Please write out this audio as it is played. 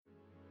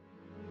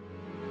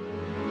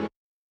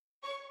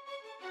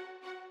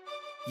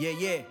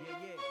Yeah.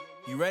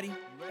 You ready?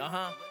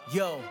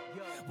 Yo.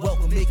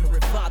 Welcome,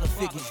 ignorant father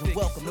figures. You're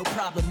welcome, no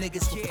problem,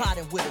 niggas, for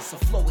potting with us. A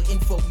flow of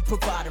info, we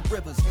providing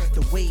rivers.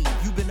 The wave,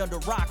 you've been under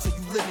rocks or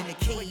you live in a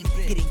cave.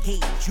 Get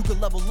engaged, you can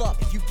level up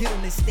if you get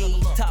on this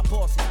stage. Top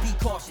bosses, be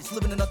cautious,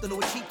 living in nothing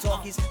with cheap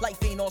talkers. Life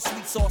ain't all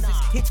sweet sauces,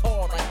 hits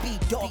hard like B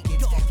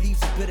Dawkins.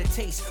 Leaves a bitter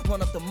taste,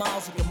 run up the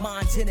miles of your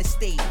mind's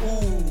interstate.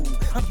 Ooh,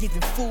 I'm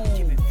giving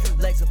food.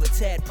 Legs of a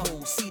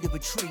tadpole, seed of a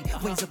tree,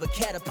 wings of a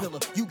caterpillar.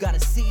 You gotta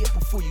see it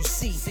before you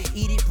see.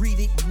 Eat it, breathe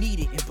it, you need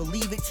it, and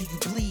believe it till you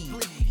bleed.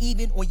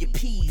 Even on your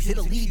P's,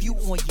 it'll leave you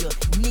on your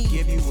knees.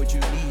 Give you what you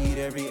need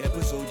every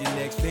episode. Your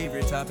next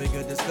favorite topic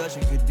of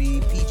discussion could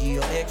be PG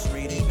or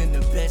X-rated. Even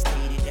the best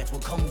hated, that's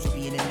what comes with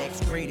being the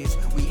next greatest.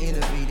 We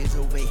innovators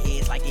over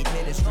heads like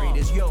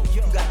administrators. Yo,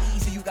 you got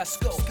easy, you got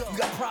scope, you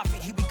got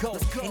profit, here we go.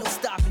 Ain't no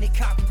stopping it,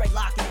 copyright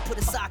locking it, put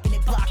a sock in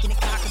it, blocking it,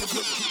 cocking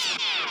it.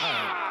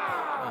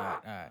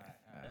 Alright.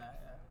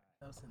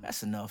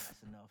 That's enough.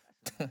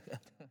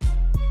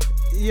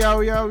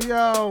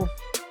 Yo.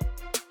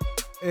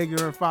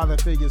 Ignorant Father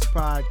Figures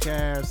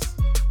Podcast.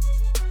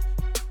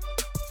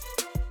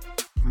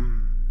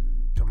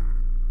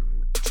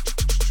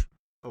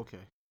 Okay.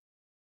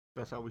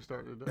 That's how we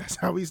started it? That's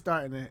how we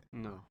starting it.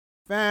 No.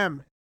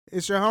 Fam,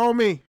 it's your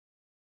homie.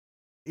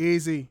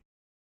 Easy.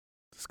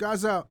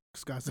 Scuzzo.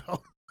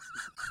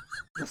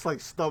 That's like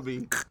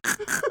Stubby.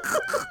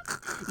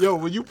 Yo,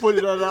 when you put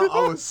it out,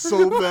 I was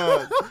so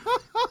mad.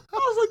 I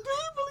was like, did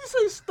he really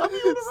say Stubby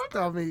on the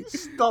record?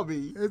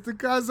 Stubby. It's the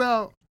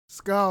Cuzzo.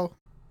 Skull.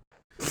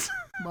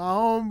 My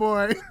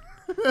homeboy.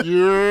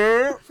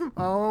 Yeah.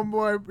 My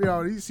homeboy.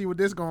 Yo, you see what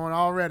this going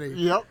already.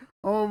 Yep.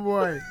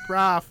 Homeboy.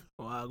 Prof.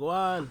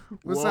 Wagwan.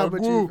 What's up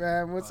with you,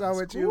 fam? What's up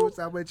with you?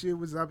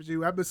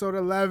 Episode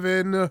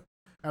 11.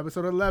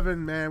 Episode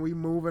 11, man. We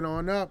moving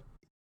on up.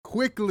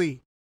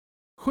 Quickly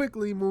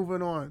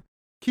moving on.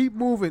 Keep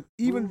moving.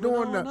 Even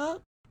during the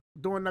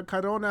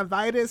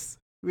coronavirus.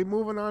 We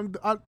moving on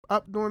up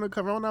during the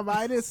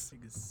coronavirus.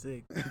 Nigga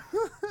sick.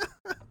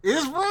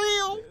 It's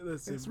real.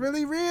 It's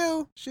really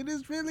real. Shit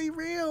is really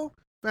real.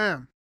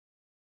 Fam.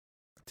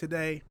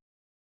 Today,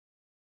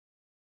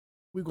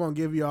 we're going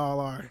to give y'all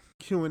our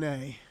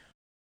Q&A.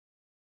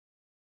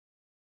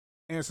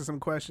 Answer some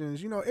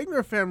questions. You know,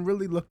 Ignorant Fam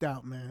really looked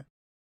out, man.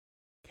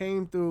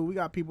 Came through. We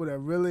got people that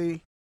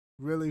really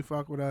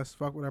fuck with us,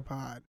 fuck with our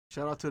pod.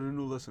 Shout out to the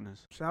new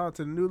listeners. Shout out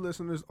to the new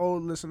listeners,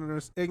 old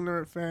listeners,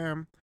 Ignorant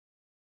Fam.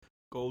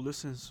 Go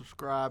listen,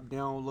 subscribe,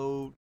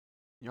 download.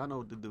 Y'all know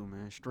what to do,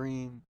 man.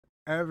 Stream.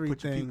 Everything,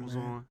 Put your peoples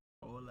man.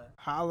 on.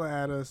 Holla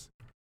at us.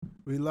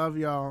 We love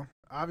y'all.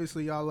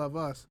 Obviously, y'all love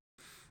us.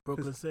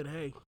 Brooklyn said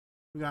hey.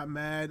 We got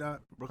mad.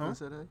 Brooklyn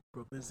said hey.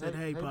 Brooklyn said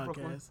hey, podcast.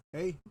 Brooklyn.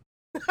 Hey.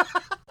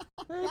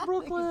 Hey,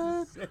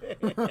 Brooklyn.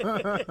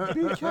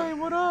 BK,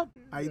 what up?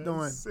 How you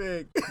doing?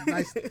 Sick.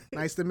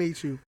 Nice to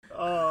meet you.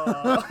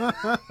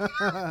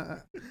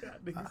 I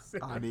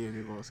didn't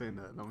even gonna say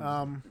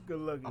nothing. Good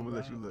looking. I'm gonna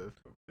let you live.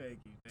 Thank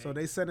you. So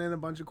they sent in a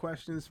bunch of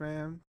questions,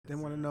 fam. They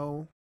want to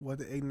know what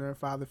the ignorant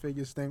father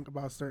figures think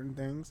about certain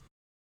things.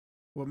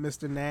 What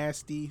Mr.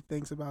 Nasty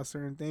thinks about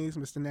certain things.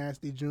 Mr.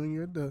 Nasty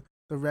Jr., the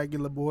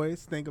regular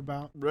boys think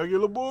about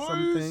Regular boys.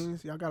 some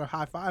things. Y'all got a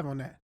high five on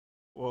that.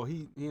 Well,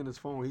 he in his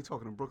phone. He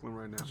talking to Brooklyn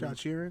right now. Y'all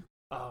cheering?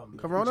 Man.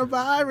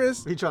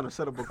 Coronavirus. He trying to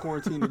set up a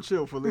quarantine and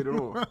chill for later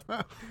on.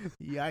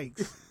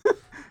 Yikes.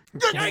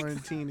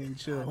 Quarantine and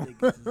chill.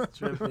 Niggas is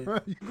tripping.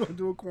 You gonna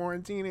do a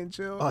quarantine and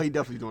chill? Oh, he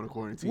definitely doing a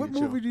quarantine What and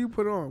chill. movie do you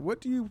put on? What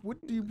do you put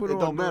It on?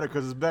 don't matter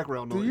because it's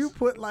background noise. Do you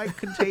put like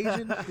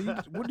Contagion?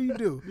 What do you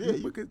do? Yeah,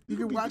 you can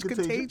can beat watch the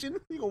Contagion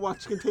You can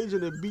watch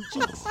Contagion and beat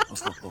cheeks.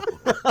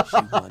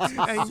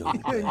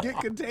 and get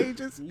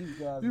contagious. These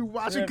guys You is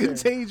watching tripping.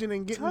 Contagion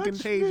and getting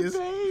contagious.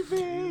 Me,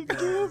 baby. Give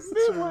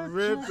me what you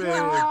Tripping.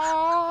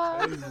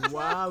 want. He's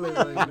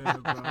wildin' right now,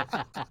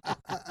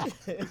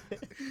 bro.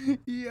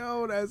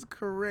 Yo, that's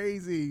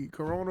crazy.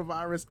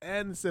 Coronavirus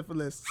and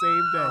syphilis,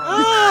 same day.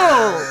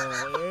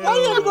 Oh! Why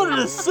you had to go to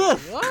the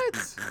Sif?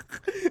 What?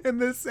 In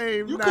the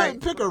same You night.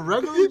 couldn't pick a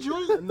regular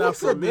joint? Not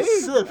for me.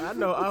 Sif. I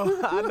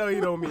know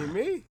you don't mean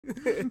me.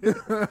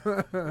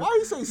 Why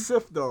you say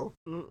Sif though?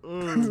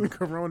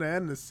 Corona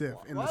and the Sif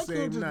in Why the can't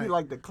same it just night. be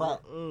like the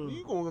clap?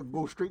 You gonna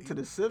go straight to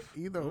the Sif?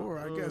 Either or,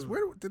 I guess.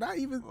 Where did I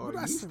even? Or What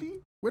did I say?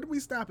 yeasty? Where did we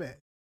stop at?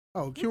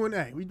 Oh,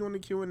 Q&A. We doing the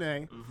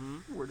Q&A.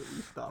 Where did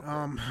we stop?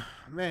 at?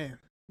 Man,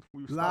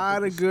 We stopped lot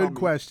at of the good stummy.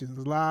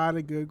 questions. Lot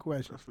of good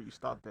questions. That's where you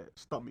stopped at.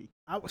 Stummy.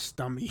 I was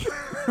stummy.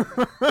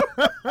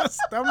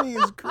 Stummy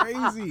is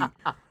crazy.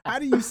 How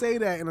do you say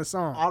that in a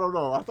song? I don't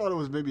know. I thought it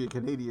was maybe a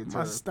Canadian My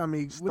term.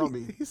 stomach.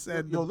 Stummy. He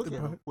said. Yo, look at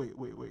him. Wait.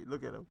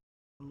 Look at him.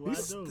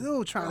 He's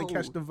still trying to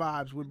catch the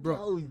vibes with Brooke.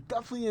 Yo, he's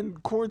definitely in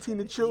quarantine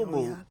and chill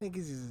mode. I think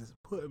he's just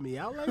putting me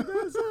out like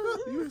that. Son.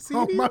 You see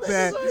Oh, these my niggas?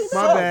 bad.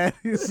 Son. My bad.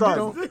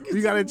 Son.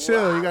 You gotta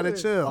chill. You gotta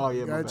chill. Oh, yeah,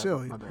 You my gotta bad, chill.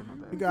 my bad.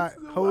 You got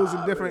hoes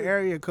in different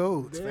area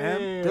codes,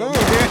 fam. Damn.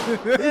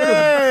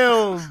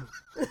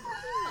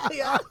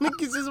 Y'all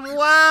niggas is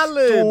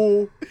wildin'.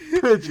 Full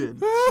pigeon.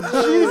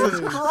 Jesus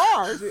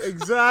Christ.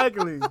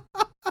 Exactly.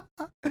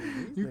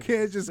 You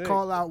can't just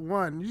call out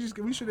one.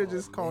 We should have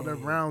just called her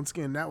brown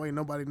skin. That way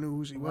nobody knew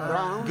who she was.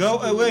 Brown? Go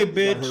away, Got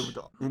hit bitch. with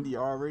the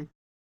NDRA?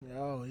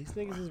 Yo, these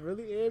niggas is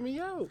really airing me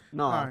out.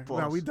 No, All right,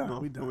 boss. no, we done. No,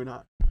 We done. No, we're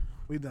not.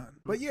 We done.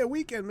 But yeah,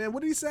 Weekend, man.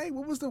 What did he say?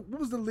 What was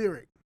the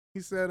lyric? He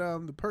said,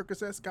 the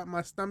Percocets got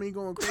my stomach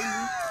going crazy.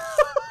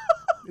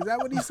 Is that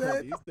what he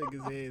said? These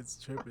niggas heads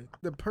tripping.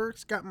 The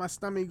perks got my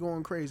stomach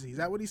going crazy. Is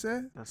that what he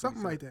said? That's what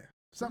Something he like that.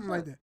 Something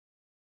like that.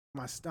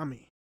 My stomach.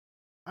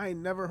 I ain't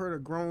never heard a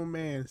grown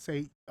man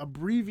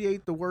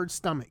abbreviate the word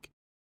stomach.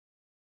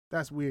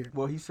 That's weird.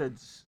 Well, he said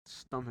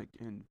stomach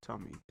and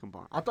tummy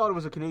combined. I thought it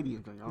was a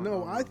Canadian thing.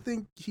 No, I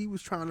think he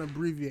was trying to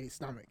abbreviate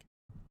stomach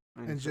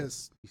and he said-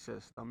 just he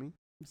said stomach.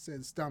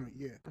 said stomach.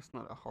 Yeah, That's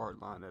not a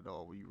hard line at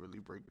all when you really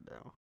break it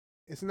down.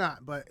 it's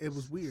not, but it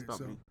was weird. So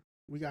Stomach.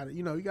 we got to,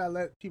 you got to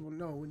let people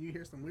know when you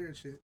hear some weird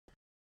shit.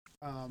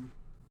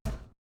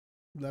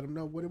 Let them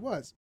know what it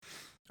was.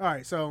 All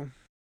right, so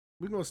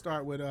we're gonna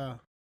start with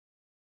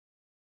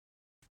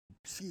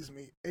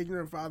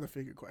ignorant father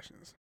figure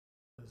questions.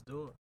 Let's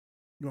do it.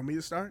 You want me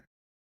to start?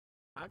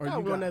 I Or got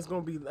you one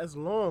got- that's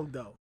long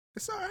though.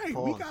 It's all right.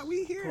 Pause.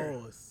 We here.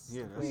 Pause.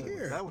 Yeah, We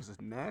here. that was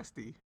just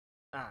nasty.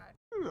 All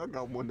right. I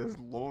got one that's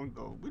long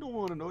though. We don't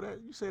want to know that.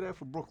 You say that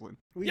for Brooklyn.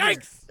 We here.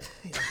 Yikes!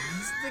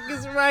 These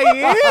niggas right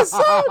here,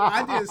 son.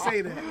 I didn't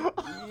say that.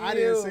 I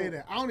didn't say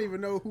that. I don't even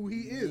know who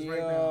he is right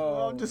now.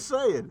 Well, I'm just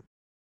saying.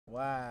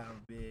 Wow,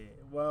 man.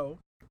 Well,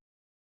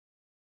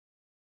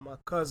 my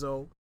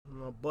cousin,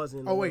 my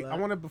buzzing. Oh wait, I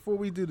want to before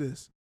we do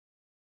this.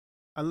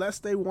 Unless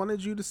they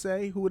wanted you to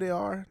say who they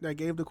are that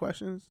gave the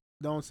questions,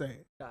 don't say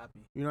it. copy.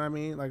 You know what I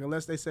mean? Like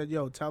unless they said,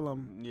 "Yo, tell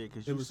them." Yeah,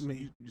 because It was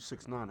me. You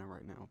 6'9"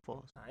 right now.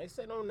 Pause. I ain't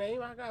say no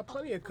name. I got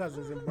plenty of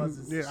cousins and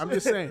buzzers. Yeah, I'm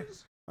just saying.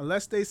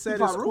 Unless they said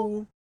You it's Farouk?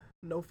 cool,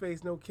 No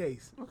face, no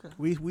case. Okay.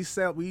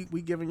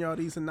 we giving y'all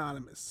these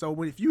anonymous.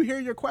 So if you hear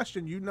your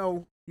question, you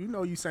know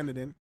you send it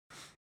in.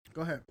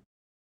 Go ahead.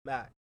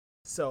 Right.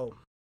 So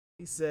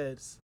he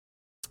says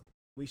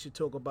we should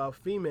talk about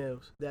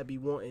females that be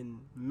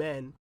wanting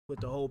men with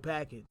the whole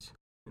package.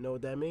 You know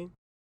what that mean?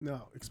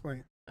 No,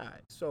 explain. All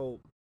right. So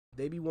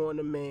they be wanting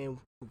a man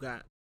who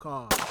got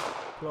cars,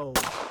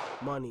 clothes,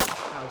 money,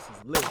 houses,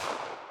 lit.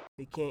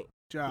 They can't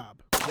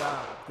Job.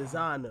 job,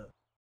 designer,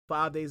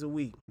 5 days a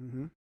week,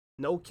 Mm-hmm.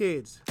 no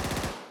kids.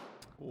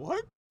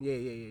 What? Yeah.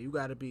 You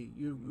gotta be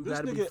you This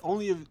gotta nigga be.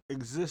 only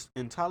exists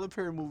in Tyler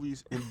Perry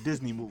movies and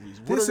Disney movies.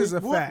 What This are is they-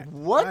 a fact.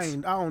 What? I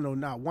don't know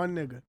not one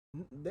nigga.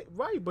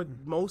 Right, but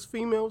most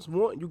females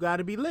want you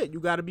gotta be lit. You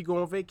gotta be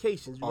going on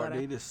vacations. You Are gotta,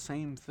 they the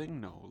same thing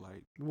though?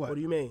 Like, What? what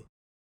do you mean?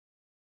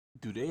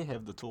 do they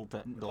have the tool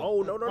pack?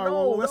 Oh no. All right,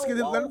 well, let's get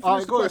it. Let him All finish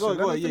right, the go ahead. question.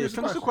 Let him Yeah, finish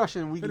finish the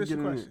question. We Finish can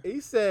the get in question. it. He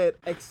said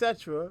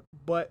etc.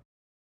 But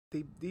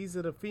these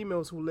are the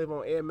females who live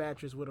on air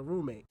mattress with a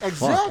roommate.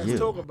 Exactly. Let's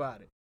talk about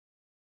it.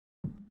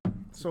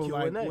 So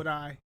Q&A. like,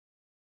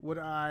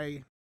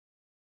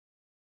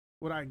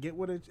 would I get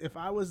with it if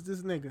I was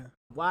this nigga?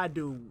 Why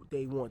do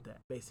they want that?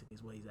 Basically,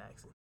 is what he's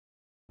asking.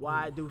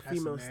 Why Ooh, do that's a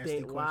females nasty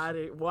stand?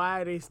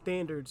 Why are they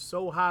standards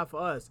so high for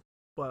us?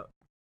 But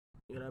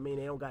you know what I mean?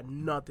 They don't got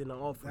nothing to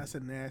offer. That's a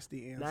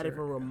nasty answer. Not even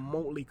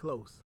remotely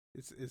close.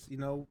 It's Because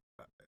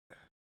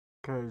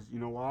you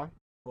know why?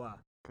 Why?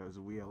 Because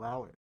we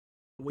allow it.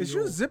 We is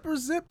your don't- zipper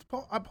zipped?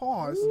 I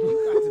pause.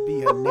 You got to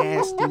be a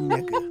nasty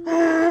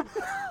nigga.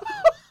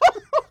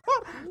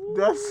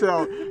 That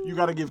sound. You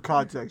got to give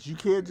context. You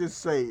can't just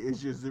say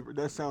it's your zipper.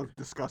 That sounds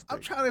disgusting. I'm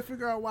trying to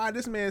figure out why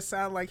this man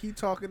sound like he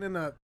talking in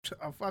a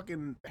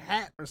fucking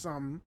hat or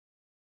something,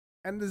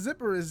 and the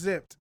zipper is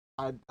zipped.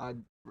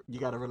 You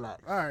got to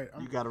relax. All right,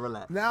 You got to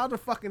relax. now the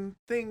fucking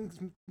thing's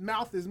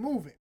mouth is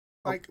moving.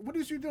 Like, what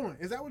is you doing?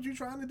 Is that what you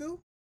trying to do?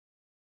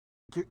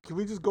 Can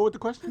we just go with the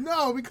question?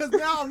 No, because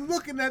now I'm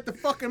looking at the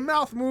fucking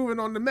mouth moving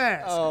on the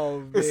mask.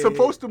 Oh, It's man.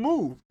 supposed to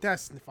move.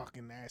 That's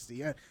fucking nasty.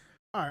 Yeah.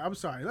 All right, I'm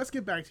sorry. Let's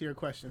get back to your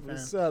question, fam.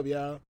 What's up,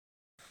 y'all?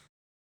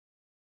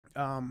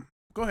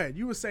 Go ahead.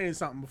 You were saying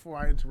something before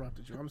I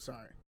interrupted you. I'm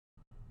sorry.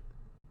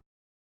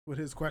 With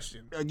his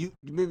question, You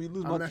made me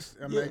lose I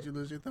my. made you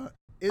lose your thought.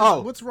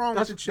 What's wrong with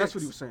that's- the chicks? that's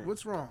what he was saying.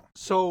 What's wrong?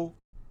 So,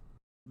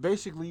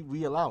 basically,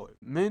 we allow it.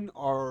 Men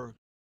are.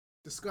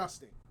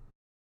 Disgusting.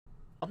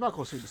 I'm not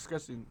gonna say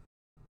disgusting.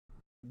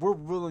 We're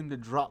willing to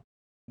drop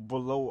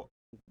below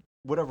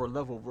whatever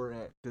level we're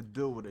at to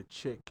deal with a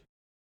chick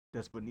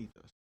that's beneath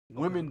us.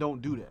 Women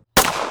don't do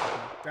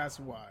that. That's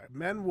why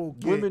men will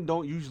get. Women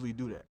don't usually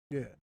do that.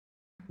 Yeah.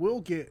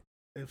 We'll get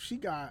if she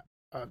got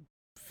a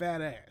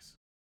fat ass,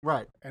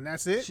 Right. and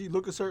that's it. She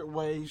look a certain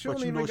way, She but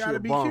don't you even know she gotta a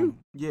be bum. cute.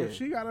 Yeah. If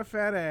she got a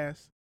fat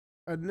ass,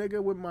 a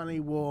nigga with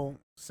money will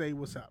say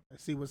what's up and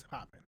see what's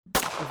popping.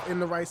 If in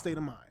the right state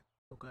of mind.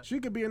 Okay. She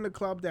could be in the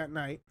club that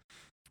night,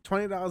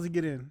 $20 to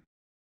get in,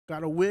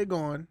 got a wig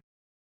on.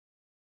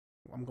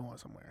 I'm going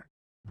somewhere.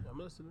 I'm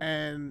listening.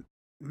 And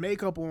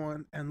makeup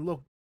on and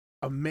look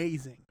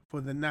amazing for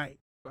the night.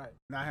 Right.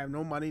 Not have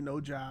no money, no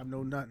job,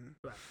 no nothing.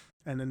 Right.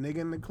 And the nigga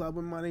in the club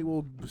with money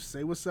will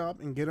say what's up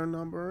and get her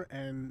number,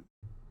 and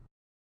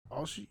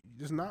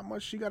there's not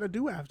much she got to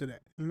do after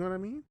that. You know what I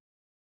mean?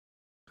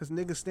 Because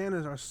nigga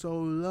standards are so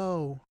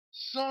low.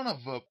 Son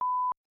of a.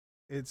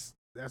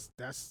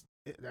 That's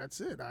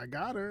it. I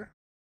got her.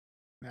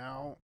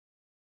 Now,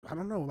 I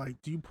don't know. Like,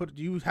 do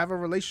you have a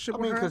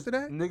relationship with her after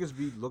that? niggas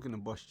be looking to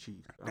bust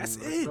cheeks. That's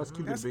let's it.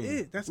 keep That's being.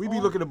 it. That's we be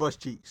all. looking to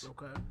bust cheeks.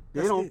 Okay.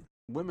 They That's don't. it.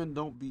 Women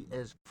don't be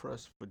as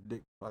pressed for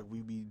dick like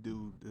we be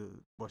do the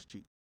bust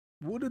cheeks.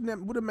 What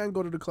do men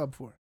go to the club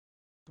for?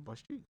 The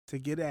bust cheeks. To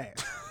get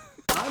ass.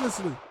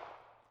 Honestly.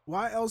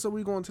 Why else are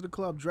we going to the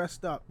club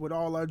dressed up with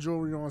all our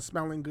jewelry on,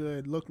 smelling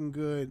good, looking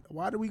good?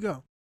 Why do we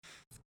go?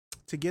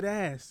 To get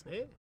ass.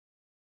 Yeah.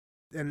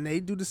 And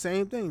they do the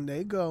same thing.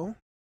 They go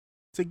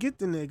to get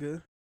the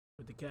nigga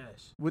With the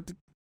cash.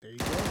 there you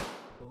go.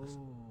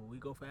 Oh, we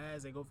go for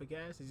ass. They go for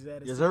cash. Is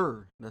that Yes,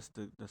 sir. That's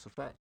a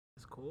fact.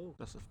 That's cool.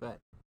 That's a fact.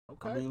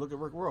 Okay. I mean, look at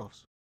Rick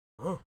Ross.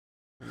 Huh.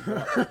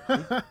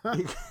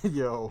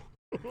 Yo,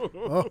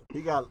 Oh,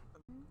 he got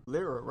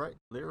Lyra, right?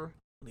 Lyra.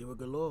 Lyra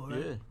galore,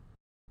 right? Yeah,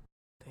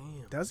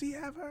 Damn. does he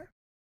have her?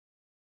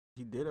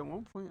 he did at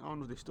one point. I don't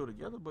know if they still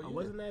together, but Oh, yeah.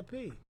 wasn't that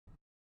P?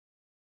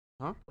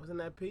 Huh? Wasn't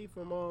that P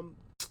from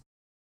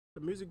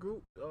the music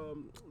group?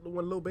 The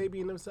one Lil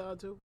Baby and them side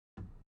too?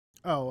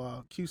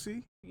 Oh,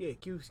 QC? Yeah,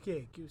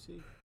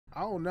 QC. I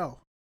don't know.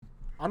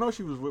 I know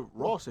she was with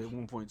Ross at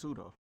one point too,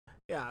 though.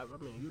 Yeah, I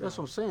mean, you That's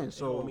know, what I'm saying. they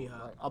So, want me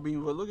high. I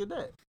mean, but look at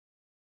that.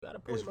 You got a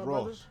point, It's my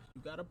brother. Ross.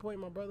 You got a point,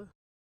 my brother.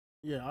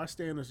 Yeah, our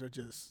standards are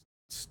just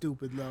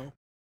stupid low.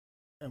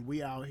 And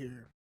we out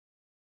here.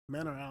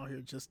 Men are out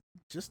here just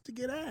to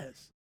get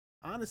ass.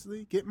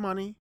 Honestly, get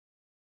money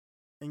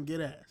and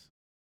get ass.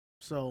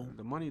 So,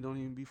 The money don't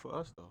even be for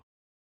us though.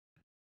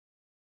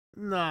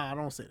 nah,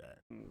 don't say that.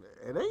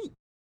 It ain't.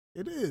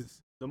 It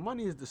is. The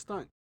money is the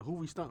stunt. Who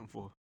we stunting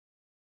for?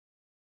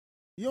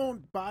 You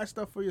don't buy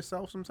stuff for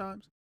yourself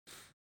sometimes?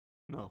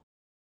 No.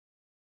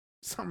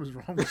 Something's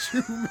wrong with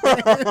you,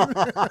 man.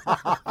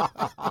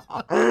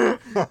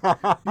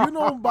 You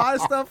don't buy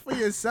stuff for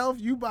yourself.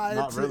 You buy it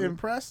Not to really.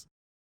 impress.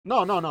 No.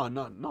 I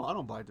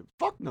don't buy it.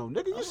 Fuck no,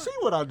 nigga. You see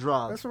what I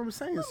drive. That's what I'm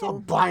saying. I'm So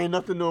not buying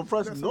nothing to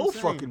impress That's no what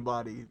I'm saying. fucking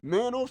body,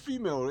 man or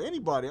female, or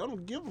anybody. I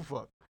don't give a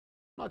fuck.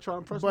 I'm not trying to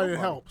impress but nobody. it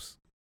helps.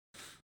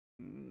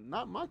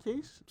 Not my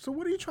case. So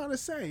what are you trying to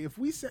say? If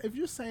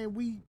you're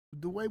saying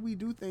the way we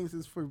do things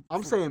is for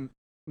I'm saying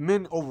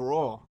men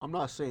overall. I'm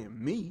not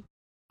saying me,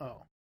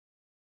 oh,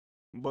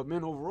 but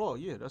men overall.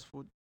 Yeah, that's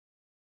what.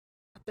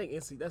 I think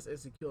that's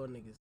insecure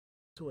niggas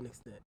to an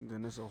extent.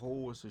 Then it's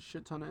a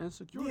shit ton of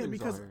insecurities yeah, out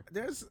because here.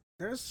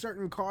 there's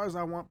certain cars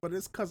I want, but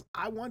it's because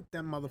I want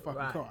them motherfucking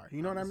Right. car.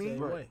 You know what I The mean? same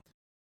Right. way.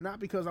 Not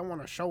because I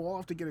want to show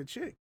off to get a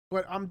chick.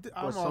 But I'm But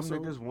also some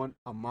niggas want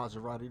a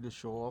Maserati to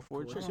show off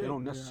for a For a chick. chick. They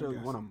don't Yeah, I necessarily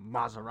guess. want a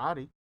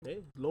Maserati. Yeah,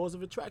 laws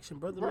of attraction,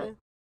 brother, Right. man.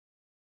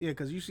 yeah,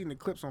 because you seen the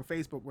clips on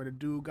Facebook where the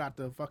dude got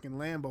the fucking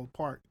Lambo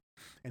parked,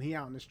 and he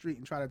out in the street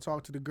and try to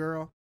talk to the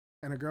girl,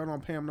 and the girl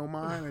don't pay him no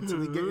mind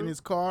until he get in his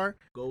car,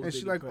 Gold and she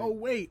digger like, crack. oh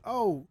wait,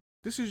 oh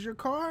this is your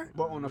car?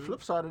 But on the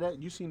flip side of that,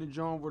 you seen the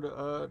John where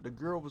the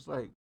girl was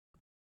like,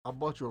 "I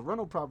bought you a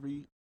rental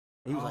property."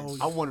 And he was Oh,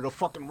 like, "I wanted a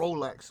fucking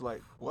Rolex."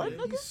 Like, what? Yeah,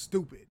 nigga? He's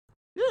stupid.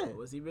 Yeah.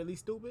 Was he really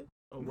stupid,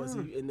 or was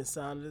Nah. he in the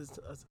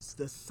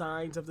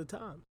signs of the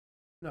time?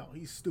 No,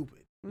 he's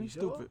stupid. You He's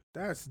sure? stupid.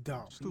 That's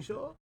dumb. You Stupid.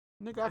 sure?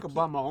 Nigga, I could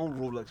buy my own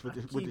Rolex with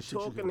I the keep shit you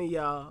talking to get.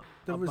 y'all.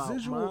 The about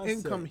residual mindset.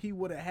 income he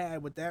would have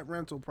had with that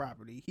rental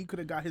property, he could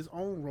have got his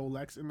own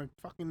Rolex in a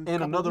fucking And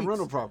couple another weeks.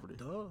 rental property.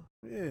 Duh.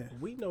 Yeah.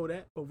 We know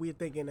that, but we're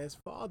thinking as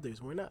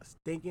fathers. We're not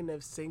thinking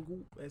as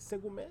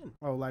single men.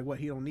 Oh, like what?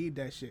 He don't need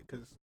that shit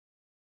because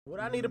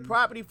What I need a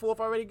property for if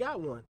I already got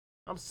one?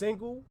 I'm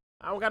single.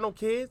 I don't got no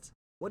kids.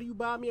 What do you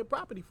buy me a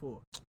property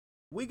for?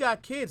 We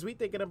got kids. We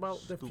thinking about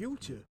the Stupid.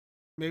 future.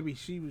 maybe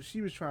she was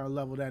trying to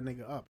level that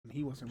nigga up, and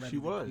he wasn't ready. She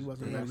was. He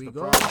wasn't There ready. we the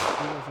go.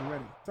 problem. He wasn't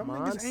ready. Some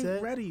niggas ain't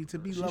Mindset. ready to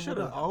be She leveled should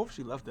have. I up. hope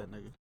she left that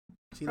nigga.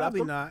 She Probably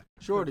left him? not.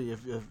 Shorty,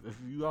 if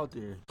you out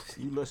there,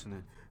 you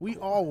listening. We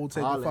all will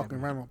take a Holla at fucking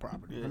me. rental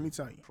property. Yeah. Let me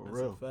tell you. For That's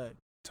real. a fact.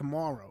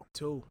 Tomorrow,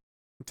 Two.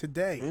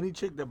 today. Any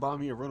chick that buy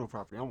me a rental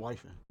property, I'm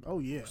wifing. Oh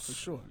yeah, for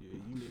sure. Yeah,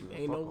 you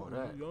Ain't fuck no. all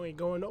that. You ain't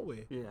going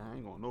nowhere. Yeah, I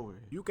ain't going nowhere.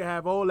 You can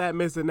have all that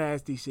Mr.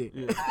 Nasty shit.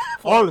 Yeah.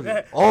 All of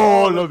it.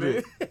 All of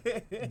it.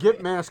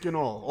 Get mask and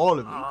all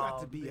of it. You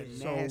got to be a man.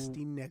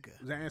 nasty nigga.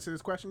 Does that answer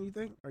this question? You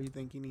think, or you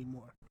think you need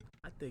more?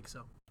 I think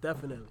so.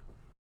 Definitely.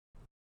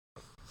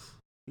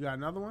 You got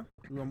another one?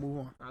 You gonna move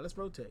on? All right, let's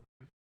rotate.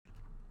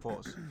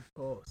 Pause.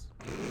 Pause.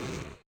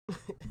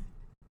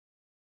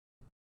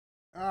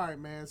 All right,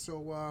 man.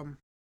 So,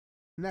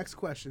 next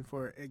question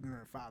for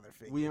ignorant father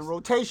figures. We in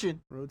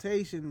rotation.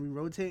 rotation. We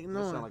rotating That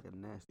on. sound like a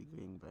nasty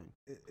gangbang.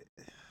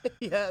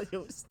 Yeah,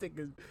 yo,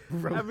 stickers.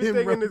 Ro- Everything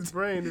in ro- his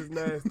brain is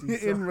nasty. in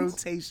son.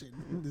 rotation.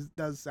 This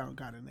does sound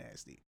kind of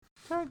nasty.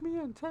 Tag me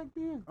in. Tag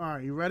me in. All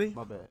right, you ready?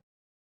 My bad.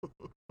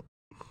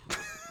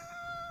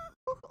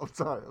 I'm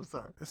sorry.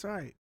 That's all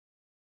right.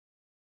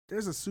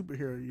 There's a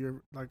superhero.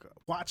 You're like a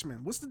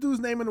Watchmen. What's the dude's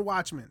name in the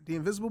Watchmen? The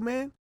Invisible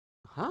Man.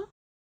 Huh?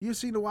 You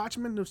seen the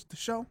Watchmen, the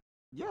show?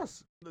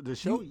 Yes. The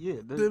show, yeah.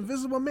 The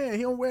Invisible Man.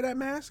 He don't wear that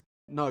mask.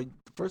 No,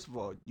 first of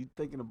all, you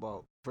thinking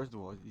about, first of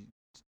all,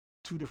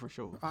 two different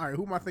shows. All right,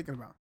 who am I thinking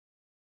about?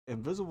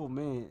 Invisible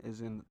Man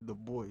is in The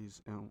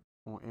Boys and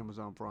on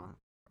Amazon Prime.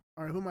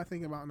 All right, who am I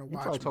thinking about in the You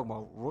probably Watchmen? talking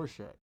about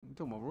Rorschach. You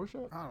talking about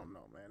Rorschach? I don't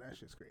know, man. That's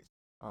just crazy.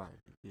 All right.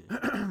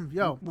 Yeah.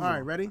 Yo, Move all right,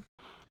 on. ready?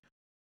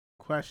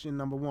 Question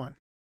number 1.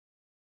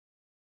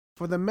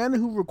 For the men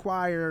who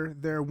require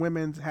their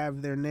women to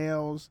have their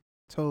nails,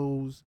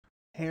 toes,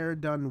 hair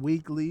done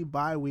weekly,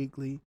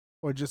 bi-weekly,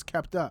 or just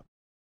kept up,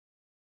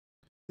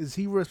 is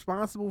he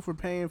responsible for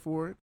paying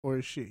for it, or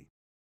is she?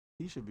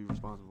 He should be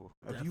responsible.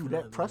 If you Definitely,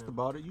 that pressed man.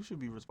 about it, you should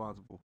be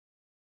responsible.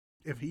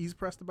 If he's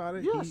pressed about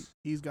it, Yes.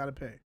 he's got to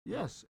pay.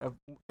 Yes.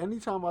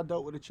 Anytime I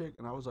dealt with a chick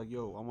and I was like,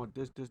 yo, I want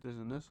this, this, this,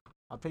 and this,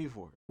 I pay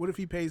for it. What if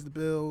he pays the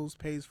bills,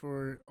 pays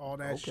for all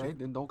that Okay, shit?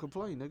 then don't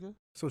complain, nigga.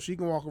 So she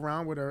can walk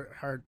around with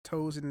her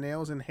toes and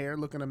nails and hair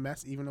looking a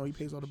mess, even though he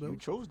pays all the You bills?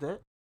 chose that.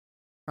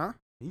 Huh?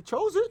 He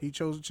chose it. He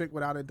chose a chick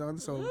without it done,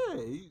 so...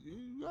 yeah,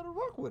 you gotta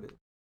work with it.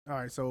 All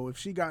right, so if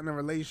she got in a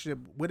relationship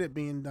with it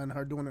being done,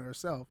 her doing it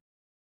herself,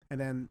 and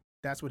then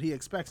that's what he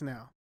expects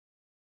now.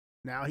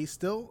 Now he's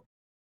still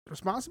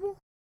responsible?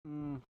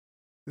 Mm,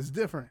 It's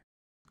different.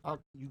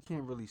 you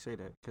can't really say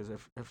that because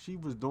if she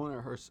was doing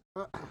it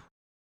herself,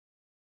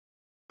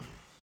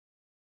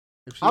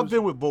 If she I've was-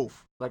 been with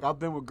both. Like I've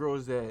been with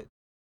girls that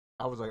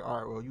I was like, all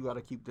right, well, you got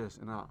to keep this,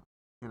 and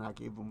I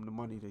gave them the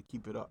money to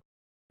keep it up.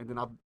 And then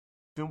I've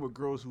been with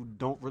girls who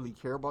don't really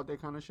care about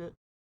that kind of shit,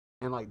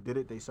 and like did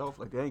it themselves.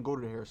 Like they didn't go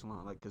to the hair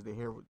salon, like because their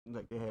hair,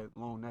 like they had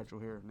long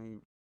natural hair, and they,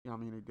 you know what I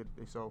mean, they did it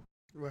themselves,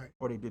 Right.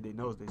 or they did their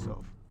nails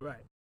themselves.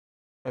 Right.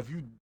 If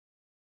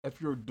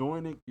you're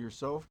doing it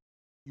yourself,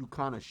 you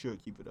kind of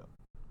should keep it up.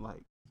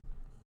 Like,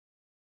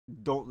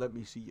 don't let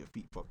me see your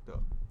feet fucked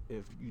up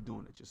if you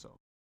doing it yourself.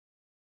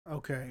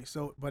 Okay,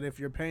 so, but if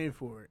you're paying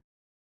for it,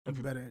 If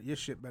you- your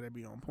shit better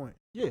be on point.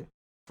 Yeah,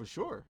 for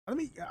sure. All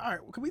right,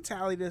 can we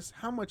tally this?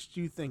 How much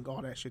do you think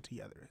all that shit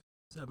together is?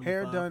 75.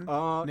 Hair done?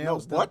 No,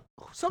 Nails done?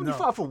 what?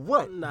 75 for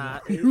what? Nah,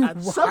 You I-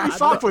 wild.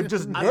 75 for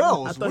just I-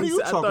 nails. I thought What are he you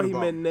said- I thought talking he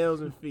about? meant nails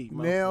and feet.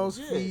 my Nails,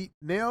 Yeah. feet,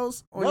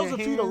 nails on Nails your and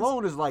feet hands,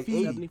 alone is like feet,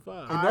 80.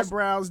 75. And that's-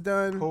 eyebrows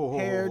done, Ho, ho,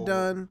 hair ho, ho.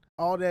 done,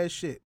 all that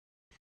shit.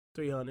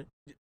 300.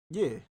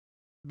 Yeah,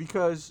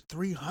 because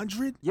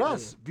 300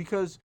 yes,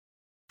 because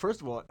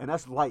first of all, and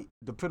that's light,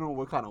 depending on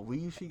what kind of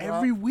weave she got.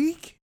 every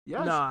week?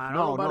 Yes. Nah, I don't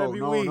know about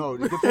every week. No,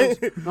 it depends.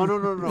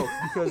 No.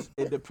 Because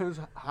it depends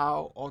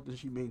how often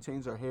she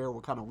maintains her hair,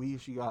 what kind of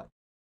weave she got.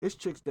 It's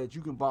chicks that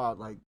you can buy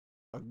like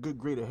a good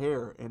grade of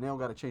hair, and they don't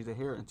got to change their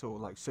hair until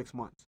like 6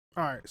 months.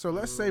 All right, so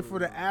let's say for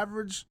the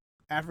average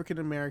African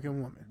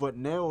American woman, But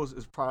nails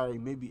is probably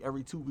maybe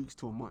every 2 weeks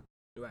to a month,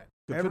 Right.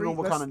 depending on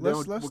what let's- kind of let's-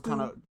 nails, let's what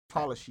kind do- of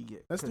polish she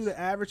get. let's do the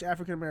average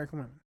African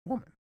American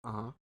woman.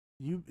 Uh-huh.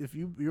 If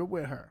you're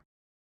with her,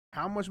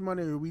 how much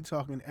money are we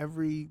talking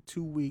every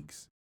 2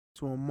 weeks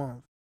to a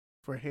month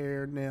for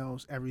hair,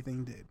 nails,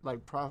 everything did?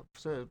 Like Prof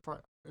said,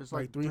 it's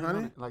Like like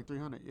 300? Like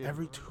 300, yeah.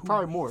 Every 2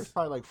 Probably weeks. more. It's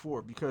probably like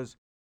 4 because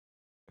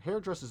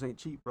hairdressers ain't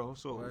cheap, bro.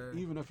 So Word.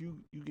 even if you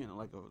getting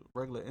like a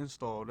regular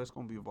install, that's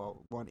gonna be about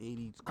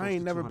 180. I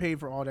ain't never paid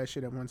for all that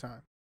shit at one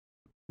time.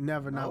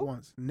 Never, not No?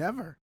 once.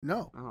 Never.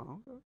 No. Oh,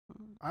 okay.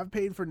 I've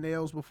paid for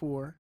nails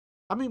before.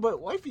 I mean,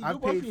 but wifey, your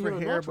I've paid wifey for hair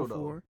hair natural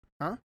before.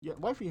 though. Yeah,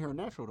 wifey hair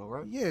natural though,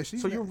 right? Yeah,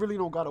 she's So you really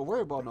don't gotta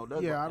worry about no.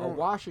 That, Yeah, I A don't-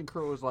 wash and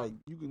curl is like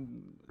you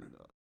can.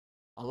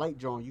 A light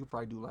joint, you could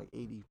probably do like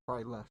 80,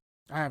 probably less.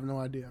 I have no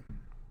idea.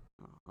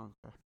 Oh,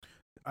 okay.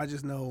 I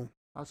just know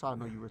That's how I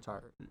know you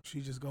retired.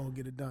 she just gonna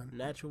get it done.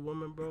 Natural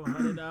woman, bro.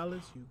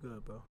 $100. You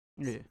good, bro.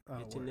 Yeah. Oh,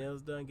 Get your word.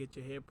 nails done. Get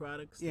your hair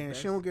products. Yeah, the and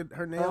she best. don't get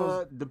her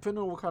nails.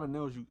 Depending on what kind of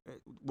nails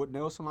what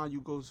nail salon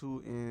you go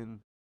to, and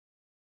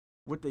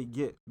what they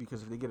get,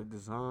 because if they get a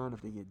design,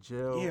 if they get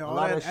gel, Yeah, a all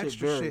lot that of that shit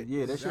extra varies. shit.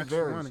 Yeah, that is shit extra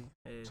varies. money.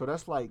 Yeah. So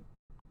that's like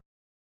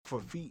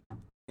for feet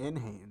and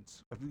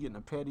hands. If you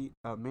getting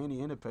a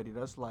mani and a pedi,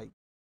 that's like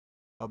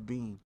a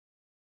bean.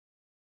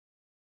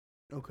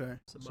 Okay,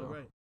 That's about So,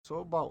 right. So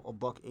about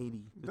 $180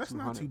 to that's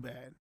not too 200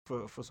 bad.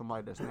 for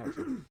somebody that's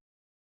natural.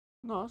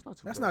 No, that's not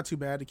too That's bad. not too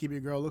bad to keep your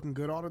girl looking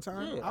good all the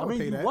time. Yeah, I I would mean,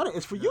 pay you that. want it.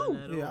 It's for Nah, you.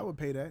 nah. Yeah, I would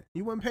pay that.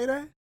 You wouldn't pay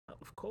that?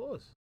 Of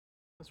course.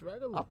 That's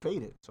regular. I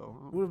paid it, so.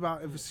 What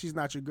about if she's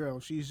not your girl?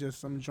 She's just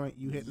some joint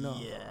you hitting up.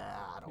 Yeah,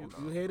 I don't You,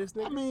 know. you hear this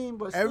nigga? I mean,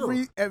 but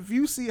still. If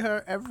you see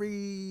her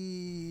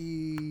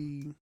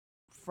every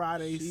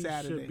Friday, she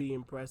Saturday. should be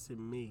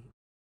impressing me.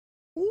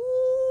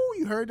 Ooh,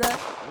 you heard that?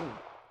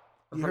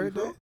 Ooh. You How heard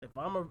feel?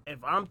 that?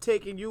 If I'm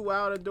taking you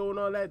out and doing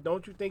all that,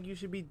 don't you think you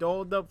should be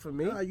dolled up for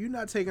me? Nah, you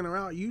not taking her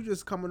out. You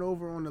just coming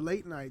over on the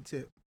late night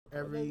tip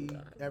every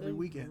Then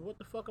weekend. What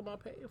the fuck am I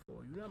paying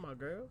for? You not my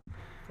girl.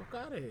 Fuck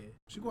out of here.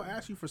 She gonna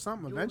ask you for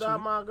something You eventually.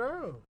 not my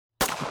girl.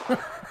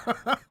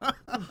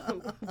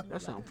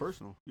 That sounds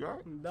personal. You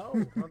alright? No,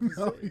 I'm just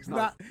no, saying. he's No,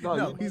 not. no,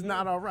 No, you- he's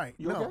not all right.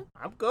 You no, okay?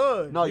 I'm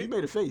good. No, you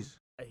made a face.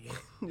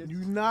 you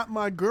not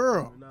my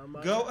girl. Not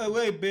my Go girl.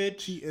 away, bitch.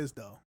 She is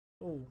though.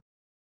 Ooh,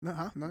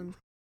 Nah, nothing.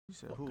 You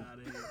said fuck who?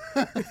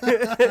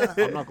 outta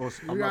here. I'm not going.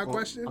 You got a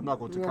question? I'm not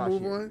going to You wanna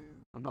move Takashi. on?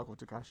 I'm not going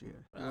to Takashi. You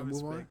I wanna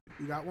move on? respect.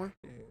 You got one?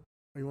 Yeah.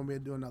 Or you want me to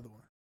do another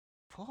one?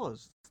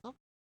 Pause. Stop.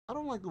 I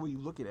don't like the way you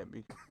looking at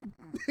me.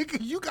 Nigga,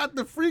 you got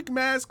the freak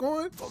mask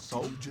on.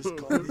 So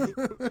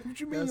What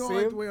you mean you That's don't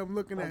like him? the way I'm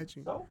looking at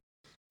you? So?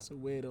 It's a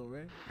weirdo,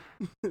 right?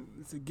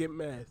 It's a get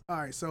mad. All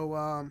right,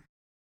 so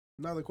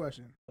another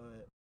question.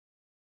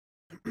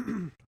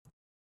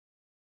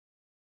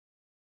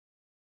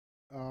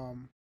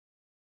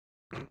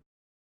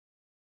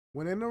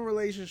 When in a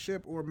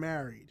relationship or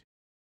married,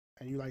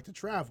 and you like to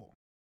travel,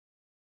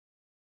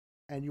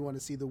 and you want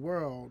to see the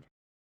world,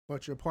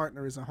 but your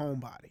partner is a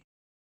homebody,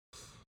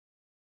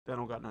 That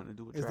don't got nothing to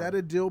do with is travel. that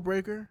a deal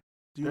breaker?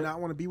 Do you That- not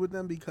want to be with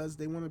them because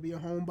they want to be a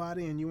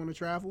homebody and you want to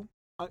travel?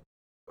 I-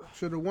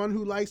 Should the one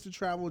who likes to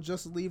travel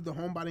just leave the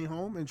homebody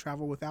home and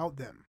travel without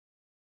them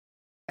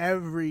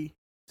every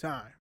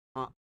time?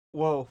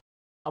 Well,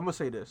 I'm gonna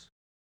say this.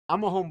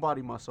 I'm a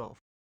homebody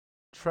myself.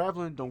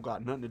 Traveling don't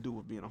got nothing to do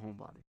with being a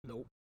homebody.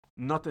 Nope.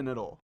 Nothing at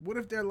all. What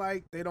if they're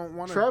like they don't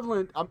want to?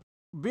 Traveling,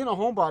 being a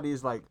homebody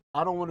is like,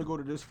 I don't want to go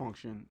to this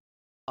function.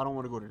 I don't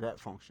want to go to that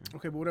function.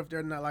 Okay, but what if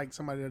they're not like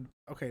somebody that,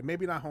 okay,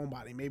 maybe not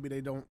homebody, maybe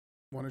they don't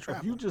want to If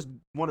travel. you just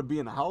want to be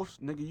in the house,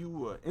 nigga,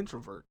 you an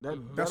introvert. That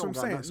That's what don't I'm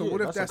got saying. nothing- So yeah,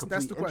 what if a that's the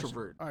complete question?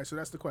 introvert. All right, so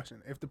that's the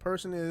question. If the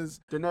person is,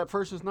 Then that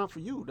person's not for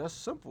you. That's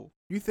simple.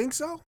 you think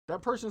so?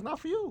 That person's not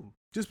for you.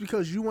 Just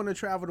because you want to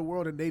travel the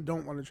world and they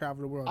don't want to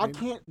travel the world, I they-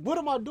 can't. What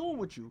am I doing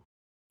with you,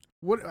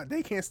 What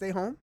they can't stay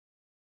home?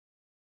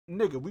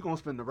 nigga? We gonna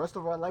spend the rest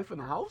of our life in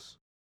the house?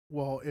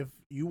 Well, if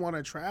you want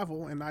to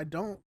travel and I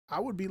don't,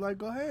 I would be like,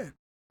 go ahead.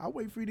 I'll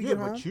wait for you to Yeah, get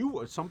but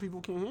home. some people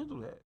can't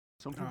handle that.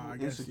 Some people I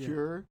guess, yeah.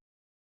 insecure.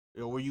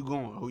 Yo, where you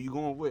going? Who you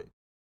going with?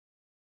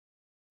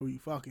 Who you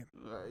fucking?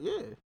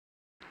 Yeah,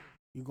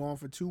 You going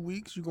for 2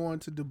 weeks? You going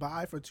to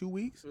Dubai for 2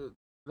 weeks?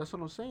 that's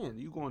what I'm saying.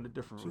 You going to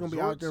different She's gonna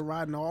resorts. be out there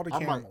riding all the I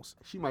might- camels.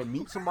 She might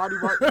meet somebody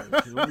right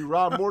there. She's gonna be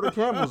riding more than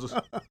camels.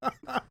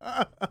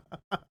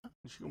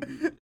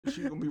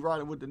 She gonna be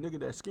riding with the nigga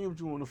that scammed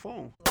you on the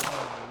phone.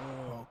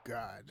 Oh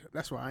God,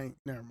 that's why I ain't.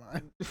 Never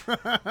mind.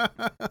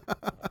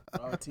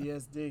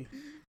 RTSD.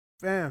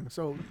 Fam.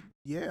 So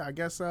yeah, I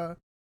guess you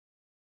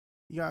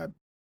gotta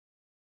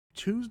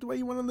choose the way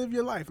you want to live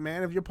your life,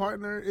 man. If your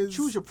partner is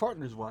Choose your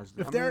partners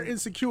wisely. if I they're mean,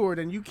 insecure,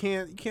 then you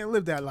can't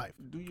live that life.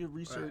 do your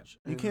research.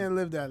 You and- can't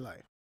live that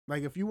life.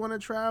 Like if you want to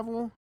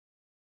travel,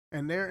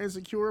 and they're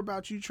insecure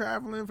about you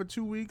traveling for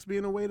 2 weeks,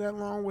 being away that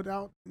long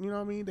without, you know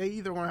what I mean? They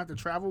either gonna have to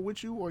travel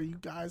with you, or you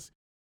guys,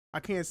 I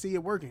can't see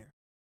it working.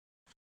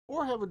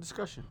 or have a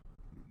discussion.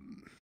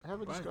 Have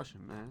a Right.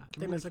 discussion, man. I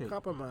think that's a Communicate.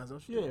 compromise,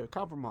 don't you? Yeah,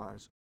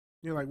 compromise.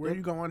 You're like, where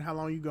you going? How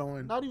long you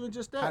going? Not even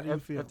just that. How do you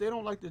if, feel? if they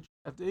don't like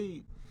if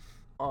they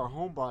are a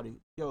homebody,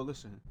 yo,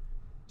 listen,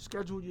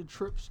 schedule your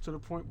trips to the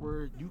point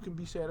where you can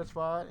be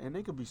satisfied and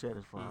they can be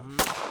satisfied.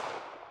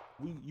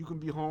 You can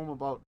be home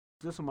about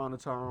this amount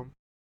of time,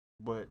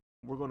 but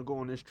we're gonna go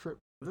on this trip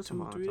this 2,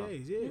 amount 3 of time.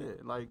 days, yeah.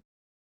 like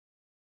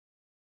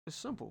it's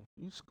simple.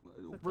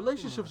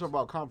 Relationships are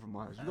about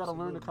compromise. You gotta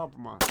learn to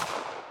Absolutely.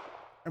 compromise.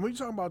 And when you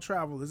talking about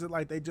travel, is it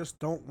like they just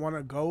don't want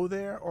to go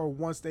there, or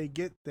once they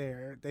get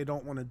there, they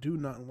don't want to do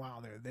nothing while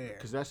they're there?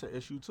 Because that's an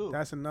issue too.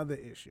 That's another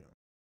issue.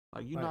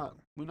 Like like-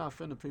 we're not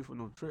finna pay for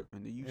no trip,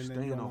 and then you And then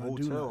stay you in a don't wanna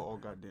do hotel nothing. all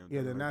goddamn day.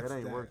 Yeah, then Like, that's that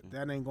ain't working.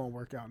 that ain't gonna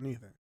work out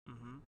neither.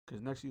 Mm-hmm.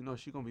 Because next thing you know,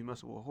 she gonna be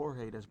messing with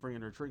Jorge that's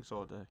bringing her drinks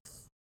all day.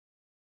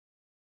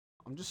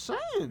 I'm just saying.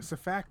 It's a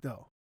fact,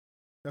 though.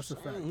 That's a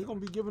fact. He though. gonna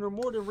be giving her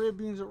more than red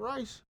beans and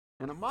rice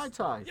and a Mai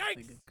Tai.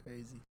 Nigga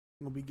crazy.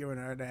 Gonna be giving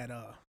her that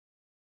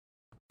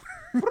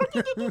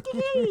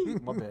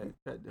My bad.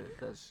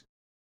 That's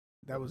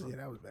that was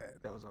bad.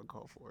 that was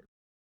uncalled for.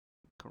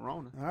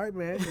 Corona. All right,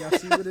 man. Y'all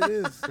see what it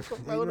is.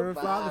 Coronavirus. Ignorant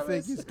father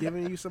figures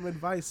giving you some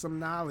advice, some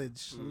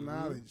knowledge,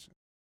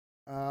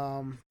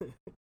 I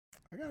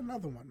got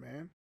another one,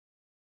 man.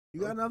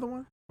 You got another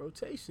one?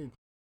 Rotation.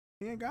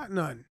 He ain't got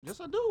none. Yes,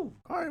 I do.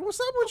 All right, what's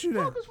up with you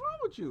then? What is wrong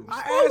with you?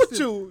 I wrong asked with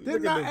him. you? Look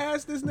Didn't at I them.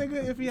 ask this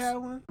nigga if he had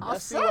one? I Y'all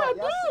said see why, I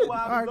y'all see did. why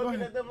I All right, be go looking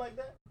ahead. at them like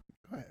that?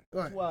 Go ahead.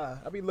 That's why.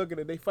 I be looking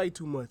at they fight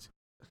too much.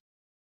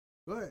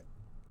 Go ahead.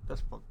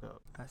 That's fucked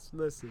up.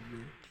 Listen,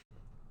 man.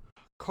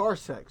 Car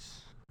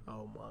sex.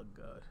 Oh my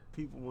God.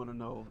 People want to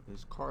know,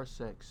 is car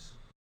sex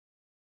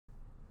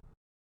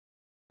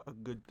a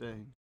good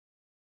thing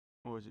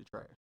or is it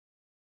trash?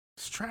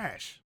 It's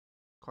trash.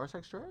 Car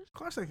sex trash?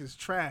 Car sex is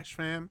trash,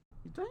 fam.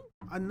 You think?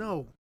 I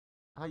know.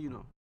 How you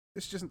know?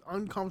 It's just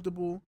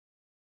uncomfortable.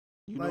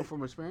 You know Like-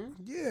 from experience?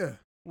 Yeah.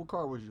 What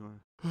car was you in?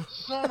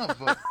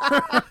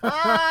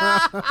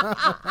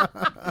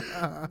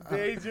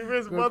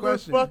 Dangerous Good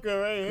question.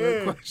 motherfucker right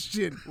Good here.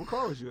 question. What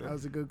car was you in? That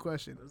was a good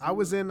question. That's I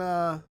was in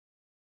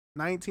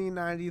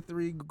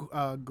 1993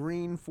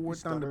 green Ford You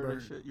stuttered and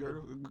Thunderbird. shit. You heard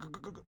it?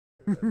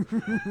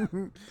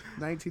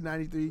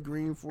 1993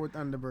 green Ford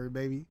Thunderbird,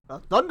 baby. A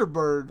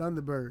Thunderbird?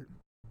 Thunderbird.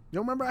 You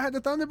remember I had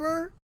the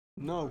Thunderbird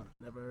No.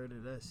 Never heard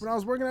of this. when I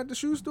was working at the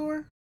shoe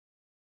store?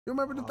 You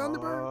remember the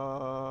Thunderbird?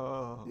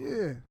 Oh.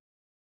 Yeah.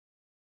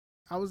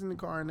 I was in the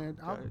car in there.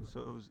 Okay,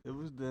 so it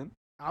was then.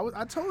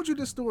 I told you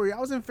this story. I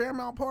was in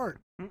Fairmount Park.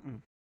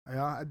 Mm-mm.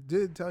 Yeah, I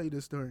did tell you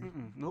this story.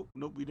 Mm-mm. Nope,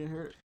 we didn't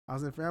hear it. I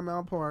was in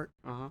Fairmount Park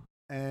Uh-huh.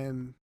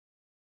 and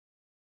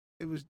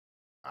it was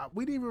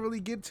we didn't even really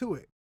get to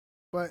it.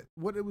 But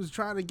what it was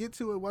trying to get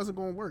to, it wasn't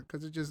going to work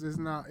because it just ain't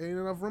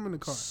enough room in the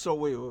car. So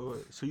wait.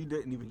 So you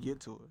didn't even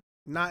get to it?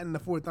 Not in the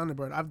Ford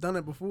Thunderbird. I've done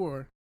it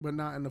before, but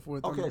not in the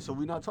Ford Thunderbird. Okay, so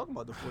we're not talking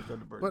about the Ford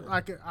Thunderbird.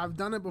 But then. I've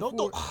done it before.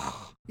 Don't.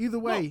 Either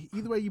way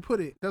you put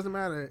it, doesn't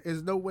matter.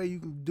 There's no way you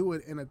can do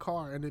it in a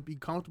car and it be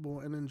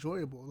comfortable and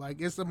enjoyable. Like,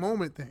 it's a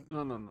moment thing.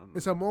 No.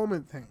 It's a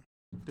moment thing.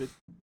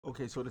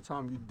 Okay, so the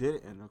time you did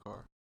it in the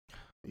car,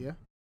 Yeah.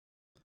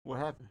 what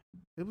happened?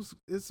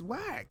 It's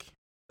whack.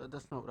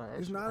 That's not what I asked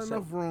There's you. not I said-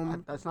 enough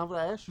room. That's not what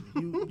I asked you.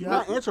 You You're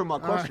not answering my All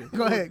right, question.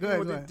 go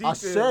ahead. I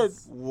said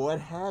what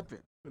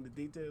happened. From the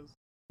details.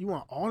 You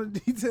want all the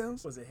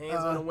details? Was it hands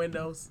on the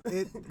windows?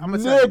 I'm gonna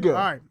tell you.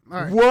 Nigga. All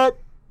right. What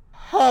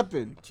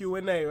happened?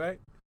 Q&A, right?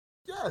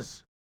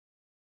 Yes.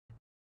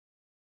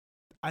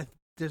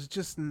 There's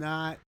just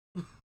not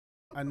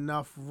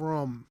enough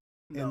room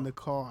in the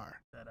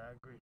car That I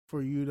agree.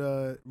 for you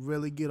to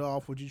really get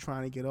off what you're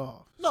trying to get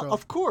off. No, So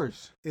of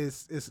course.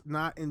 it's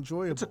not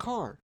enjoyable. It's a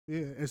car.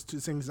 Yeah,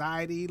 it's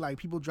anxiety. Like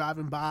people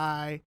driving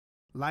by,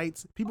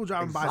 lights. People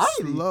driving by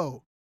Anxiety?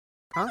 slow.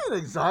 Huh?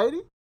 That's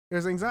anxiety.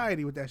 There's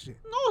anxiety with that shit.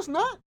 No, it's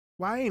not.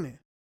 Why ain't it?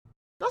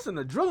 That's an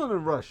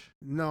adrenaline rush.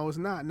 No, it's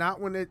not. Not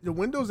when the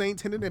windows ain't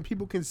tinted and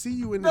people can see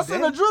you in the That's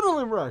day. an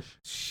adrenaline rush.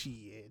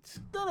 Shit.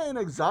 That ain't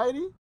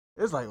anxiety.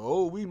 It's like,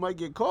 oh, we might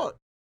get caught.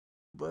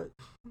 But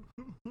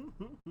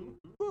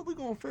we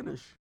gonna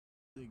finish.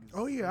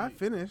 Oh yeah, I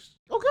finished,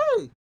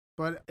 Okay.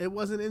 but it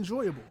wasn't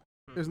enjoyable.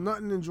 There's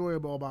nothing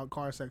enjoyable about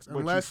car sex But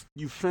unless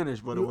you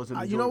finished, but it wasn't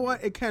enjoyable. you know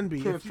what? It can be.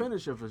 You can't If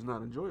finish if it's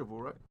not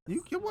enjoyable, right?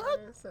 You what?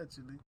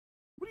 Essentially.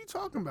 What are you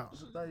talking about?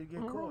 That's how you get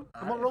Am I caught. wrong?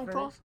 Am I didn't wrong, finish.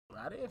 Prof?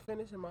 I didn't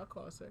finish in my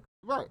car sex.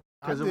 Right.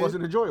 I Because it did.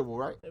 wasn't enjoyable,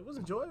 right? It was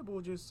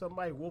enjoyable. Just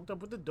somebody walked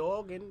up with the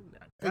dog and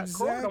I got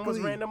caught. And almost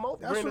Exactly. ran them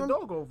over. That's Ran the what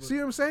dog over. See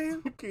what I'm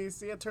saying? You can't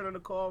see I turned on the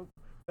car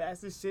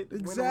fast as shit.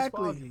 Window was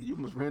Exactly. foggy. You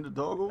almost ran the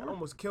dog I over.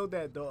 almost killed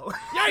that dog.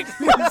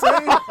 See what I'm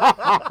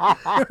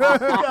saying? You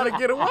gotta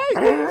get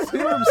away. See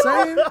what I'm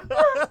saying?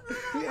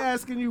 He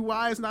asking you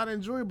why it's not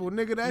enjoyable,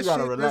 nigga. That You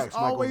gotta shit. relax, There's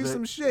Michael always Vick.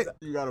 some shit.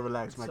 You gotta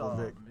relax, Michael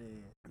Vick. Man.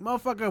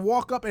 Motherfucker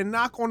walk up and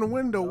knock on the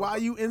window while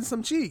you in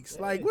some cheeks.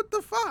 Like, what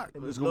the fuck? It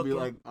was It's gonna be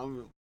looking-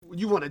 like,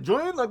 you want to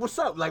join? Like, what's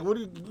up? Like, what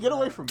do you get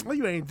away from me? Well,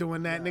 you ain't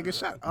doing that, nigga.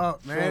 Shut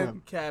up, man.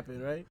 Fam.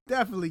 capping, right?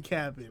 Definitely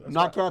capping.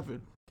 Not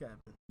capping.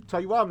 Capping. Tell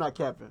you why I'm not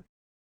capping.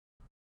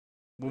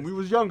 When we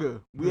was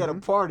younger, we had a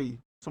party.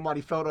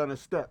 Somebody fell down the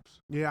steps.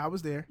 Yeah, I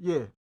was there.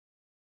 Yeah.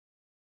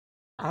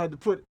 I had to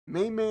put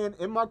main man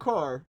in my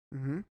car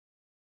Mm-hmm.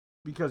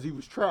 because he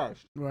was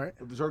trashed. Right.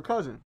 It was her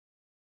cousin.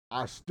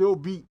 I still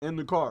beat in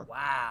the car,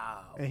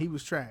 Wow. And he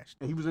was trashed.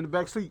 and he was in the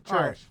back seat, All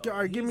right. trash. All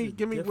right. Give me. He's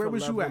a Where different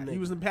was you level at? nigga. You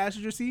was in the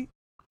passenger seat.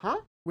 Huh?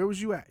 Where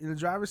was you at? In the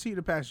driver's seat or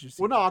the passenger seat?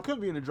 Well, no, I couldn't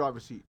be in the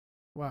driver's seat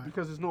Why?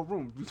 because there's no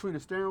room between the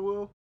steering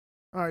wheel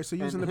All right. So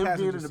you was in and the him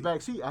passenger being in the seat.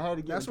 back seat. I had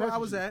to get. That's in the where I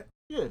was passenger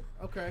at. seat.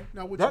 Yeah. Okay.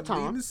 Now would That you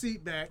lean time. the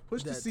seat back,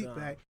 push the That seat time.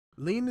 back,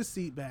 lean the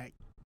seat back.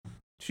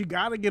 She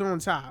gotta get on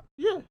top.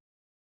 Yeah.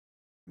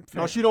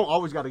 No, she don't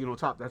always got to get on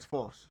top. That's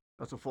false.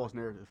 That's a false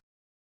narrative.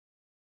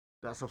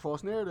 That's a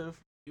false narrative.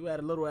 You had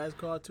a little ass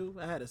car too?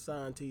 I had a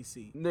Scion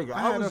TC. Nigga, I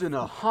I had was a- in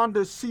a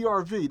Honda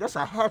CRV. That's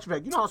a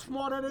hatchback. You know how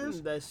small that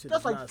is? That shit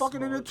That's is like not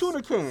fucking in a small.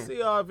 tuna can.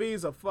 CRV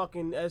is a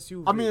fucking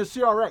SUV. I mean, a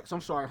CRX.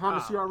 I'm sorry, Honda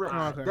Ah,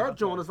 CRX. okay, that okay.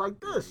 joint is like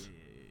this.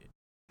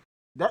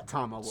 That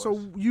time I was.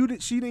 So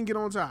she didn't get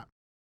on top.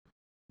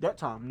 that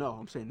time, no.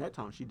 I'm saying that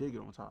time she did get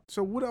on top.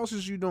 So what else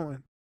is you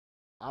doing?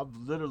 I've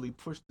literally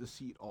pushed the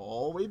seat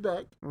all the way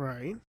back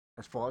Right.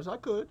 as far as I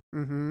could,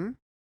 Mm-hmm.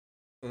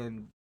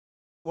 and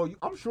well,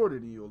 I'm shorter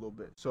than you a little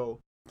bit. So,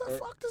 The And-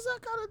 fuck does that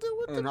gotta do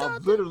with the and I've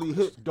goddamn literally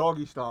question? hit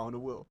doggy style on the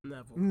wheel.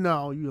 Never.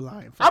 No, you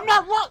lying. I'm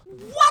not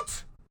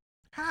what?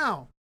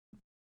 How?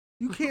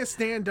 You can't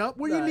stand up.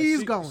 Where your Nah, knees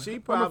she- going? She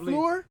on probably, the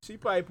floor? She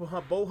probably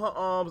put both her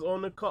arms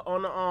on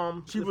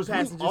the She the was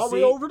leaning passenger all the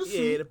way seat. over the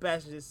seat. Yeah, the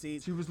passenger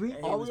seat. She was leaning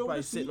And he all the was way over probably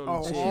the seat. sitting on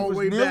Oh, the And chair. all the was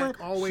way kneeling-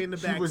 back, all the way in the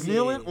She back. was Yeah.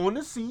 kneeling on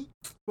the seat.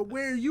 But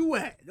where are you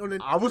at? On the,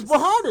 I was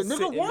behind it, nigga,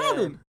 Sitting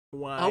whining. down, I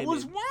whining.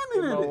 was In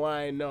whining my in it.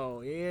 wine,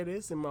 no. Yeah,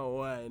 this in my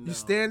wine, no. You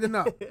standing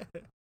up.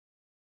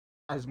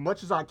 As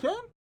much as I can.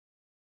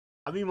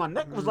 I mean, my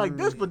neck was like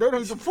this, but that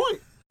ain't the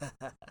point.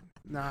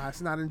 Nah,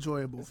 it's not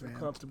enjoyable, It's fam.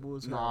 comfortable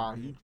as hell. Nah,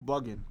 you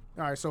bugging.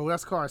 All right, so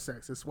that's car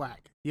sex. It's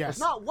whack. Yes, It's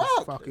not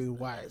whack. fucking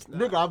whack. It's not.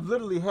 Nigga, I've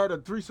literally had a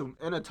threesome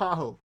in a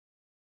Tahoe.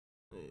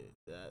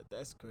 Yeah,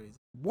 that's crazy.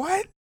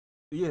 What?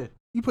 Yeah.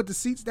 You put the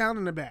seats down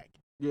in the back.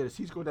 Yeah, the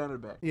seats go down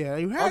in the back. Yeah,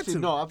 you had Actually, to.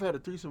 no, I've had a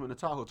threesome in a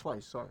Tahoe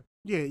twice. Sorry.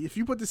 Yeah, if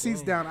you put the seats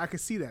Damn. down, I can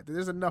see that.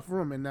 There's enough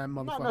room in that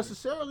Not motherfucker.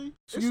 necessarily.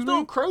 Excuse It's still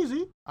me?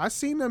 crazy. I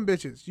seen them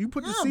bitches. You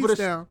put the Yeah, but seats it's-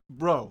 down.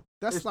 Bro.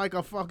 That's it's- like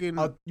a fucking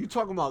You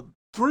talking about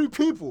 3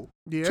 people.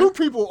 yeah. 2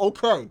 people,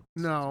 okay.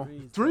 No,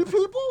 Crazy. 3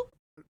 people?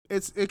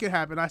 it can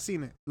happen. I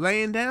seen it.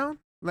 Laying down,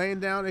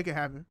 it can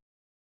happen.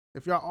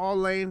 If y'all all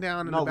laying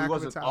down in No, the we back of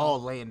wasn't the towel.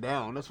 all laying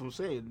down. That's what I'm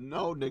saying.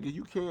 No, nigga,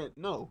 you can't.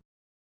 No.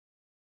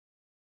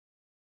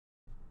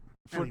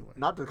 Anyway.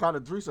 Not the kind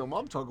of threesome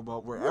I'm talking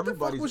about where What the fuck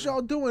everybody's. was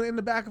y'all doing in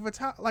the back of a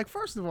towel? Like,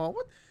 first of all,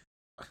 what?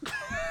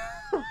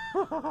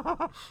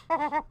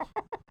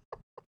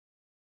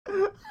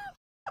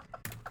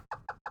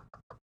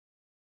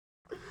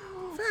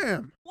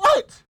 Fam,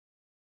 What?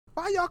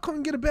 why y'all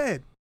couldn't get a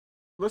bed?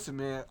 Listen,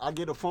 man, I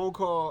get a phone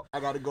call, I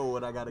gotta go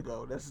when I gotta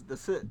go. That's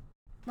it.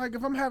 Like,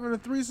 if I'm having a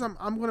threesome,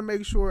 I'm gonna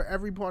make sure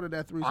every part of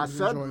that threesome is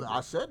enjoyable.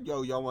 I said,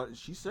 yo, y'all want?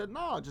 She said,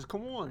 nah, just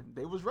come on.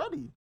 They was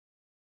ready.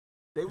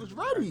 They was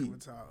ready.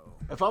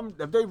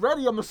 If they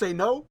ready, I'm gonna say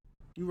no.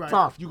 You right.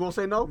 Prof, you gonna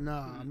say no?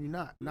 Nah, you're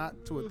not.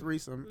 Not to a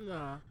threesome.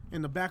 Nah.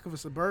 In the back of a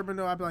Suburban,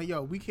 though, I'd be like,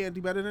 yo, we can't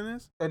do better than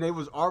this. And they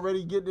was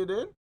already getting it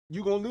in.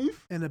 You gonna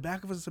leave? In the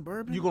back of a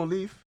Suburban? You gonna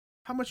leave?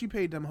 How much you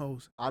paid them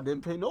hoes? I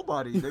didn't pay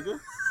nobody, nigga.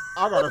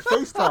 I got a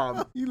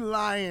FaceTime. You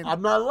lying.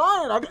 I'm not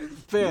lying.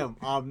 Fam,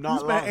 I'm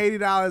not you lying.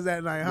 spent $80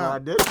 that night, No, huh? I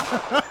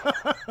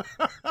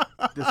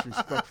did.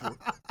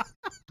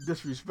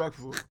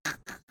 Disrespectful.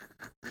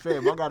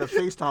 Fam, I got a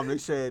FaceTime. They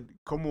said,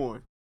 come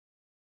on.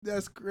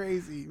 That's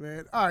crazy,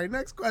 man. All right,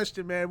 next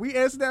question, man. We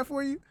answered that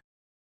for you?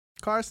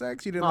 Car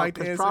sex? You didn't like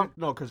the answer?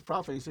 No, because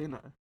Prof ain't saying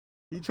nothing.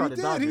 He He tried to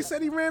dodge did. He it.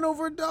 said he ran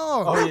over a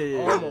dog. Oh, yeah.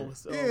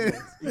 Almost. Yeah.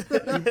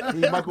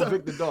 He Michael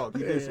Vick the dog.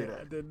 He did say I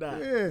that. did not.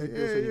 Yeah, He did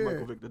say he yeah.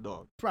 Michael Vick the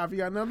dog. Prof, you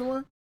got another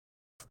one?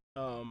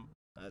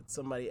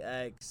 Somebody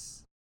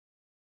asks,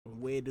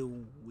 where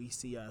do we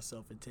see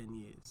ourselves in 10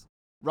 years?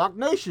 Rock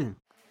Nation.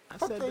 I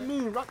Fuck said they that.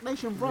 mean? Rock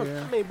Nation brunch.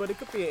 Yeah. I mean, but it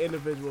could be an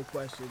individual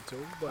question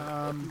too. But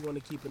Um, if you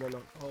want to keep it on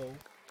a whole,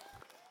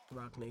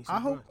 Rock Nation. I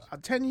hope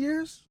brunch. 10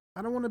 years.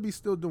 I don't want to be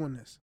still doing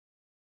this.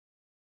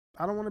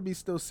 I don't want to be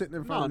still sitting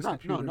in front of this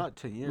computer not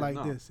 10 years. like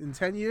no. this. In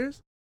 10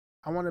 years,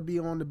 I want to be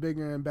on the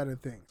bigger and better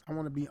things. I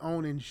want to be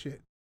owning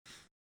shit.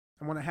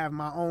 I want to have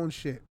my own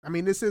shit. I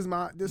mean, this is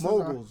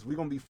Moguls. We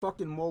gonna be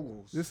fucking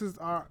moguls. this is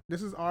our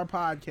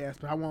podcast,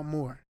 but I want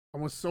more. I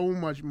want so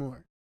much more.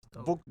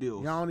 Book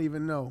deals. Y'all don't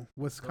even know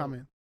what's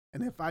coming.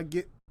 And if I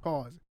get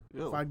Yo.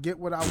 if I get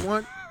what I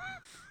want,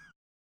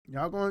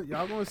 y'all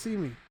gonna see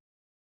me.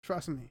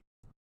 Trust me.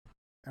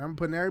 And I'm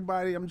putting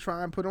everybody I'm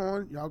trying to put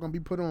on, y'all gonna be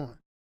put on.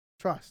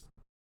 Trust.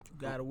 You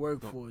gotta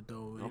work for it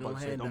though. You I'm don't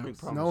about to say, don't make handouts.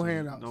 promises. No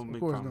handouts. Don't of make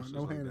course not. promises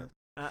No like handouts.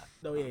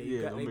 No, yeah,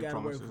 Yeah, don't they make gotta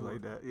work promises for like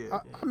it. that. Yeah.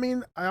 I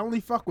mean, I only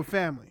fuck with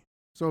family.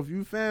 So if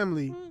you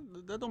family,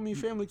 That don't mean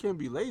family can't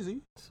be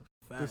lazy. this is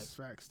Facts,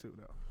 facts too,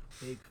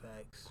 though. big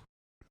facts.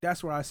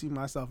 That's where I see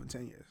myself in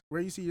 10 years.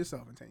 Where you see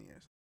yourself in 10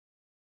 years?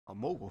 A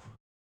mogul.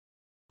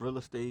 Real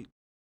estate.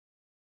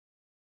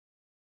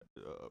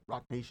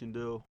 Rock Nation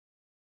deal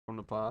from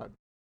the pod.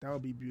 That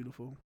would be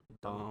beautiful.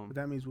 But Um,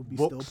 that means we'll be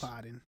books. still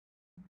podding.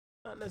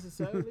 Not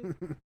necessarily.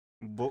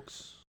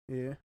 books.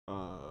 Yeah.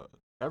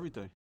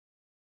 Everything.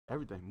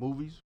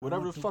 Movies.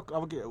 Whatever want the the- fuck I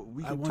would get.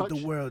 We I can want touch.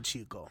 the world,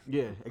 Chico.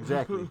 Yeah,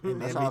 exactly.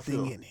 And That's how I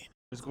everything feel. in it.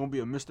 It's gonna be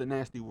a Mr.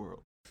 Nasty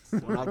world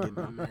when I get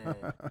there.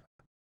 Man.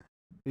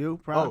 You, Oh,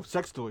 proud?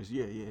 sex toys.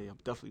 Yeah. I'm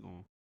definitely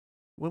going.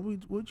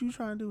 What you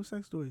trying to do with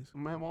sex toys?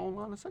 I'm gonna have my own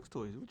line of sex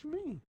toys. What you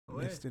mean?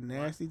 Mr.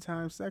 Nasty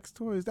Time Sex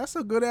Toys. That's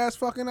a good ass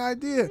fucking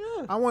idea.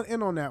 Yeah. I want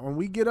in on that. When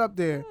we get up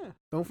there, Yeah.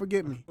 don't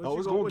forget me. What Oh, you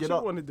it's gonna gonna what get you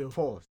up. want to do?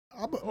 Pause.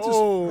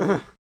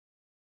 Oh,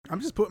 I'm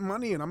just putting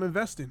money in. I'm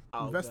investing.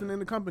 Oh, Investing okay. in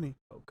the company.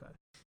 Okay.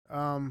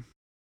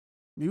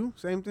 You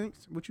same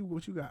things. What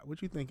you got?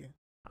 What you thinking?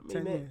 I mean,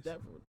 10 years. that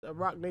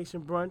Rock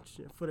Nation brunch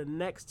for the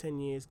next 10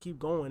 years, keep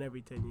going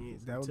every 10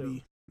 years. That would too.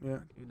 be yeah.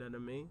 You know what I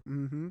mean?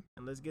 Mm-hmm.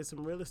 And let's get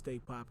some real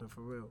estate popping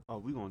for real. Oh,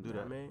 we gonna do You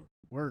know that. what I mean?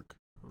 Work.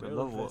 The Real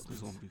level up is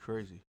investments. gonna be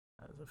crazy.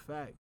 That's a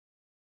fact.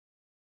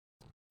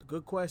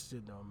 Good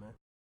question though, man.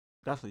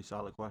 Definitely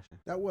solid question.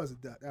 That was a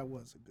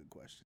good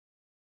question.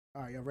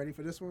 All right, y'all ready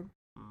for this one?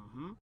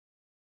 Mm-hmm.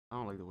 I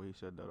don't like the way you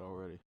said that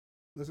already.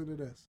 Listen to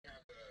this.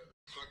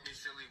 Fuck Me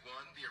Silly 1,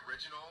 the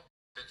original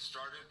that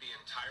started the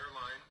entire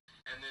line,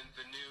 and then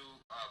the new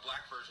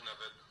black version of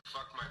it,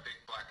 Fuck My Big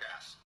Black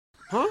Ass.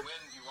 Huh?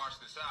 When you wash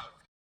this out,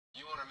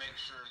 you want to make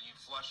sure you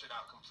flush it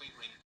out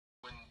completely.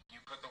 When you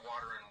put the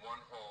water in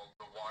one hole,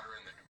 the water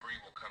and the debris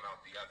will come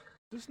out the other.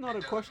 This is not a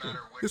It doesn't question.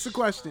 matter which It's a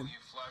question. hole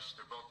you flush,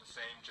 they're both the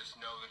same. Just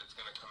know that it's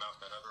going to come out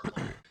that other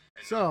hole.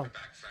 And So, not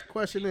the backside of the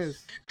question piece.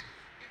 is,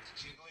 It's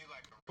jiggly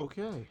like a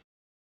Okay.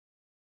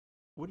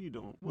 What are you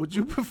doing? would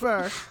you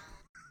prefer?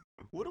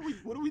 What are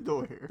we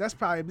doing here? This is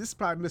probably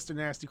Mr.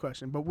 Nasty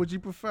question, but would you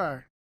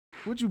prefer?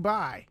 Would you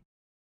buy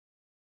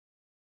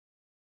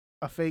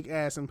a fake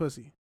ass and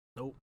pussy,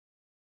 Nope.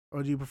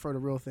 or do you prefer the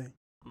real thing?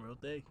 Real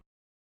thing.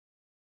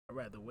 I'd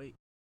rather wait.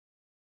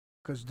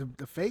 Because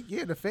the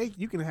fake,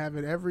 you can have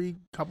it every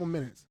couple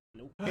minutes.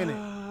 Nope. In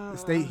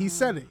it. He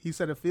said it. He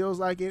said it feels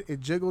like it. It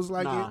jiggles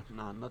like it.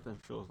 Nah, nothing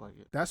feels like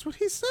it. That's what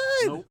he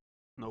said.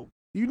 Nope.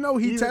 You know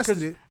he Even tested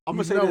 'cause it. I'm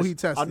You gonna say know this. he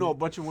tested I know a it.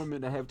 bunch of women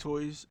that have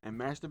toys and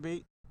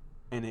masturbate,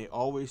 and they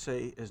always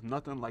say it's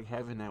nothing like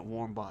having that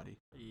warm body.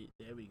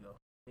 There we go.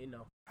 You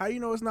know. How you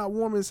know it's not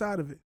warm inside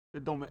of it?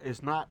 It don't.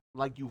 It's not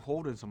like you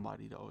holding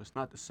somebody though. It's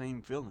not the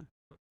same feeling.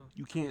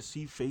 You can't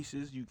see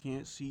faces. You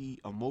can't see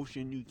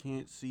emotion. You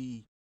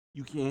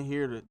can't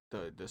hear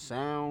the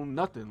sound.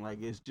 Nothing. Like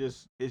it's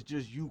just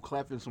you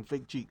clapping some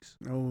fake cheeks.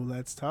 Oh,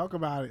 let's talk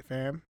about it,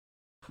 fam.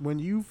 When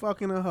you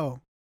fucking a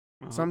hoe,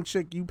 some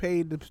chick you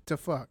paid to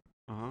fuck,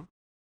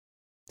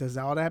 Does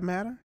all that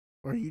matter?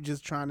 Or are you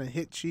just trying to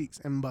hit cheeks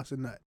and bust a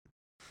nut?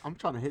 I'm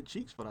trying to hit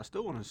cheeks, but I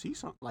still want to see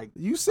something. Like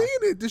You seen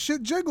it. The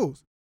shit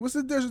jiggles. What's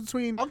the difference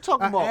between I'm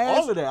talking a about ass-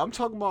 all of that. I'm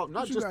talking about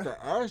not What you just got?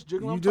 the ass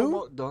jiggle. You I'm do? talking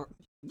about the.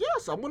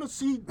 Yes, I want to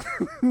see.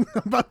 I'm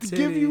about to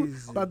give you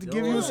Titties,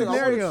 a yeah,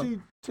 scenario. See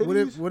What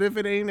if titties.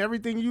 it ain't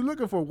everything you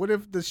looking for? What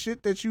if the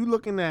shit that you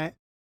looking at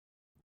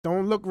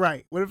don't look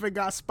right? What if it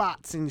got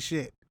spots and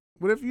shit?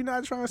 What if you're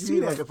not trying to You see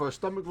mean that? like if her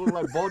stomach look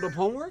like balled up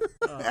homework?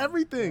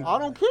 Everything. I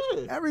don't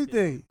care.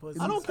 Everything. Pussy.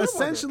 I don't care about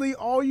that. Essentially,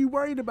 all you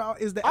worried about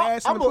is the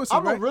ass and I'm the pussy,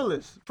 I'm right? a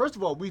realist. First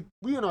of all, we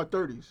in our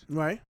 30s.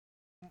 Right.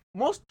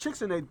 Most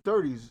chicks in their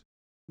 30s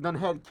done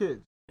had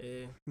kids.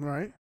 Yeah.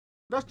 Right.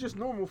 That's just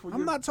normal for you.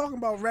 I'm not talking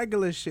about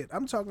regular shit.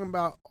 I'm talking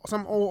about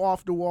some old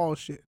off the wall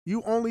shit.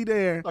 You only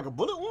there Like a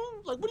bullet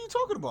wound? Like, what are you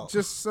talking about?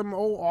 just some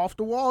old off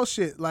the wall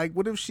shit. Like,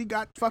 what if she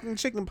got fucking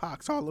chicken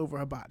pox all over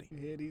her body? You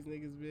hear these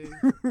niggas,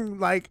 big?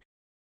 Like,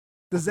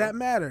 does that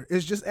matter?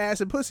 It's just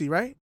ass and pussy,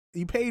 right?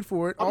 You paid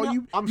for it. I'm All not-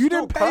 you I'm you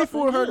still didn't pay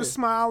for perfect, her yeah. to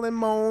smile and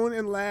moan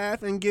and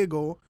laugh and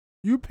giggle.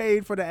 You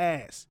paid for the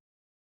ass,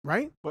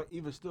 right? But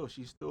even still,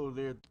 she's still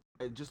there,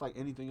 just like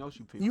anything else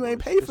you pay for. You ain't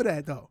It's- paid for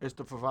that though. It's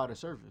to provide a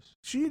service.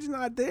 She's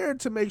not there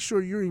to make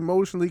sure you're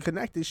emotionally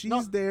connected. She's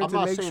No, there I'm to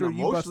not make saying sure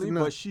you bust emotionally, a but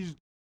nut. she's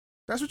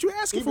That's what you're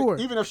asking even, for.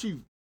 even if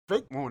she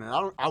fake moaning.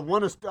 I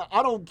want to.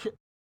 I don't care.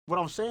 What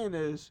I'm saying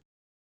is,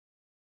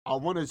 I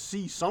want to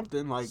see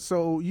something like.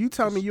 So you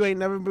tell me you ain't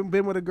never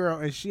been with a girl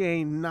and she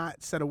ain't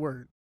not said a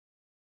word.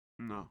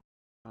 No,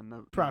 I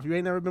never. Prof, you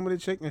ain't never been with a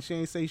chick and she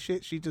ain't say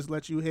shit. She just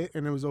let you hit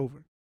and it was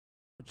over.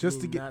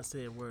 Just to get not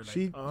say a word. Like,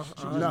 she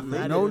just nothing,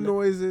 let no it-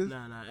 noises,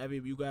 Nah,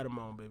 you got them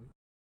on, baby.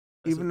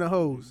 even the You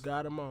hoes.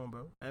 got them on,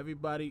 bro.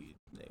 Everybody,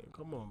 damn,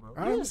 come on, bro.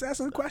 I'm just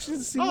asking questions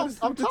to see No, what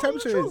I'm the telling you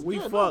the temperature is. truth. We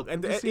Yeah, fuck, no,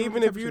 and just see what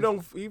even the if you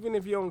temperature don't, even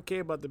if you don't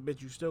care about the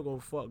bitch, you still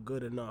gonna fuck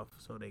good enough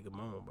so they can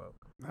moan, bro.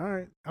 All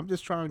right, I'm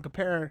just trying to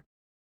compare.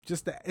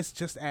 It's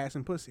just ass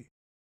and pussy.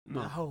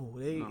 No. No,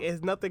 No.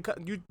 it's nothing.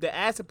 You the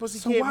ass and pussy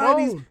So can't why are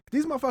moan.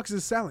 these motherfuckers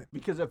is selling?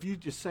 Because if you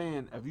just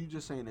saying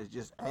it's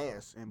just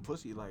ass and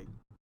pussy, like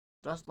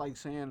that's like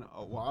saying,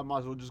 oh, well, I might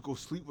as well just go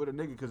sleep with a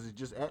nigga because it's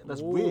just ass.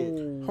 That's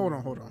weird. Hold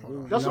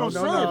on. That's No, what I'm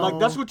no, saying. no. Like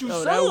that's what you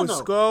Yo, that saying. was though.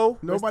 skull.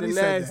 Nobody Mr.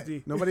 said Nasty.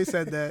 that. Nobody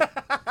said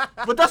that.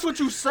 But that's what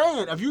you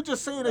saying. If you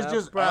just saying it's That's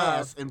just proud.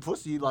 ass and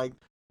pussy, like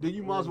then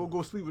you might as well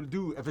go sleep with a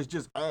dude if it's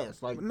just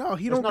ass. Like No,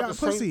 he it's don't not got the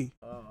same- pussy.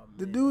 Oh,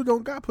 The man. dude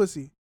don't got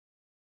pussy.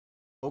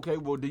 Okay,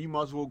 well then you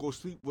might as well go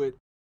sleep with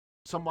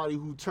somebody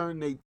who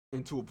turned they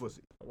into a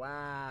pussy.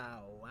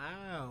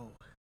 Wow.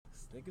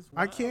 This nigga's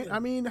I can't. I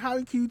wildin'. mean,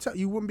 how can you tell?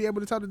 You wouldn't be able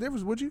to tell the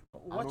difference, would you?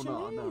 What I don't you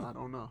know. mean? I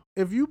don't know.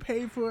 If you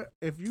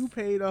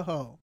paid a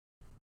hoe,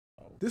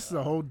 this is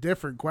a whole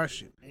different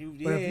question.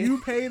 But if you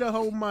paid a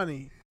hoe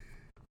money,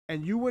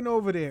 and you went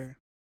over there,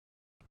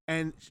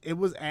 and it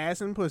was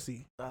ass and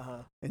pussy,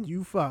 and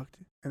you fucked,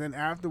 and then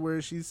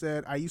afterwards she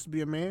said, "I used to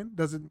be a man."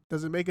 Does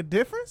it make a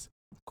difference?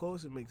 Of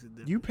course, it makes a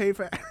difference. You pay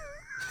for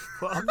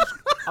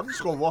I'm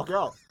just gonna walk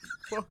out.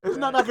 There's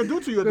nothing I can do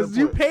to you at this because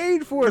you point.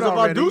 paid for it Because if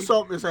I already. do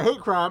something, it's a hate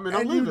crime, and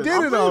I'm and leaving. you did I'm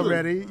it leaving.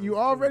 already. You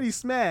already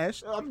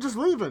smashed. I'm just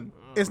leaving.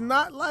 It's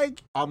not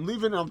like I'm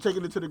leaving and I'm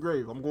taking it to the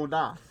grave. I'm gonna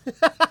die.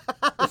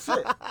 That's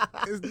it.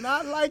 it's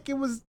not like it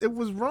was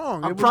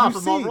wrong. I'm It was, proud. you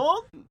Am I seen-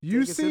 wrong? You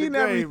Take it to the seen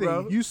grave, everything.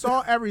 bro. You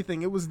saw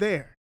everything. It was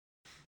there.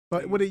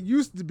 But what it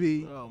used to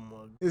be Oh my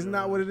is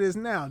not what it is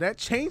now. That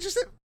changes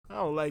it. I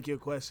don't like your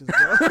questions,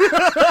 bro.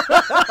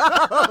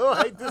 I don't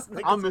like this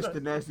nigga. I'm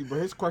Mr. Nasty, but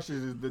his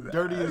questions is the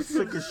dirtiest,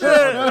 sickest shit.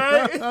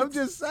 Right? I'm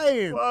just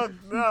saying. Fuck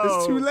no.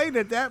 It's too late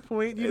at that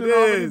point. It You've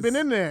already is. been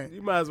in there.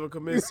 You might as well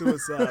commit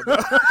suicide, bro.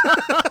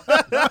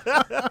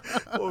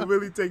 Or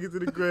really take it to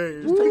the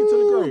grave. Just take it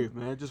to the grave,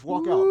 man. Just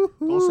walk out.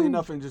 Don't say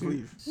nothing. Just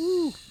leave.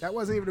 Woo. That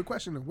wasn't even a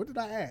question. What did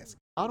I ask?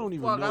 I don't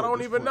even Fuck, know. I at don't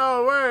this even point.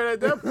 know. Word at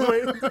that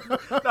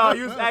point. No,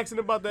 you was asking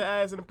about the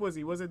ass and the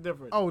pussy. Was it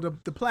different? Oh, the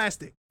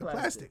plastic. The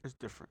Plastic. plastic. It's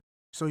different.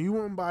 So you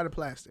won't buy the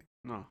plastic.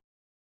 No.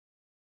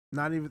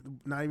 Not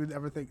even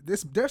ever think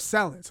this. They're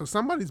selling. So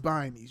somebody's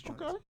buying these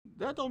joints. Okay.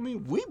 That don't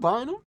mean we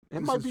buying them. It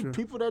This might is be true.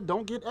 people that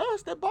don't get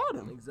ass that buy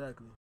them.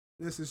 Exactly.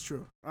 This is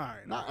true. All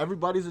right. Not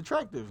everybody's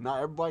attractive.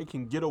 Not everybody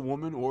can get a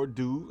woman or a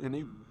dude and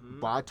they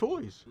buy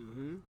toys.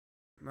 Mm-hmm.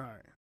 All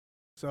right.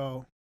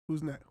 So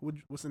who's next?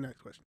 What's the next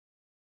question?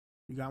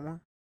 You got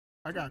one?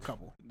 I got a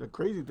couple. The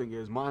crazy thing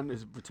is mine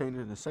is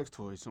pertaining to sex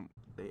toys.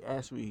 They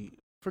asked me,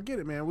 Forget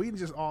it, man. We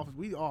just off.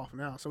 We off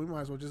now, so we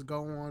might as well just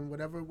go on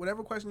whatever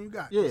question you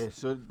got. yeah,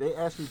 so they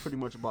asked me pretty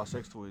much about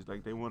sex toys.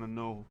 Like they want to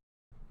know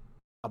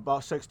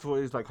about sex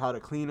toys, like how to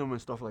clean them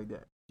and stuff like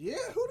that. Yeah.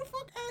 Who the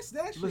fuck asked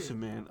that shit? Listen,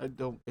 man,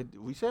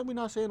 we said we're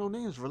not saying no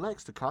names.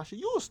 Relax, Takashi.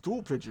 You a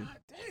stool pigeon.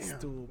 Damn.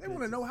 Stool They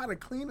want to know how to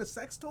clean a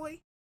sex toy?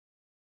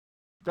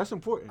 That's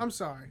important. I'm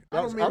sorry. I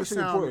That's don't mean to actually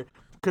sound.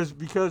 important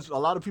because a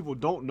lot of people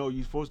don't know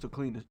you're supposed to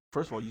clean it.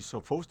 First of all, you're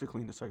supposed to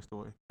clean the sex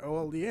toy. Oh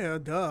well, yeah,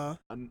 duh.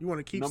 And You want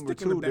to keep number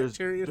sticking two, the there's-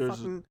 bacteria there's-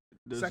 fucking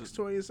there's sex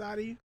toy inside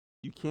of you?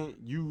 You can't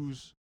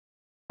use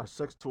a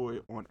sex toy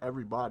on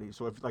everybody.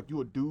 So if like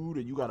you a dude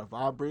and you got a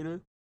vibrator,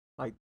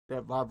 like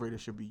that vibrator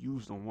should be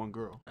used on one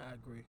girl. I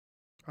agree.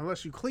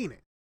 Unless you clean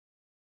it.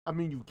 I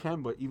mean, you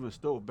can, but even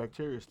still,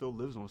 bacteria still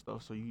lives on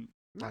stuff. So you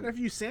Not if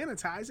you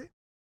sanitize it.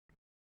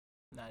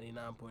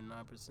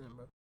 99.9%,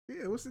 bro.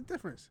 Yeah, what's the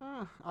difference?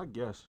 I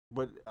guess,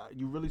 but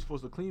you really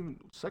supposed to clean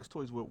sex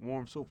toys with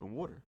warm soap and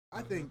water.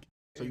 I think.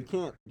 So you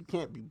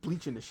can't be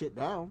bleaching the shit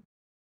down.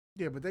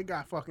 Yeah, but they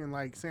got fucking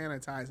like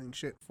sanitizing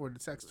shit for the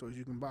sex toys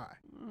you can buy.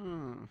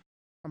 Mm.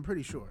 I'm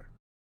pretty sure.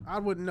 I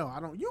wouldn't know. I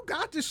don't. You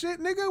got the shit,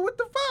 nigga. What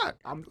the fuck?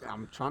 I'm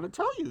trying to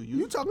tell you.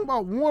 You talking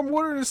about warm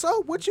water and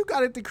soap? What you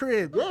got at the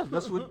crib? Yeah,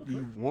 that's what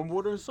you warm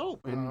water and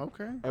soap. And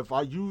okay. if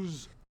I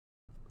use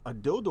a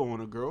dildo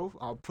on a girl,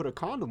 I'll put a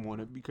condom on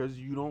it because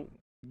you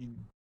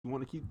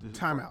want to keep the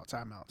Time out.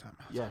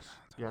 Yes.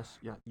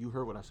 You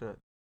heard what I said.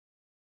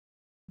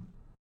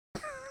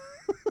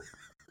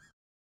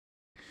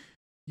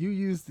 You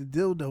use the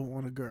dildo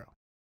on a girl.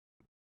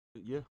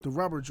 Yeah. The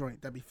rubber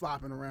joint that be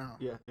flopping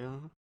around. Yeah.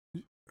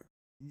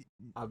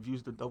 I've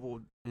used a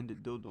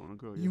double-ended dildo on a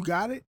girl. Yeah. You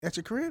got it at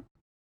your crib?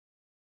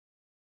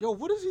 Yo,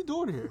 what is he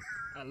doing here?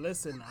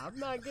 Listen, I'm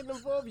not getting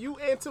involved. You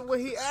answer what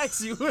he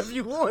asks you if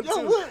you want Yo,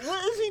 to.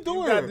 what is he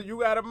doing? You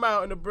got a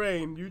mouth in the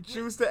brain. You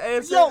choose to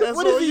answer. Yo, that's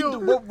what is on he?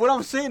 you. What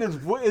I'm saying is,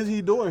 what is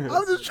he doing here?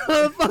 I'm just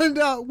trying to find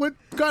out what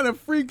kind of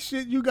freak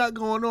shit you got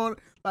going on.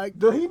 Like,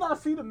 Did he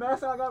not see the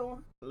mask I got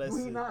on? Listen,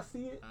 Did he not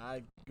see it?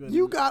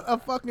 you got a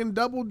fucking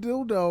double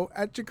dildo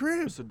at your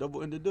crib. It's a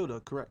double-ended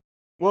dildo, correct?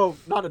 Well,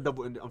 not a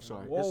double-ended. I'm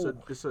sorry. Whoa.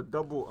 It's a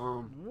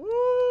double.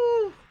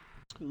 Woo,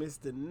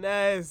 Mr.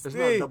 Nasty. It's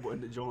not a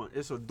double-ended joint.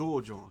 It's a dual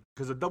joint.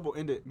 Because a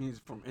double-ended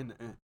means from end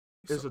to end.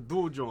 It's a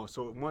dual joint.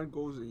 So one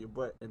goes in your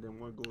butt and then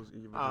one goes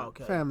in your vagina. Oh,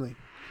 okay. Family.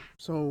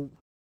 So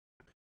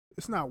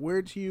it's not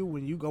weird to you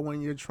when you go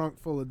in your trunk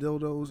full of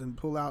dildos and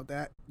pull out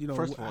that, you know.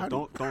 First of how all,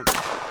 do- don't.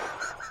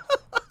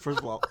 First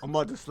of all, I'm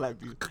about to slap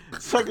you.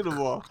 Second of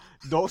all,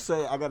 don't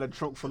say I got a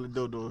trunk full of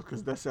dildos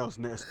because that sounds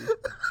nasty.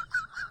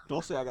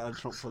 Don't say I got a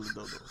trunk full of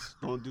dildos.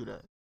 Don't do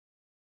that.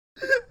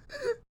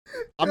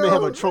 I may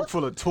have a trunk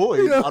full of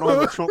toys. I don't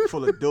have a trunk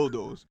full of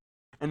dildos.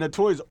 And the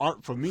toys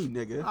aren't for me,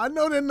 nigga. I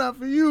know they're not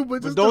for you,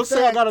 but just But don't the say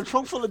I fact, got a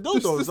trunk full of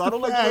dildos. just I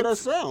don't the like the way that fact.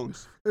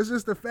 sounds. It's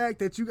just the fact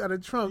that you got a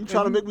trunk. You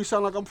trying to and make me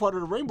sound like I'm part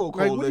of the Rainbow like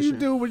Coalition. what do you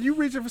do when you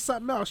reaching for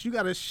something else? You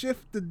got to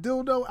shift the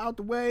dildo out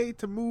the way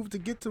to move to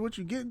get to what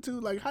you're getting to.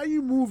 Like how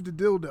you move the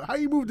dildo? How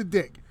you move the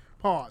dick?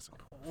 Pause.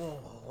 Oh,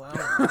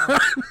 wow.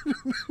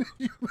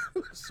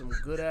 Some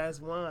good ass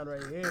wine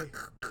right here.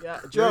 Yeah,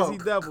 Jersey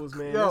Devils,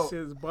 man. Yo. That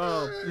shit's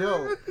bomb.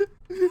 Yo.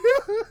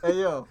 Hey,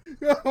 yo.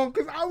 Yo,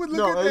 because I would look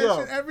No, at hey, that yo.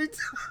 shit every time.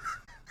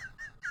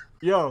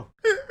 Yo.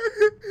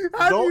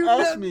 How do Don't you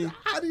ask not- me.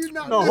 How do you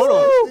not? No, miss hold that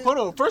on. shit? Hold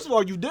on. First of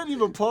all, you didn't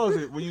even pause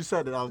it when you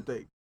said it, I don't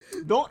think.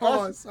 Don't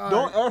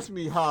Sorry. ask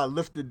me how I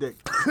lift the dick.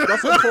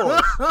 That's a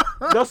pause.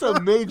 That's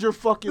a major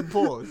fucking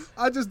pause.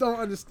 I just don't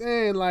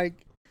understand. Like,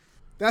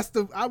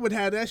 I would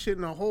have that shit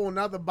in a whole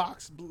nother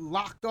box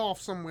locked off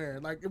somewhere.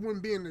 Like, it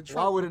wouldn't be in the trunk.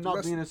 Why would it with the not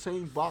rest- be in the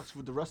same box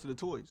with the rest of the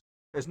toys?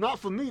 It's not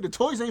for me. The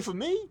toys ain't for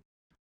me.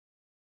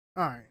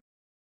 All right.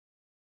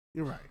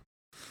 You're right.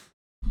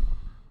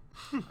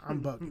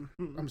 I'm bugging.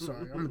 I'm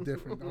sorry. I'm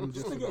different. I'm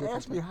This just a nigga different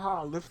asked me how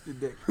I lift the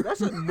dick.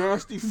 That's a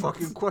nasty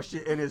fucking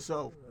question in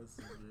itself.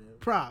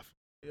 Prof.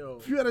 Yo,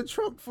 If you had a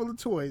trunk full of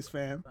toys,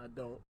 fam, I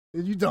don't.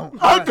 and you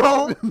don't. I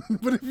don't.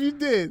 But if you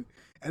did,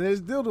 and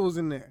there's dildos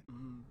in there,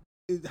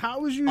 how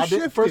was you I shifting?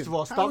 did, first of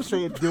all, How stop was you-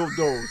 saying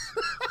dildos.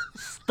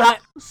 Stop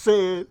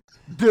saying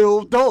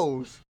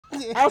dildos.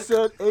 I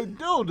said a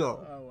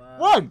dildo. Oh, wow.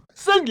 One,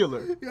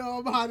 singular. Yo,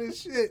 I'm hot as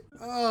shit.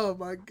 Oh,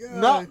 my God.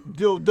 Not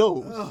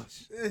dildos. Oh,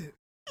 shit.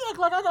 You act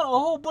like I got a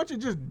whole bunch of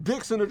just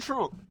dicks in the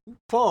trunk.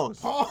 Pause.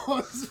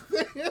 Pause,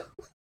 man.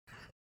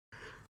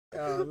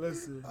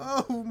 Listen.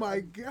 Oh, my I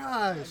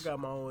gosh. got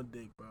my own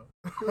dick, bro.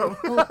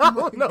 Oh, I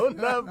my don't know God.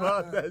 nothing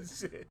about that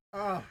shit.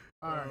 Oh,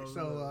 all right. Oh,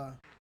 So,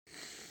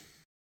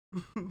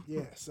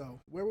 yeah. So,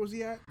 where was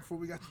he at before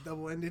we got to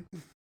double-ended?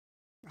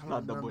 I don't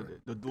Not remember. double,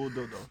 the dual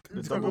dildo.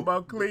 You The talking double.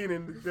 about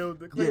cleaning the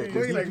building. Cleaning Yeah,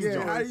 your Clean it, sex yeah.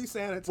 joints. How do you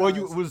sanitize? Well,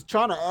 you was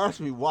trying to ask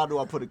me why do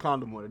I put a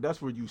condom on it.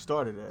 That's where you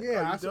started at.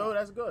 Yeah, I You saw. do?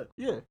 That's good.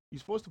 Yeah, you're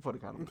supposed to put a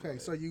condom on Okay,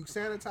 it. so you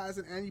sanitize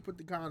it and you put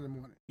the condom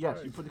on it. Yes,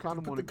 you put the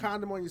condom Put on the it.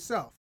 condom on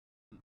yourself.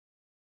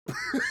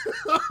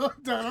 I'm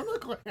done. I'm not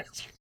going to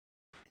ask you.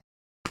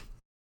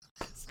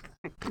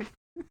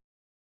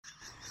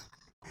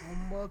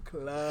 Bomber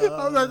club.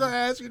 I'm not going to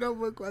ask you no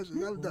more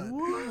questions. I'm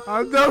done.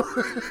 I'm done.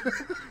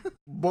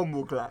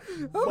 Bumble clap.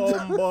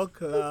 Bomber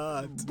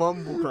club.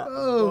 Bumble clap.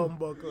 Oh,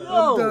 Bomber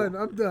club. Yo.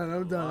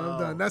 I'm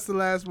done. That's the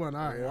last one.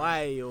 All right.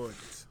 Wild.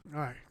 All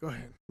right. Go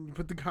ahead. You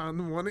put the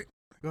condom on it.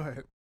 Go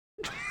ahead.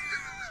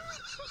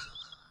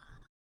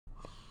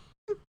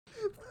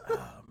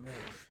 Oh, man.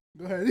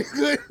 Go ahead.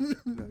 Good.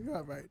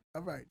 All right.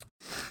 All right.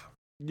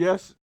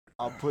 Yes,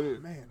 I'll put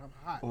it Man, I'm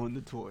hot. on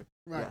the toy.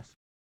 Right. Yes.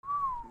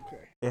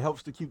 Okay. It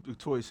helps to keep the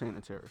toy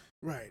sanitary.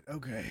 Right.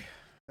 Okay.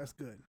 That's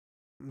good.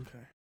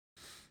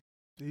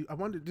 Okay. I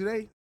wonder, do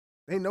they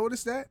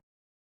notice that?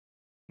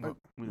 What,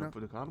 when no. you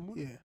put a condom on?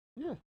 Yeah.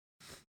 Yeah.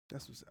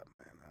 That's what's up,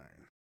 man. All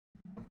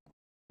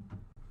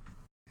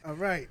right. All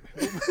right.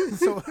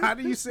 So how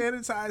do you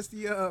sanitize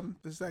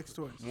the sex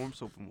toys? Warm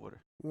soap and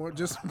water.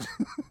 Just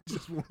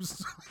warm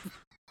soap.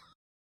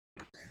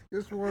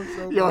 Just warm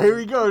soap. Yo, here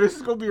we go. This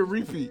is gonna be a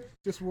repeat.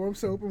 Just warm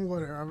soap and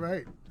water. All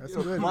right. That's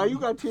Yo, good. why you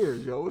got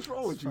tears, yo? What's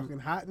wrong with It's you? fucking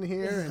hot in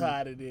here. It's and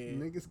hot in there.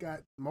 Niggas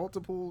got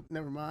multiple.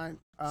 Never mind.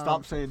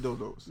 Stop saying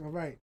dildos. All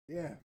right.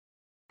 Yeah.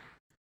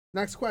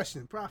 Next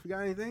question. Prof, you got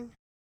anything?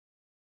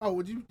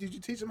 Oh, did you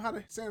teach them how to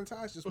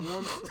sanitize? Just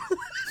warm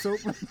soap.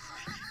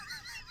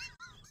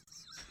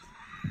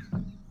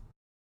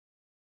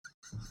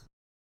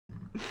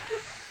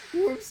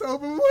 Warm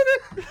soap and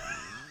water.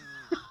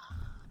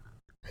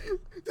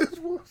 Just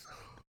warm soap.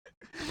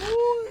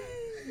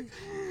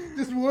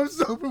 Just warm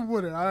soap and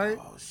water. All right.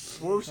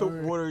 Warm soap All right.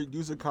 and water.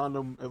 Use a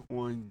condom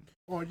on.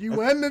 On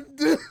you and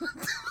the.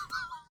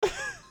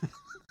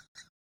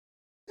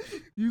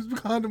 Use the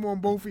condom on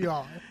both of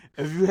y'all.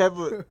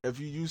 If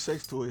you use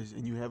sex toys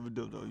and you have a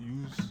dildo,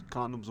 use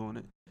condoms on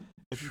it.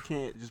 If you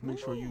can't, just make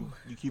sure you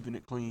keeping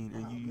it clean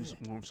and you use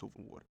warm soap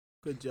and water.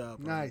 Good job.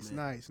 Nice.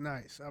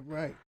 All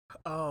right.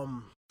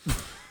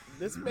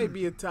 This may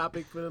be a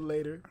topic for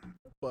later,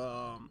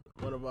 but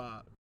one of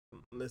our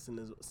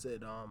listeners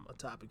said a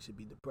topic should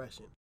be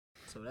depression.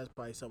 So that's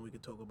probably something we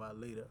could talk about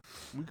later.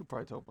 We could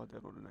probably talk about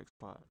that on the next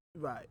pod.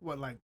 Right. What,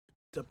 like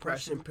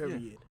Depression, depression?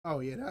 period. Oh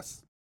yeah,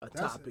 that's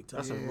Topic.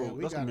 That's Yeah, we gonna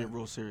be a gotta-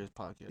 real serious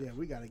podcast. yeah.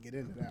 We got to get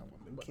into that one.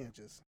 We can't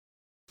just.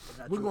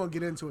 Got We're you. gonna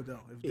get into it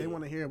though. If they Yeah.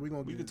 want to hear it, we're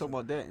gonna. We get can into talk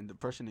about that and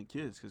depression in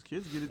kids, because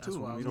kids get it That's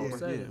too. what I We was don't gonna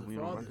say, recognize. We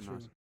don't father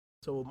recognize. issue.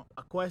 So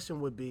a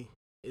question would be: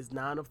 is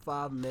 9 to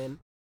 5 men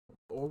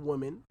or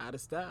women out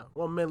of style?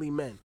 Well, mainly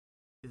men.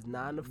 Is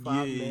 9 to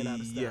 5 men out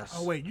of style? Yes.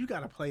 Oh wait, you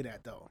gotta play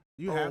that though.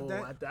 You have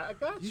that. I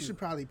got you. You should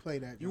probably play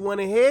that. You Joe. want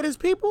to hear this,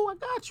 people? I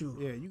got you.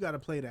 Yeah, you gotta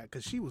play that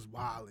because she was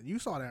wilding. You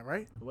saw that,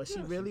 right? Was she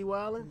really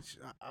wilding?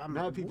 I'm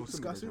Mad people We'll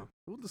discuss send it. me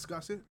We'll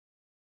discuss it.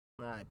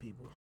 All right,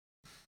 people.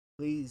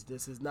 Please,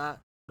 this is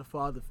not the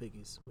father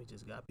figures. We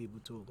just got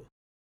people talking.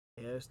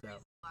 Hairstyle.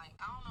 Like,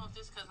 I don't know if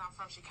this because I'm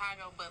from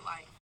Chicago, but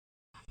like,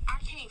 I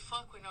can't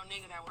fuck with no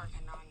nigga that work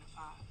a 9 to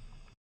 5.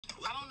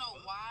 I don't know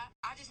why.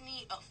 I just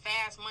need a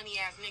fast money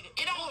ass nigga.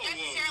 It don't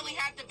necessarily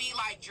have to be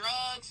like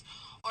drugs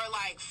or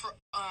like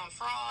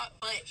fraud,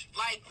 but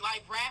like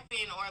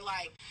rapping or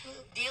like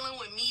dealing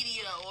with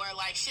media or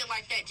like shit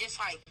like that. Just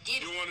like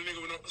get You it. want a nigga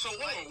with no... So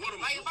what?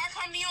 Like if I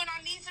come to you and I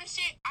need some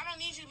shit, I don't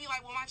need you to be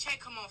like, well, my check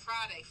come on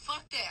Friday.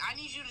 Fuck that. I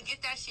need you to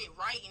get that shit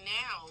right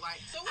now.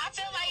 Like, so I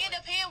feel like it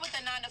depends with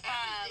the 9 to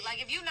 5.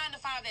 Like if you 9 to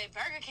 5 at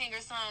Burger King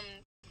or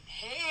something,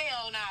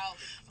 hell no.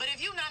 But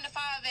if you 9 to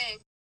 5 at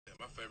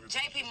My favorite.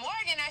 JP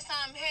Morgan or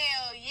something,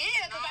 hell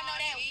yeah. Because I know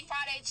that G.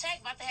 Friday check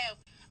about to have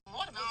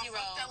multiple no,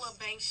 fuck that little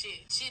zeros. bank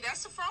shit. Shit,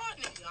 that's a fraud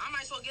nigga. I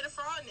might as well get a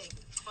fraud nigga.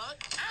 Fuck.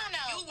 I don't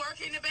know. You work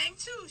in the bank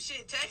too.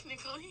 Shit,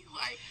 technically,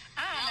 like.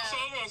 I don't know. So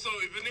hold on. So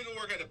if a nigga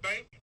work at the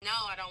bank, No,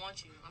 I don't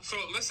want you. so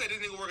let's say this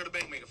nigga work at the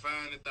bank, make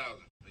 $500,000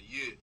 a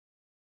year.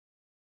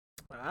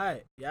 All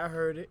right, y'all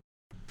heard it.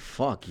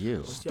 Fuck you.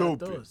 What's y'all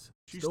Stupid. thoughts?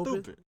 She's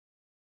stupid.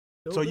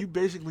 So Stupid? you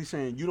basically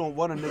saying you don't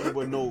want a nigga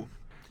with no.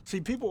 See,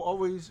 people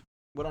always.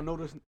 What I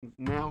notice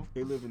now,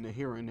 they live in the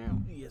here and now.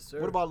 Yes, sir.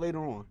 What about later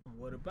on?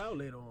 What about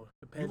later on?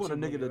 The You want a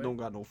pension nigga that right? don't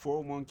got no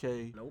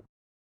 401k, Nope.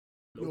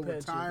 No No pension.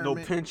 retirement.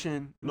 no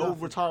pension, no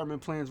Nothing.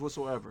 retirement plans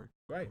whatsoever.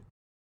 Right.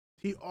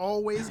 He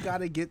always got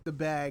to get the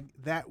bag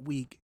that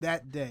week,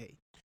 that day,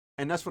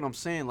 And that's what I'm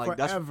saying. Like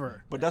that's,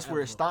 forever. but that's where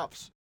it Forever.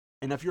 stops.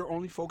 And if you're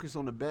only focused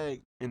on the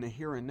bag in the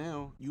here and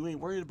now, you ain't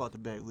worried about the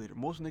bag later.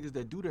 Most niggas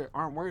that do that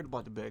aren't worried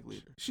about the bag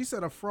later. She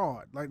said a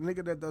fraud, like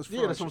nigga that does fraud.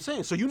 Yeah, that's what I'm shit.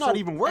 saying. So you're not So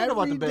even worried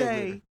about the every bag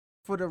day later.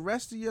 for the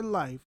rest of your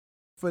life,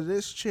 for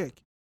this chick,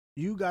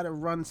 you got to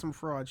run some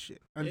fraud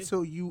shit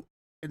until you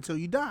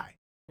die.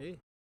 Hey.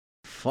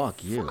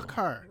 Fuck you. Fuck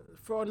her.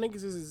 Fraud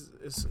niggas is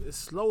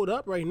slowed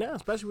up right now,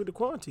 especially with the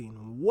quarantine.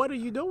 What are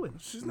you doing?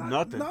 She's not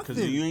Nothing,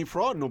 because you ain't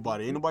fraud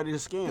nobody. Ain't nobody to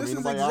scam. This ain't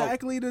is nobody out.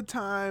 exactly the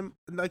time.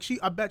 Like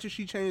I bet you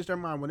she changed her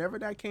mind. Whenever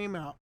that came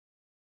out,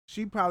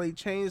 she probably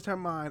changed her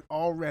mind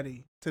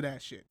already to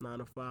that shit. 9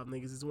 to 5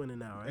 niggas is winning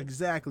now, right?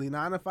 Exactly.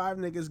 9 to 5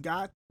 niggas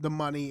got the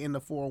money in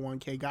the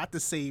 401k, got the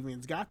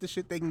savings, got the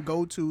shit they can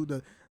go to.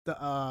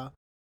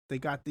 They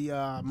got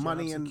the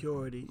money Job and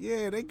security.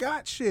 yeah, they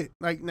got shit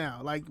like now.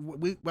 Like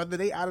whether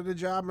they out of the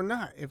job or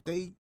not, if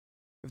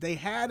they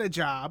had a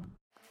job,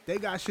 they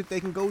got shit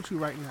they can go to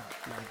right now.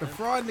 The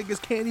fraud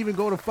niggas can't even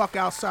go the fuck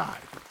outside.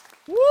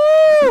 Woo!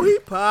 He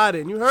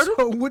potting. You heard him?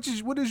 So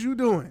what is you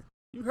doing?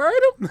 You heard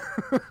him?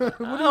 What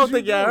I is don't you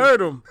think y'all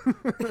doing?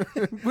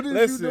 heard him. What is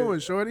Listen. you doing,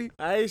 shorty?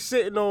 I ain't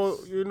shitting on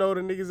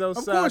the niggas Of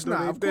outside. course doing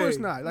not. their Of course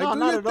thing. not. Like No, do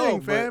not your at all, thing,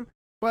 but- fam.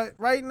 But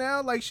right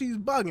now, like she's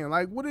bugging.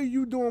 Like, what are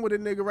you doing with a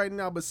nigga right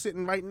now, but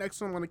sitting right next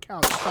to him on the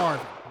couch,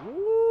 starving?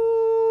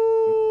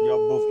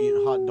 Y'all both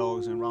eating hot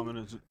dogs and ramen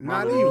and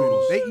Not ramen even.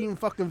 noodles. They eating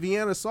fucking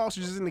Vienna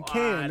sausages in the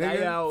can. They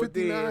Nigga, out there,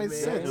 59 man.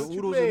 cents. And What you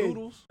oodles and mean?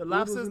 noodles. The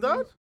lobster's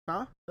done?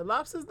 Huh? The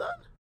lobster's done?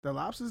 The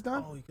lobster's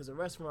done? Oh, because the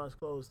restaurant's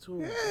closed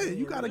too. Yeah,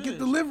 you gotta it get is.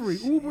 delivery,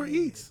 Uber Shit,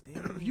 Eats.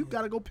 damn. You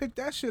gotta go pick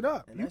that shit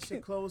up. And You that shit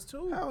can't. closed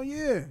too. Hell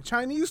yeah,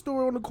 Chinese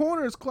store on the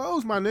corner is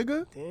closed, my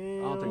nigga.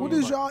 Damn. What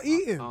is y'all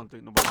eating? I don't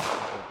think nobody.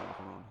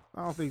 Corona.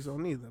 I don't think so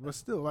neither. But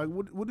still, like,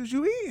 what is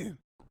you eating?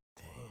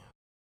 Damn.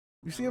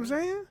 You see what I'm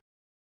saying?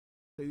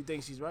 So you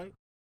think she's right?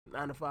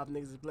 9 to 5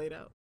 niggas is played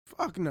out?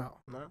 Fuck no.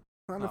 No. 9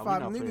 Nah, to we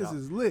 5 not played niggas out.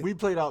 is lit. We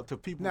played out to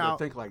people Now- that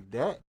think like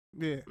that.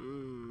 Yeah.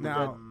 Mm.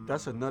 Now-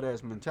 That's a nut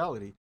ass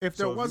mentality. If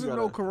there So if you wasn't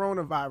no gotta-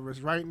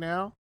 coronavirus right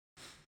now,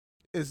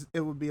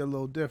 it would be a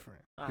little different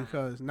Ah.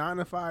 because 9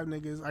 to 5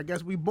 niggas. I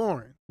guess we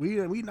boring.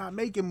 We not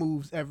making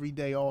moves every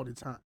day all the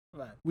time.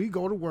 Right. We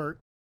go to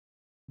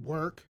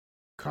work,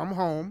 come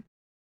home,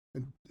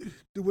 and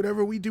do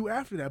whatever we do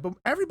after that. But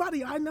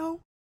everybody I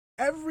know,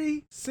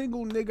 every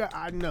single nigga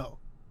I know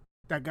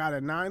that got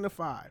a 9 to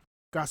 5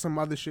 got some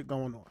other shit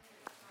going on.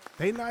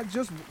 They not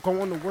just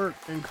going to work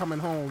and coming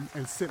home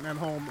and sitting at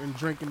home and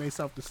drinking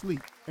themselves to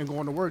sleep and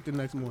going to work the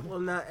next morning. Well,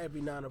 not every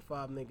 9 to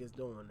 5 niggas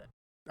doing that.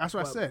 That's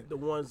what I But said. The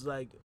ones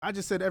like I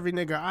just said every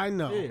nigga I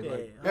know. Yeah, yeah,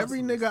 like, Every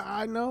hustlers. nigga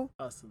I know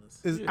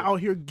Hustlers. is Yeah. out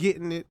here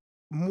getting it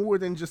more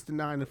than just the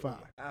 9 to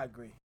 5. I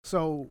agree.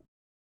 So,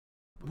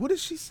 what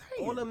is she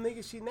saying? All them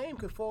niggas she named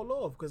could fall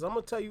off. Because I'm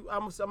going to tell you,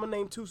 I'm going to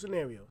name 2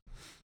 scenarios.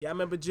 Yeah, I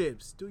remember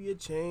Jibs. Do your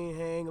chain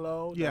hang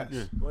low? Yes.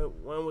 Yeah.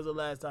 When was the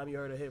last time you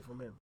heard a hit from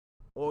him?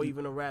 Or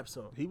even a rap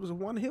song? He was a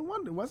one-hit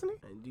wonder,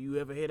 wasn't And do you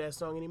ever hear that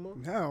song anymore?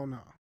 he? Hell no.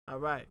 All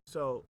right.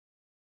 So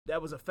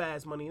that was a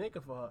fast money nigga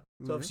for her.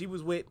 So if Mhm. she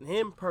was with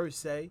him per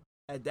se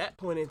at that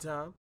point in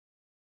time,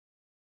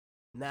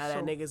 now that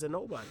So- nigga's a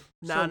nobody.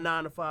 Now so-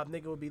 9 to 5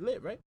 nigga would be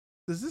lit, right?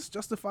 Does this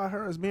justify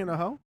her as being a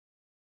hoe?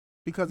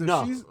 Because if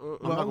No. she's Mm-mm.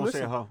 I'm well, not gonna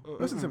listen, say how.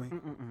 listen to me.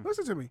 Mm-mm.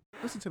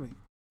 Listen to me.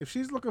 If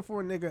she's looking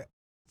for a nigga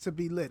to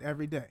be lit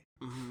every day,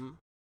 Mm-hmm.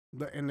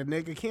 and the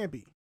nigga can't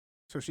be,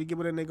 so she get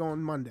with a nigga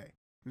on Monday.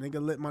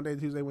 Nigga lit Monday,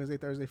 Tuesday, Wednesday,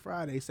 Thursday,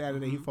 Friday.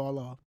 Saturday he Mhm. fall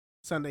off.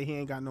 Sunday he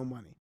ain't got no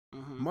money.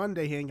 Mm-hmm.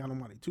 Monday he ain't got no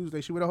money.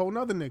 Tuesday she with a whole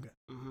nother nigga.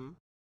 Mm-hmm.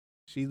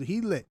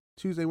 He lit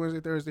Tuesday, Wednesday,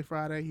 Thursday,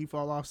 Friday. He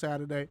fall off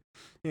Saturday.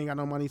 He ain't got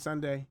no money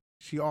Sunday.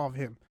 She off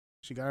him.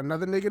 She got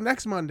another nigga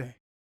next Monday.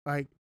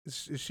 Like,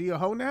 is she a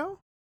hoe now?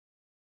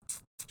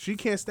 She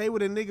can't stay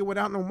with a nigga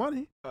without no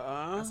money.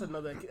 That's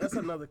another. That's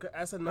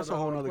That's a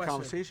whole nother question.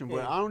 conversation. But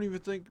I don't even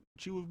think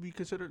she would be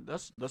considered.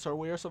 That's her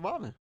way of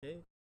surviving.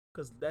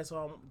 Because that's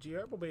how G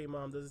Herbo baby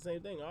mom does the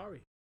same thing.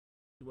 Ari,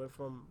 she went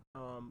from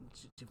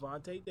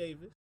Javante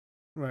Davis,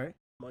 Right.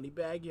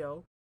 Moneybag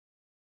Yo,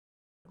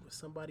 and was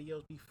somebody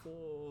else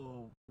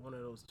before one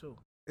of those two.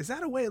 Is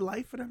that a way of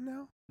life for them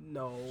now?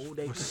 No,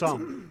 they For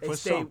some. They For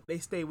stay. some. They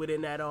stay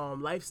within that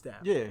lifestyle.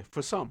 Yeah,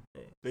 for some.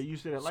 Yeah. They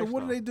used to that So lifestyle. what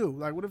do they do?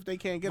 Like, what if they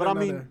can't get But I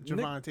another mean,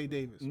 Javante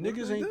Davis? What do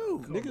Niggas they ain't do?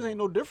 niggas ain't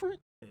no different.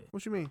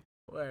 What you mean?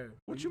 Word.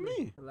 What you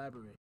mean?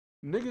 Elaborate.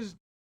 Niggas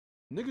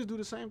do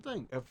the same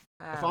thing. If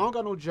I How? don't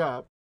got no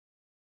job,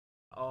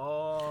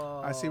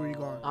 Oh, I see where you're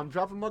going. I'm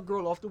dropping my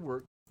girl off to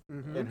work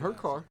Mm-hmm. in her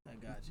car, I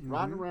got you.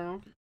 riding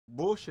around,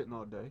 bullshitting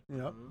all day,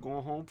 Yep.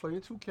 going home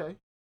playing 2K,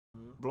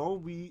 Mhm.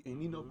 blowing weed, and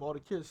eating up all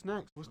the kids'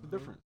 snacks. What's the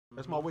difference?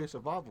 That's my way of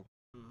survival.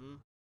 Mm-hmm.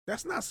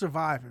 That's not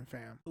surviving,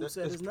 fam. Who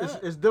said it's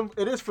not? It's them.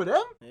 It is for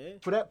them. Yeah.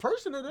 For that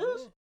person, it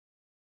is. Yeah.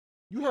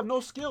 You have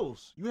no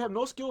skills. You have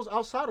no skills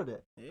outside of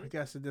that. Yeah. I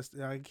guess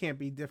it can't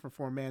be different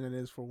for a man than it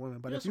is for women.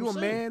 But That's if you what a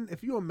I'm saying. man,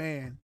 if you a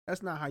man,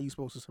 that's not how you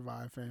supposed to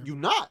survive, fam. You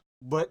not,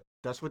 but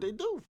that's what they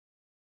do.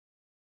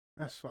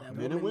 That's fucked That up.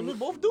 Men and Women women need-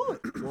 both do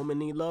it. Women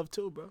need love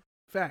too, bro.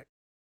 Fact.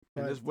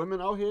 And But- there's women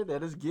out here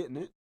that is getting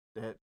it,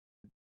 that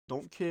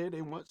don't care.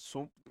 They want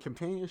some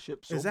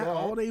companionship so Is that bad.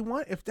 all they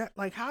want? If that,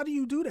 like, how do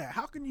you do that?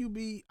 How can you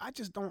be? I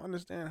just don't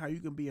understand how you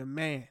can be a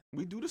man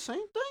We do the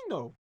same thing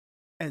though.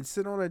 and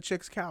sit on a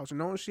chick's couch,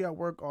 knowing she at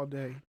work all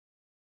day,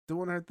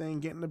 doing her thing,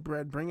 getting the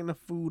bread, bringing the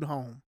food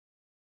home,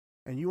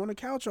 and you on the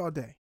couch all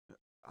day.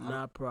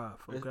 Not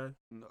prof, It's- okay?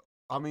 No,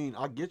 I mean,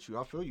 I get you.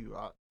 I feel you.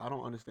 I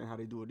don't understand how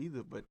they do it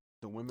either, but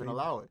the women They-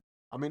 allow it.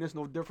 I mean, it's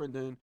no different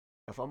than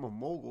if I'm a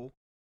mogul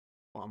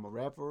or I'm a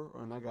rapper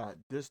and I got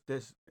this,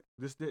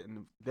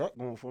 and that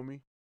going for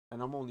me,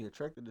 and I'm only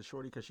attracted to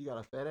Shorty because she got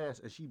a fat ass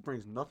and she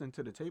brings nothing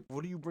to the table.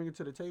 What are you bringing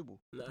to the table?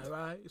 All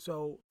right.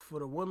 So for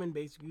the woman,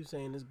 basically, you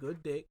saying it's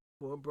good dick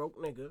for a broke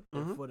nigga,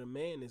 and Mhm. for the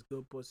man, it's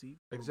good pussy.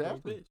 For Exactly.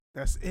 A broke bitch.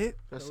 That's it.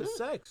 That's So it. it's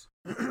sex.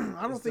 I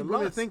don't It's think the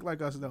women lust. think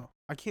like us though.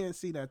 I can't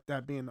see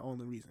that being the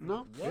only reason.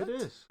 No, What? it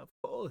is. Of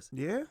course.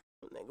 Yeah.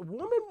 Nigga,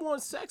 women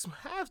want sex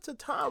half the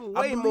time, I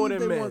way believe more than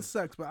they men. want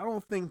sex, but I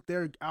don't think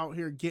they're out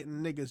here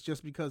getting niggas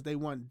just because they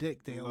want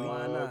dick daily.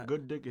 Why not?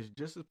 Good dick is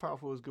just as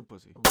powerful as good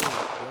pussy.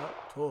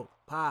 Yup, talk.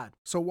 Pod.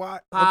 So why?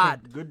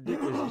 Pod. Good dick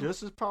is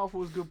just as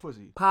powerful as good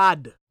pussy.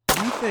 Pod.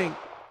 Okay, you think?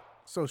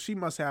 So she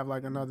must have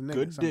like another nigga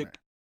Good somewhere. dick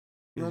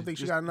You don't is think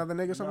she just- got another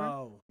nigga somewhere?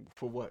 No.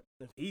 For what?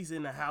 If he's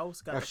in the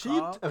house, got If a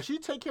car. if she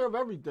take care of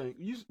everything,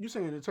 you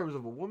saying in terms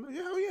of a woman?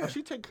 Yeah, hell yeah. If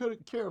she take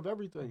care of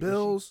everything, if she-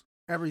 Bills,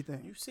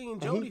 everything. You seen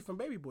And Jody he- from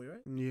Baby Boy,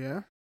 right?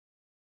 Yeah.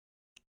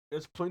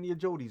 There's plenty of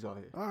Jodies out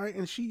here. All right,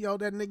 and she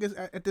yelled at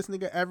niggas at this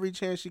nigga every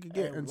chance she could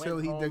get And until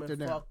went he home dicked her and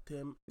down. fucked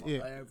him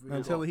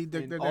Until he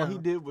dicked And her all down. he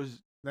did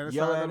was Let her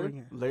yell start at over her,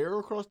 again. lay her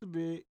across the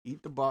bed,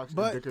 eat the box,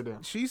 But and dick her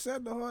down. she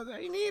said the whole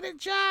thing, you need a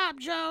job,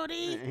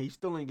 Jody. And he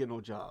still ain't get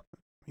no job.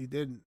 He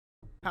didn't.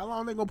 How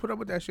long they gonna put up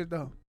with that shit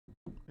though?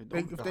 If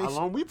they How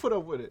long we put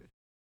up with it?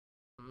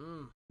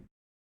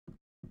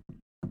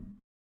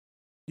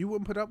 You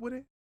wouldn't put up with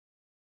it?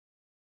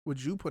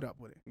 Would you put up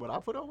with it? Would I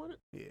put up with it?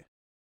 Yeah.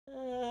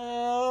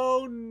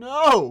 Hell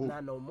no.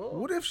 Not no more.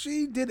 What if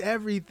she did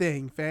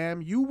everything,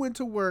 fam? You went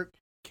to work,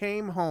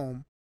 came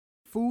home,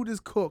 food is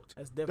cooked.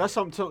 That's different. That's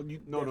something telling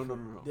you. No.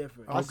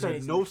 Different. I said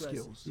Chasing no the stresses.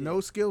 skills.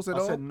 No skills at I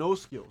all? said no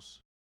skills.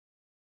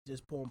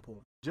 Just poom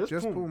poom. Just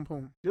poom.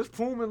 poom. Just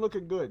poom and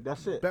looking good.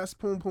 That's it. Best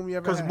poom you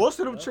ever Because had. most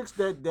of them chicks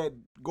that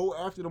go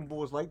after them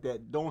boys like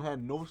that don't have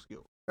no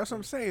skill. That's what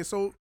I'm saying.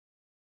 So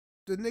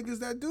the niggas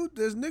that do,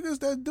 there's niggas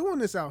that doing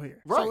this out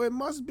here. Right. So it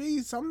must be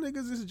some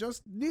niggas is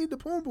just need the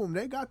poom.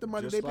 They got the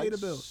money. Just They pay like the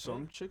bills.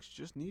 Some chicks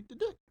just need the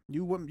dick.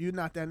 You're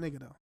not that nigga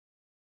though.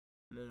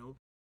 No.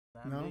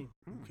 Not No. me.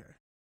 Okay.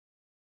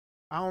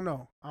 I don't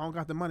know. I don't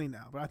got the money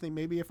now, but I think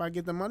maybe if I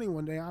get the money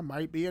one day, I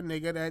might be a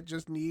nigga that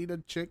just need a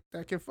chick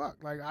that can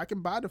fuck. Like I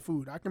can buy the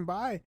food. I can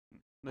buy.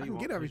 No, I you can won't,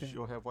 get 'cause everything.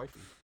 You'll have wifey.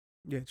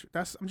 Yeah,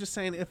 that's. I'm just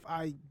saying if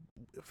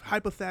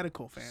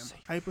hypothetical, fam.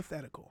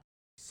 Hypothetical.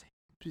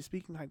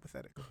 Speaking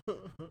hypothetical.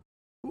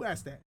 Who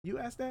asked that? You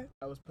asked that?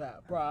 That was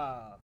Pat.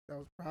 Bro. That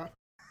was Prop.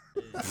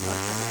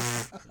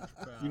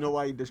 You know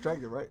why you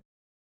distracted, right?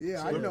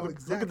 Yeah, I Look- know look,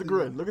 exactly. Look at the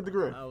grid. Look at the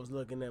grid. I was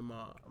looking at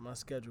my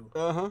schedule.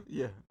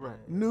 Yeah, right.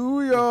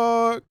 New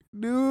York.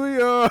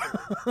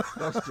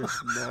 That's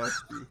just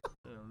nasty.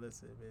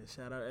 Listen, man.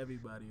 Shout out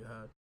everybody,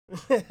 huh?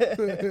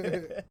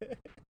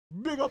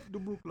 Big up the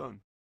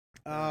Brooklyn.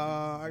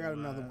 I got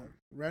another one.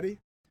 Ready?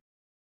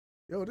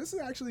 Yo, this is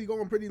actually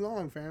going pretty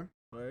long, fam.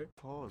 Right?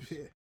 Pause.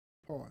 Yeah.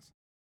 Pause.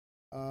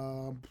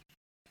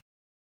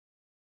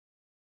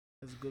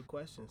 That's good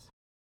questions.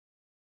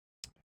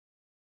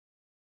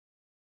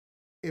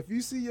 If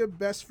you see your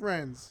best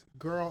friend's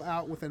girl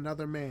out with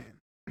another man,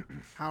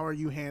 how are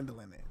you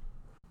handling it?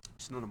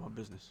 It's none of my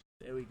business.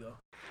 There we go.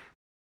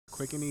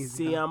 Quick and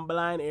easy. See, huh? I'm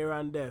blind, ear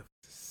on deaf.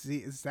 See,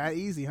 it's that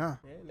easy, huh?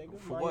 Yeah, nigga,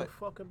 For mind what? your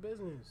fucking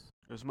business.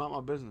 It's not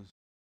my business.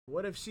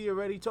 What if she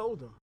already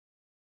told him?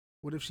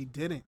 What if she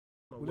didn't?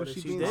 Well, What if she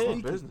It's did? not my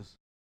sneaky? business.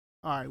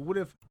 All right. What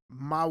if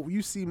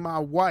you see my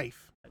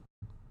wife?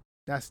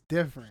 That's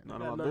different. None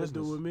Got of my nothing to do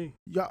business. with me.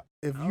 Yeah.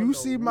 If I don't you know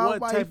see my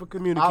what wife, type of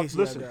communication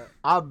Listen, I got.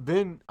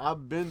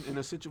 I've been in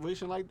a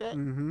situation like that,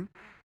 mm-hmm.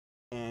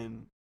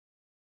 and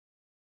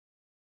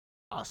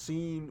I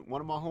seen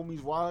one of my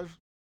homies' wives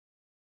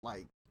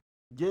like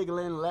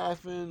giggling,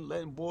 laughing,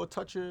 letting boy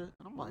touch her,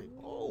 and I'm like,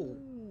 oh.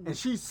 And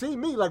she seen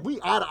me like we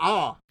eye to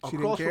eye She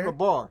didn't across from care? the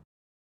bar.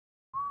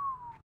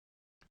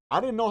 I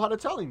didn't know how to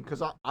tell him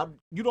because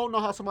you don't know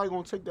how somebody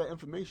gonna take that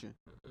information.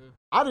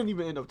 I didn't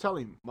even end up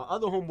telling him. My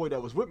other homeboy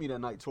that was with me that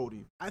night told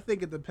him, I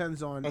think it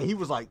depends on. and he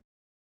was like,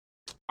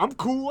 "I'm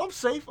cool, I'm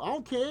safe, I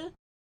don't care."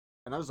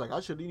 And I was like,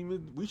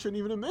 we shouldn't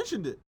even have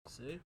mentioned it.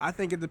 See? I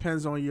think it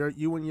depends on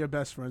you and your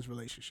best friend's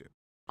relationship.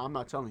 I'm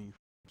not telling you.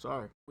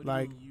 Sorry. What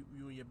Like- do you mean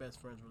you and your best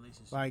friend's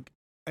relationship? Like,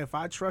 if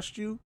I trust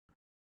you,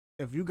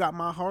 if you got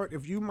my heart,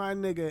 if you my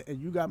nigga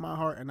and you got my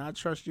heart and I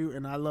trust you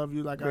and I love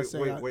you, like I say,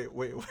 Wait.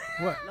 what?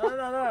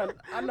 No.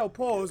 I know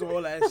pause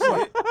all that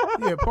shit.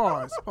 Yeah,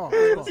 pause.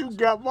 You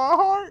got my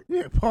heart.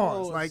 Yeah, pause.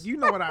 Pause. Like, you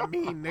know what I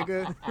mean,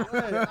 nigga.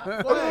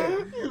 Go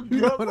ahead.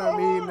 You know what I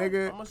mean,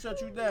 nigga. I'm gonna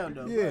shut you down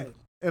though. Go Yeah. ahead.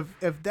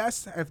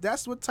 If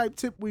that's what type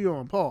tip we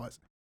on, pause.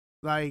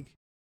 Like,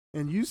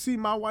 and you see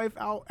my wife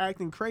out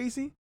acting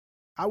crazy,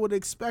 I would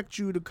expect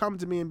you to come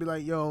to me and be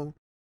like, yo,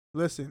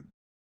 listen,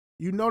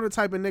 you know the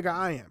type of nigga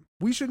I am.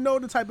 We should know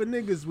the type of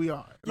niggas we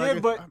are. Yeah,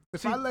 Like, but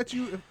if see- I let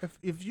you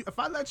if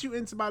I let you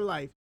into my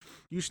life,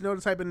 you should know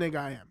the type of nigga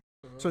I am.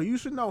 So you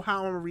should know how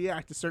I'm gonna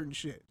react to certain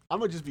shit. I'm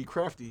gonna just be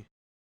crafty.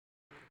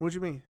 What you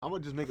mean? I'm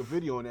gonna just make a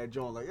video on that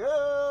joint, like,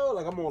 oh,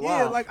 like I'm on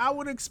Yeah, live. like I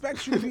would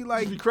expect you to be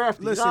like, just be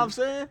crafty. listen, you know what I'm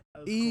saying?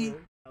 That was E, cool.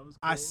 That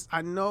was cool.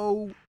 I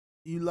know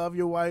you love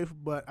your wife,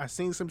 but I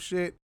seen some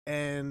shit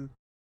and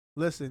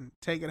listen,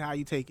 take it how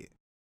you take it.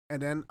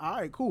 And then, all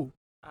right, cool.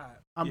 All right.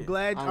 I'm Yeah,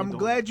 glad I ain't I'm doing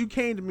glad you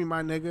came to me,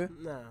 my nigga,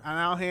 Nah. and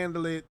I'll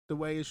handle it the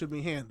way it should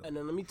be handled. And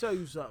then let me tell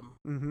you something.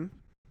 Mm-hmm.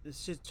 This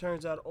shit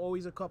turns out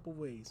always a couple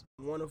ways.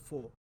 One of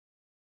four.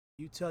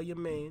 You tell your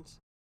mans,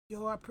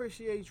 yo, I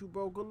appreciate you,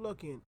 bro. Good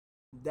looking.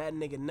 That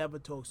nigga never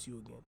talks to you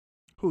again.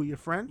 Who, your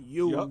friend?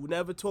 You Yup.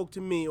 never talk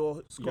to me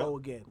or Skull Yup.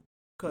 again.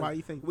 Cause Why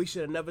you think? we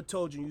should have never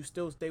told you. You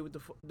still stay with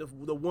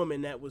the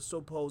woman that was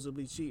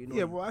supposedly cheating on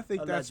Yeah, you. well, I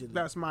think Allegedly.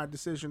 that's my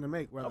decision to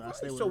make whether I Alright,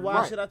 stay with so her. or why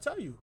not. should I tell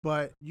you?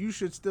 But you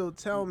should still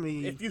tell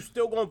me. If you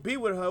still gonna be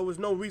with her, there was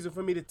no reason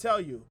for me to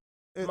tell you.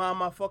 It- Mind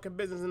my fucking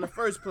business in the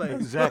first place.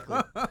 Exactly.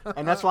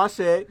 And that's why I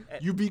said,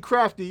 you be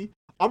crafty.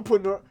 I'm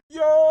putting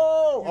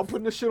I'm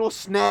putting the shit on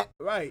Snap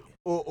Right.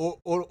 or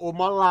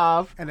my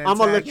live. And then I'm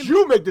gonna let tagging-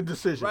 you make the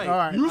decision. Right. All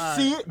right, You all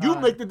see right, it, you all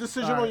make right, the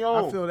decision all on your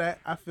right. own.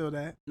 I feel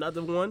that.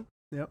 Another one.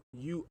 Yep.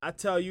 I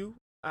tell you,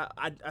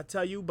 I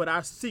tell you, but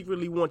I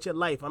secretly want your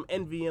life. I'm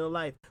envying your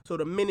life. So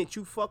the minute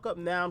you fuck up,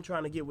 now I'm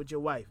trying to get with your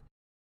wife.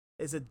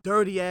 It's a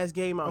dirty ass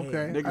game out here.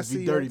 Okay, I Niggas see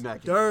be dirty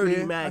that. macking. Dirty Yeah,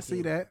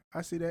 macking.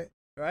 I see that.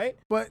 Right?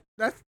 But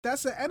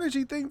that's an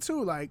energy thing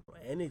too. Like,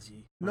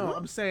 Energy. no,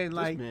 I'm saying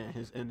like, This man,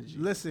 his energy.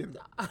 listen,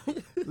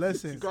 You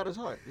listen. got his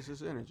heart. It's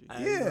his energy.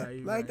 Yeah,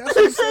 Right, like right. that's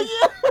what I'm saying.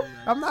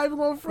 I'm not even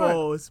going to front.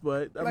 Pause,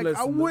 but I'm Like, I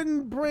listening.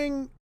 wouldn't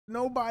bring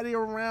nobody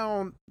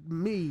around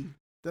me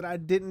that I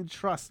didn't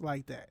trust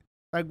like that.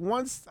 Like,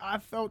 once I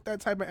felt that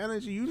type of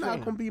energy, you not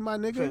Fam. gonna be my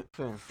nigga.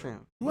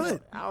 Fam.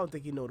 What? I don't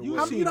think you know the You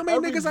word. seen you know how many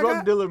every niggas I drug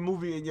got? dealer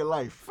movie in your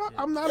life. Fuck,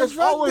 I'm not It's a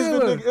drug always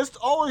dealer. the nigga. It's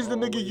always the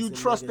nigga Always you the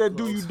trust nigga that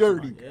do you close.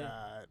 dirty. Yeah. God.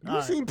 You All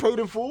right. seen Paid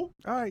in Full.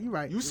 All right, you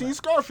right. You seen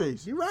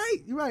Scarface. You right.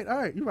 You right. All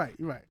right, you right.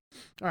 You right.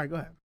 All right, go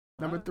ahead.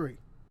 Number Alright. 3.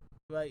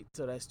 Right,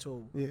 so that's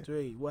 2. Yeah.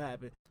 3, what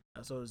happened?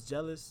 So it's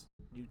jealous.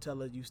 You tell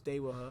her you stay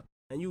with her,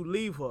 and you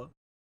leave her.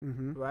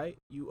 Mm-hmm. Right?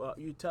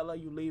 You tell her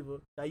you leave her.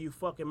 Now you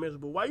fucking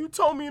miserable. Why you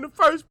told me in the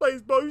first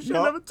place, bro? You should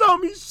Yup. never told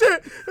me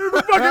shit. If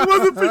it fucking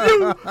wasn't for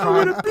you, I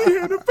wouldn't be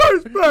here in the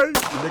first place.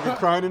 The nigga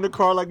crying in the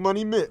car like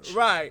Money Mitch.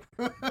 Right.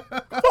 Fuck,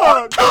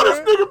 Kill this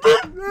man. nigga,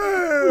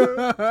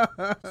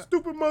 bitch. Yeah.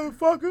 Stupid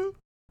motherfucker.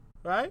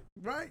 Right?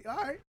 Right. All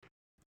right.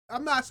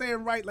 I'm not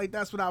saying right like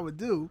that's what I would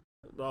do.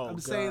 Oh, I'm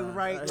saying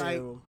right, I like-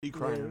 hear him. He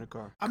crying in the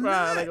car. I'm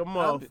Crying not. like a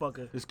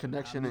motherfucker. His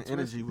connection and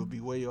energy would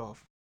be way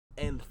off.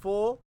 And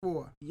 4,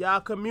 4.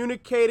 y'all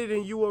communicated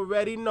and you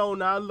already know.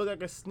 Now I look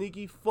like a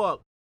sneaky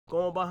fuck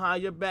going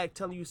behind your back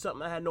telling you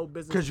something I had no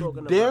business Cause you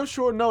talking damn about.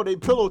 sure know they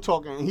pillow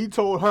talking and he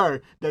told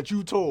her that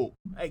you told.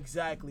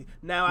 Exactly.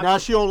 Now I Now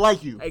she don't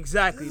like you.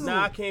 exactly. Ew.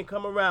 Now I can't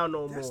come around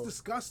no That's more.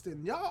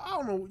 disgusting. Y'all, I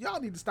don't know. Y'all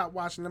need to stop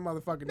watching them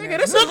motherfucking Nigga, Nigga,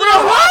 this is Nigga, real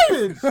that life.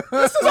 happens.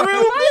 This is real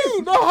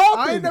life. That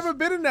happens. I ain't never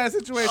been in that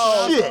situation.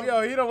 Oh, Shit.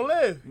 yo, he don't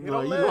live. He No,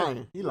 don't he live.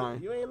 lying. He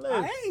lying. You ain't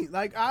live. I ain't.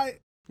 Like,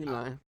 He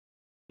lying.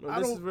 Well, I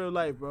this don't- is real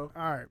life, bro.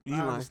 all right. You I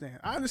lying. understand.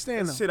 I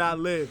understand, This though. shit I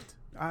lived.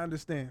 I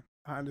understand.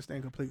 I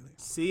understand completely.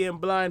 Seeing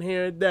blind,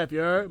 hearing deaf, you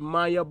heard?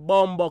 Mind your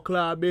bumble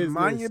club business.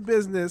 Mind your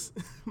business,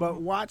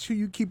 but watch who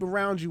you keep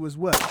around you as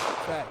well.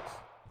 Facts.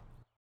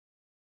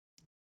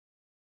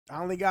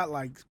 I only got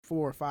like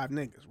 4 or 5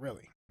 niggas,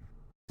 really.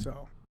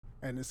 So,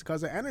 and it's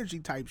because of energy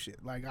type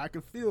shit. Like, I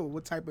can feel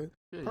what type of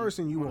Yeah,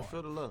 person you wanna are.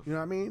 feel the love. You know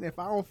what I mean? If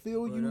I don't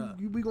feel Word you, up.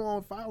 we going.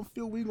 If I don't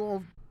feel we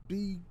gonna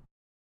be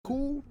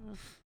cool,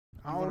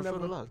 I You don't wanna feel never.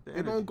 the love, the It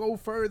energy. don't go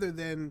further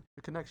than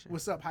The connection.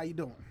 what's up, how you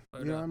doing? Word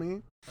You know up. what I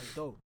mean? Like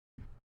dope.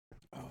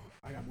 Oh,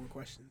 I got more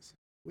questions.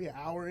 We an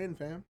hour in,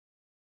 fam.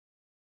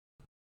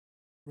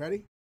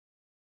 Ready?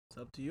 It's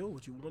up to you.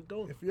 What you want to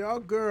do? If your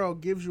girl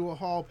gives you a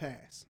hall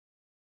pass,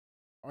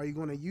 are you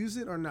gonna use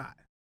it or not?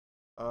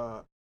 Yeah.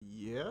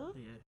 Yeah.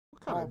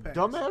 What kind Hall of pass.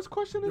 dumbass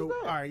question is All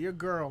that? right, your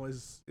girl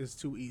is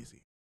too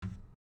easy.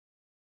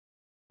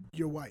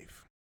 Your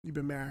wife, you've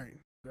been married,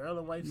 Girl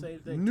and wife, same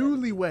thing.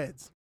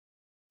 newlyweds.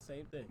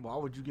 Same thing. Why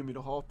would you give me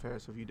the hall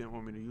pass if you didn't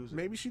want me to use it?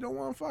 Maybe she don't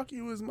want to fuck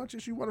you as much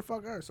as you want to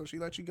fuck her, so she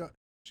let you go.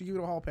 She give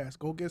you the hall pass.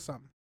 Go get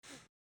something.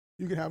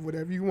 You can have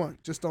whatever you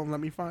want. Just don't let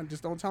me find.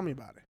 Just don't tell me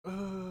about it.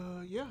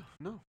 Yeah,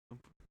 no,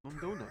 I'm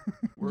doing that.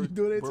 You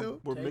doing it we're,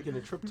 too? We're making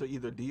a trip to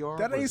either DR.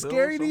 That ain't Brazil,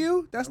 scary to something.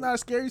 you. That's not a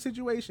scary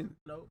situation.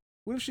 Nope.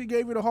 What if she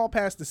gave you the hall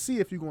pass to see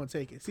if you gonna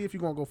take it? See if you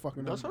gonna go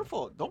fucking. That's her over it?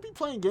 fault. Don't be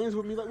playing games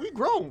with me like we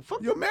grown.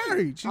 Fuck You're you.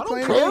 married. She I don't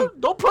playing care. games.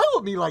 Don't play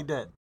with me like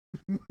that.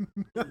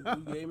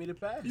 You gave me the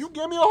pass. You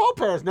gave me a hall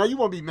pass. Now you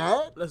want to be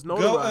mad? Let's Go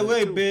notarize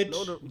away, it too.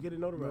 bitch. Get it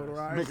notarized.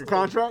 Notarized. Make a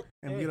contract?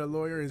 And Yeah. get a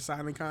lawyer and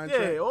sign a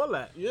contract. Yeah, all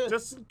that. Yeah.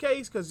 Just in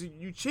case, because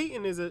you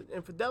cheating is an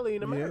infidelity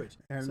in a Yeah, marriage.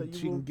 and so you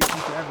she will- can get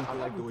you for I everything.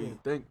 like the way you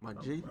think, my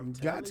G. I'm You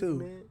got telling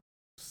to. man.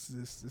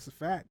 It's a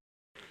fact.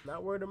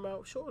 Not word of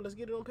mouth. Sure, let's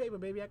get it on paper,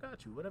 baby. I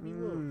got you. Whatever you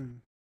want. Mm.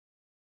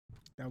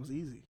 That was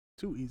easy.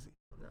 Too easy.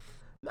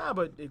 Nah,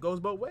 but it goes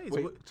both ways.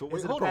 Wait, What- so is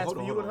wait, it hold a on, pass hold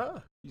for on, you hold and on.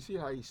 her? You see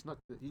how he snuck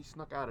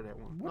out of that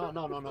one? What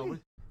No.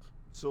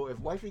 So if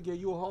wifey gave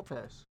you a hall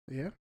pass,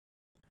 Yeah.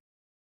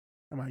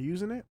 Am I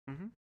using it?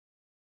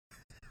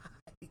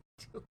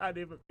 I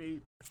didn't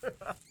peep.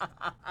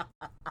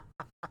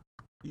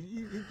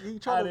 you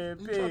try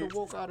to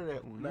walk out of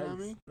that one. You know what I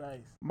mean? Nice.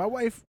 My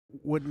wife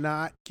would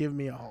not give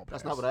me a hall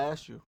pass. That's not what I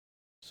asked you.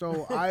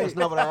 So I. That's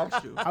not what I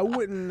asked you. I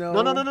wouldn't know.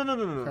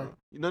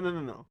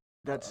 No.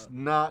 That's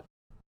not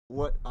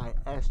what I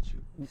asked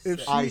you.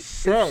 If she, I if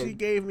said she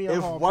gave me a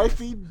if hall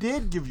wifey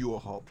did give you a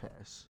hall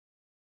pass,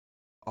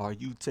 are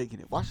you taking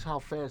it? Watch how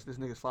fast this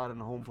nigga slide in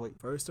the home plate.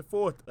 First to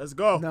fourth. Let's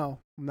go. pass. No,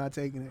 I'm not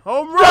taking it.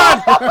 Home run.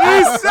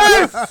 He's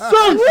safe.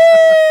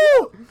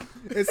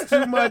 It's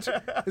too much.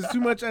 It's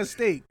too much at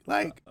stake.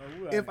 Like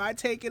Alright. if I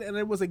take it and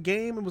it was a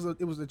game,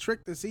 it was a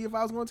trick to see if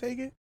I was going to take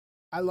it.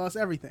 I lost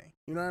everything.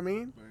 You know what I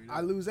mean?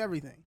 I lose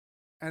everything,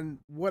 and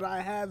what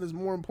I have is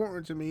more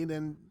important to me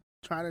than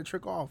trying to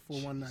trick off for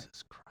one night.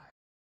 Jesus Christ.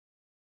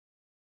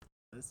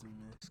 Listen,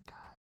 man.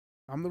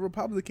 I'm the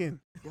Republican.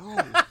 Yo,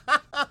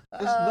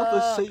 it's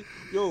nothing safe.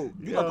 Yo,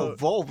 you like Yo. a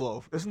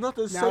Volvo. It's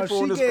nothing Now, safe if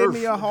on she this gave earth.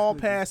 me a hall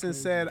This pass and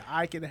crazy. said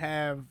I could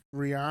have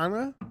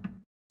Rihanna, Oh,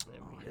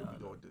 here we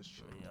go with this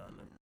shit.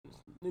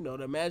 You know,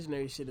 the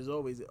imaginary shit is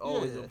always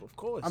of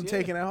course. I'm yeah.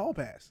 taking a hall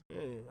pass.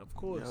 Yeah, of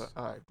course. Yeah,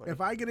 all right, buddy. If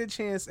I get a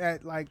chance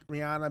at like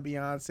Rihanna,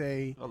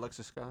 Beyonce,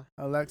 Alexa Sky.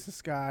 Alexa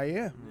Sky,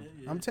 yeah,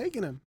 Yeah. I'm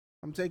taking them.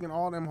 I'm taking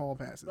all them hall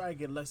passes. Probably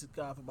get Lexus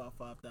Sky for about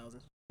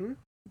 5,000. Hmm? You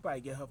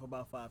probably get her for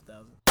about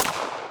 5,000.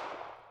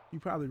 You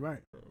probably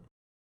right.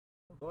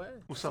 Go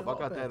ahead. What's It's a up? I hall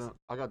got pass. that.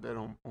 I got that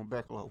on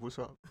backlog. What's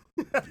up?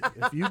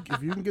 If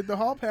you can get the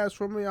hall pass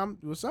from me,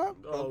 what's up?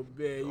 Oh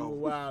man, you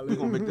wild. We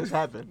gonna make this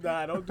happen.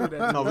 Nah, don't do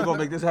that. No, we're gonna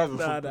make this happen.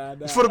 Nah.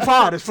 It's for the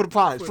pod. It's for the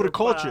pod. It's for the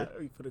culture.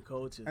 For the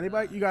culture.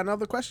 Anybody? You got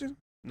another question?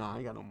 Nah, I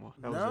ain't got no more.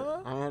 That was Nah?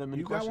 it. I ain't had many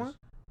You got questions. one?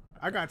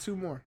 I got two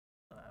more.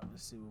 All right,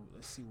 let's see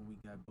what we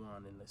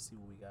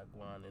got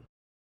going in.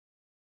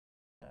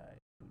 All right.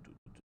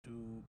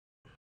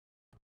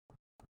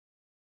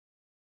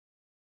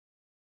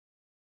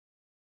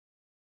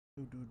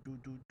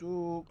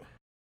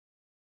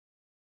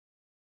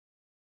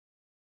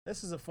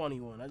 This is a funny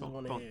one. I just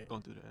want to hear.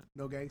 Don't do that.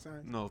 No gang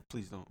signs. No,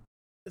 please don't.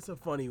 It's a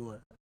funny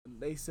one.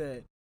 They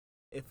said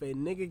if a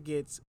nigga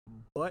gets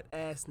butt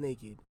ass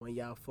naked when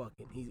y'all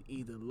fucking, he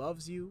either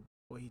loves you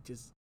or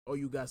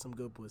you got some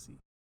good pussy.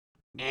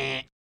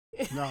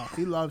 No,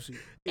 he loves you.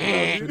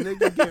 If a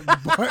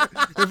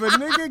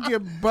nigga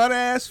get butt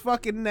ass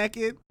fucking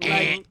naked,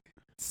 like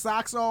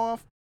socks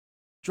off,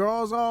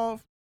 drawers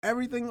off,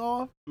 everything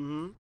off,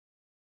 Mm-hmm.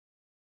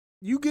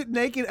 you get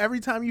naked every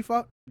time you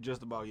fuck?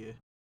 Just about, yeah.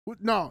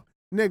 No,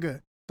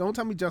 nigga, don't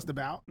tell me just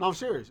about. No, I'm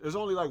serious. It was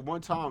only like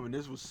one time, and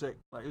this was sick.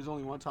 Like, it was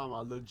only one time I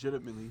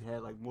legitimately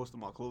had like most of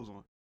my clothes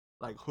on,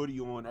 like hoodie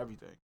on,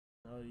 everything.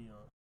 Oh, you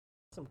know,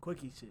 some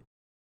quickie shit.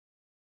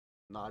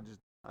 No,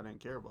 I didn't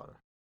care about her.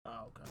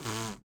 Oh, okay.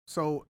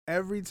 So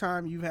every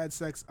time you've had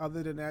sex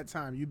other than that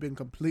time, you've been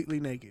completely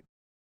naked.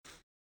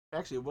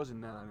 Actually, it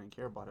wasn't that I didn't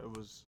care about it.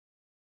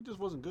 It just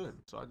wasn't good.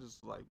 So I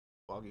just like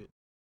fuck it.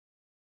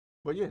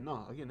 But yeah,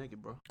 no, I get naked,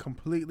 bro.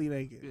 Completely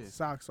naked. Yeah.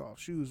 Socks off,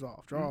 shoes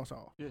off, drawers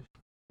off. Yeah.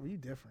 Well, you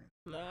different.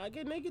 Nah, I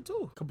get naked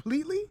too.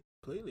 Completely?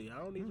 Completely. I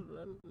don't need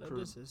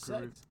this is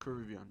sex.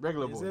 Caribbean.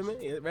 Regular You boys. see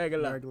me? Yeah,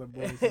 regular. Regular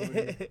boys. over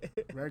here.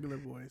 Regular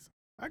boys.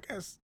 I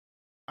guess.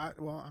 I'm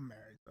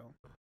married though.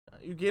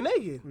 You get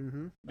naked.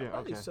 Mm-hmm. Yeah, Alright,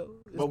 okay. so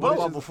it's But what both.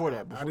 about before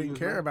that? Before I you didn't was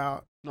care married?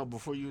 about No,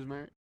 before you was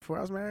married? before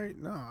I was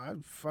married. No, I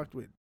fucked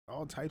with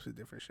all types of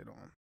different shit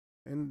on,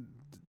 and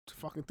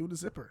fucking through the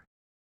zipper.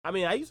 I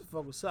mean, I used to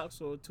fuck with socks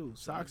on too.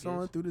 so I Socks guess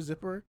on through the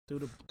zipper. through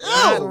the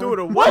Ew! through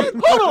the Wait,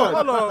 hold on.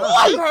 Hold on.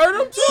 Wait. You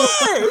heard him?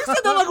 Yeah, he said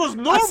that like it was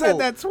normal. I said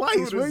that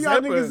twice. Through Where the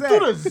y'all zipper. niggas at?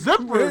 Through the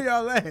zipper. Where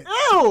y'all at?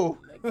 Ew.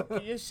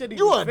 Your shit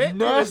You even a fit through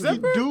the nasty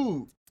zipper?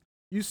 dude.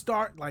 You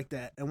start like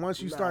that, and once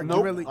you Nah. start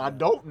Nope, really, I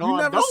don't. No, you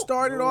I never don't.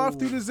 started off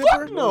through the Fuck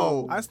zipper.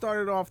 no. I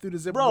started off through the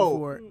zipper Bro.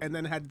 before, and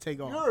then had to take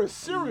off. You're a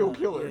serial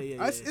killer.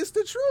 Yeah. It's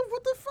the truth.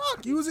 What the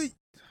fuck? You was a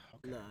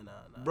Nah.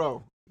 Bro, I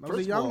was a first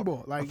of young all,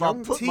 boy, like if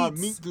young I put my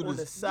teats meat through on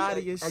the side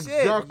of your shit.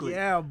 Exactly.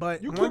 yeah,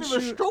 but You couldn't once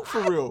even stroke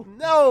for real.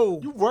 No.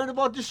 You worried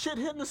about this shit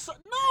hitting the sun?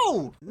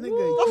 No. nigga, That's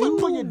you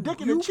like putting your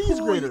dick in a cheese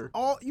pull grater.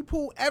 You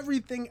pull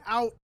everything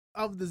out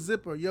of the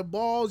zipper. Your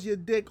balls, your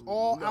dick,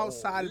 all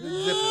outside of the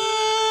zipper.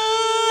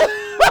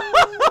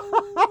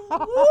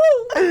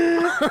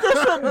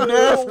 That's a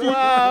nasty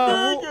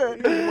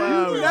nigga.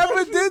 Wow. You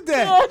never did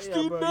that.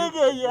 Nasty Yeah, bro,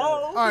 nigga, yo.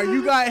 All right,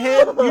 you got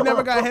head. You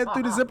never got head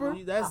through the zipper.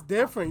 That's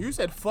different. You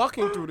said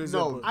fucking through the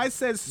zipper. No. I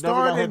said Never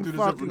got head starting through the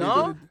zipper. fucking. No?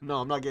 nigga. No,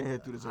 I'm not getting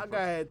head through the zipper. I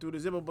got head through the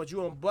zipper, but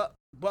you on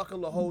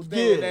buckle the whole thing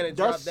Yeah, and then it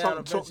dropped that's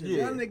down something- eventually.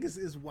 yeah. Y'all niggas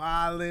is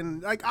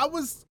wildin'. Like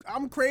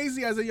I'm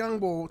crazy as a young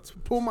boy to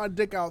pull my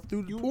dick out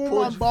through, pull my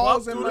pulled-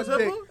 balls Fuck and through my the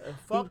dick, zipper? And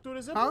fuck through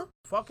the zipper? Huh?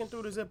 Fucking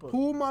through the zipper.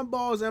 pull my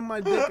balls and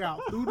my dick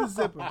out through the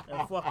zipper,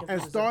 And fucking through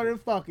and the started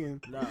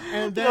fucking. Nah.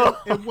 And then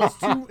it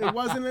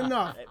wasn't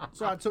enough,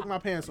 so I took my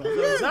pants off.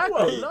 zipper.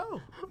 Exactly. Wait.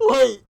 No.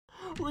 Wait,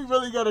 we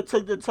really gotta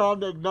take the time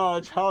to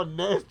acknowledge how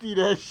nasty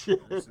that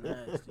shit It's is.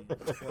 nasty.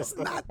 It's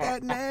not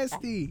that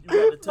nasty. You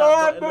got the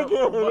top button Nah, up,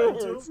 nigga, on button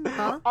it too? is.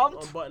 Huh? I'm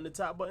Unbutton the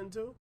top button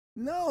too?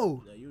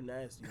 No. No, you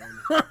nasty.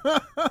 homie.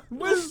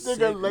 This Sick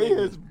nigga lay nigga.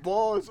 his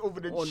balls over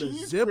the On the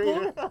cheese zipper?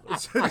 grater.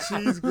 It's a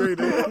cheese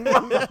grater. You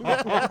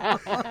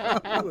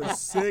a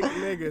sick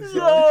nigga, son.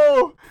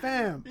 Yo,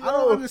 Fam, I Yo,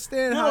 don't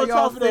understand then how on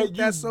y'all top of that, think you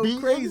that's so beating?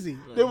 crazy.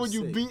 Then when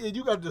you Sick. beat it,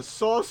 you got the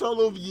sauce all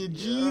over your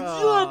jeans. You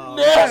Oh, a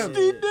nasty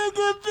yeah.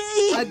 nigga,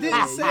 B. I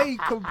didn't say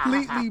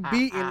completely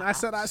beaten. I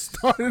said I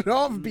started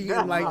off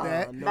beaten like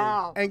that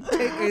Nah. and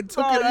took it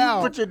Nah, you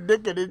out. put your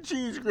dick in the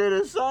cheese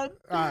grater, son.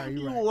 All right,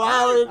 You you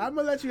right. wildin'. I'm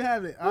gonna let you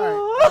have it. All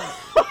right.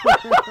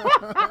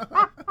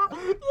 Yeah,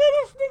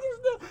 this nigga's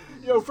not.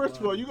 Yo, first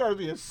of all, you gotta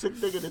be a sick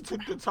nigga to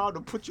take the time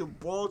to put your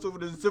balls over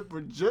the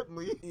zipper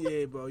gently.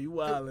 Yeah, bro, you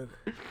wildin'.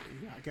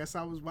 I guess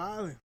I was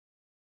wilding.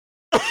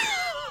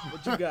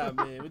 What you got,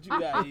 man? What you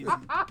got, Easy?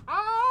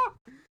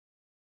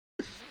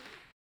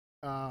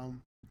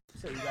 You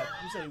say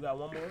you got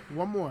one more?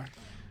 One more.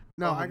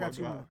 No, Oh I my got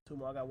two God. more. Two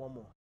more. I got one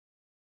more.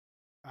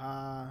 Do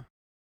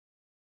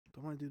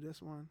I want to do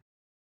this one?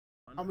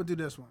 I'm gonna do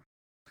this one.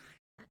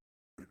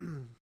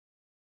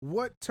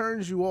 What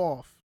turns you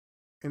off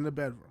in the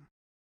bedroom?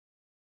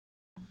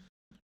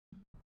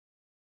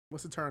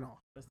 What's the turn off?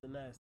 That's the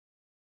nasty.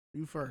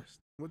 You first.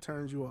 What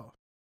turns you off?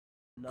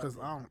 Because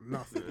Nothing. I don't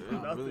nothing. I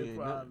Nothing really ain't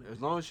probably. As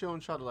long as she don't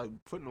try to like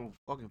put no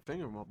fucking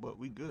finger in my butt,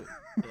 we good.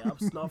 Yeah, I'm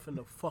snuffing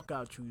the fuck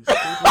out you.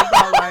 Stupid.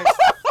 All right.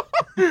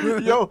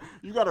 Yo,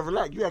 you gotta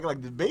relax. You act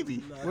like this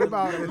baby. Nah, What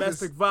about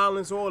domestic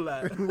violence? All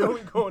that. When we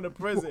going to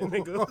prison,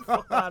 nigga.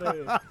 Fuck out of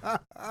here.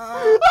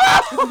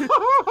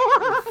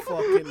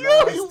 Fucking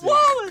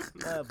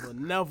nasty.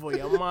 Never,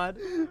 you mad.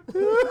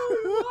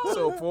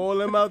 So for all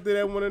them out there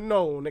that want to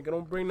know, nigga,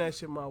 don't bring that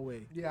shit my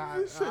way.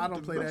 Yeah, I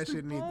don't play that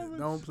shit neither.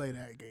 Don't play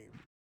that game.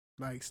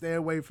 Like, stay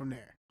away from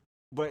there.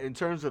 But in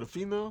terms of the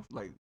female,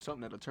 like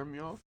something that'll turn me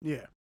off,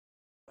 Yeah.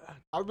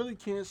 I really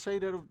can't say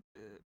that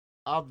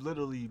I've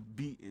literally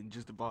beaten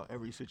just about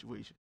every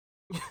situation.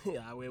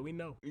 Yeah, well, we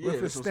know. Yeah, If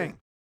it that's what I'm saying. stink.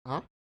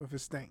 Huh? If it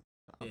stink.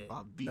 Yeah.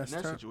 I've beaten That's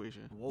that turn-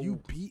 situation. Whoa. You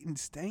beat and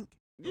stank?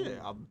 Yeah,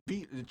 I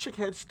beat the chick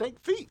had stank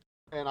feet,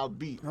 and I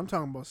beat. I'm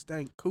talking about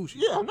stank coochie.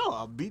 Yeah, I know.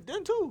 I beat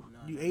them too.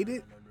 You ate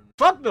it?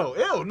 Fuck no,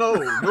 ew, no,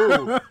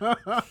 no.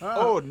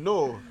 Oh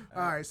no,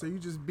 All right, so you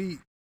just beat.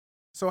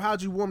 So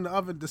how'd you warm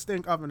the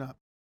stink oven up?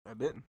 I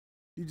didn't.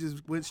 You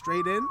just went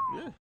straight in?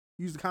 Yeah.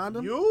 Used the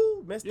condom?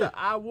 You, Mr. Yeah.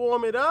 I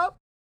warm it up.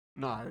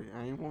 Nah,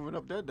 I ain't warming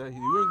up that day.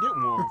 You ain't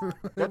getting warm.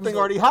 That thing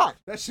already hot.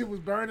 That shit was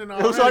burning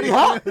It was already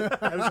hot. It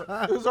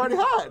that was already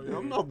hot.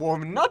 I'm not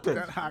warming nothing.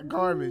 hot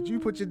garbage. You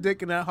put your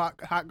dick in that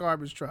hot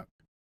garbage truck.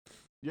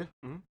 Yeah.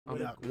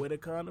 Mm-hmm. With a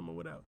condom or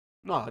without?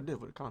 No, I did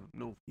with a condom.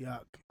 No,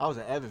 Yuck. I was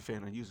an avid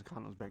fan of using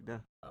condoms back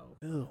then. Oh.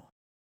 Ew.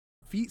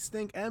 Feet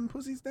stink and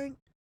pussy stink?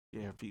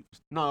 Yeah, her feet.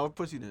 No, her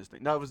pussy didn't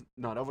stink. That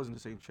wasn't the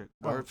same chick.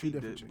 Oh, Her two feet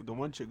different did. chicks. The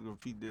one chick, her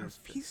feet did. Her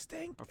feet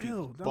stink? Her feet Ew,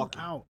 was I'm bucking.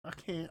 out. I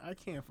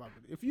can't fuck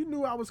with it. If you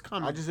knew I was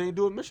coming, I just ain't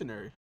do it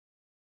missionary.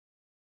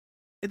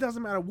 it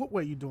doesn't matter what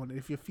way you're doing it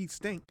if your feet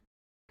stink.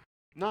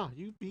 Nah,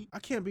 you beat. I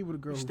can't be with a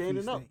girl You who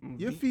standing feet up stink. and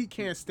Your beat- feet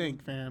can't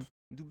stink, fam.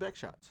 Do back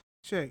shots.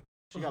 Check.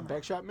 She got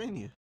back shot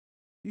mania.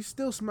 You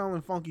still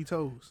smelling funky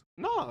toes.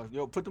 Nah,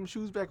 yo, put them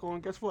shoes back on.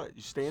 Guess what?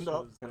 You stand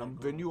up, Shoes and I'm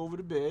back bend you over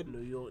the bed.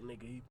 New York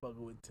nigga, he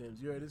fucking with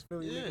Tim's. You heard this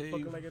Philly Yeah, nigga he-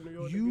 fucking like a New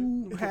York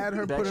You nigga? had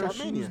her Back put her shot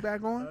shoes mania.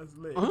 back on? That's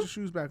lit. Put your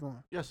shoes back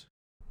on. Yes.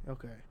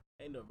 Okay.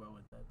 Ain't no wrong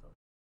with that though.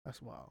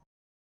 That's wild.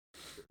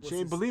 She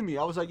ain't believe me.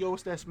 I was like, yo,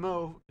 what's that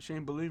smell? She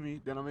ain't believe me.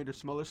 Then I made her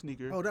smell her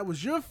sneaker. Oh, that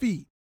was your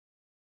feet.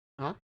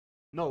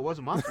 No, it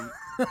wasn't my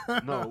feet.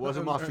 No, it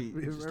wasn't my feet.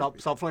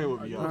 Stop playing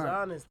with me, You yo. was Alright.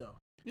 honest though.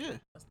 Yeah.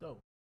 That's dope.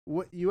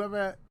 What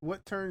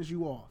turns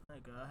you off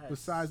Nigga, I had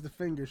besides the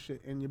finger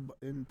shit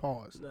in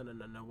paws?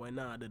 No. Why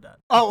not? I did that.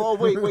 Oh,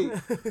 wait.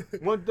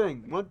 One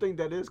thing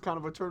that is kind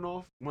of a turn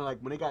off when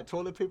they got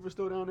toilet paper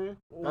still down there.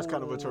 That's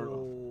kind of a turn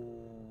off.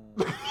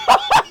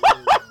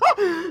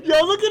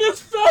 Yo, look at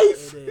his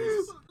face. It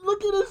is.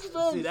 Look at his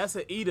face. See, that's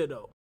an eater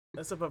though.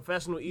 That's a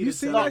professional eater.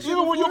 seen No, that shit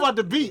even when you're before? about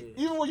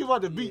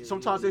to beat, Yeah.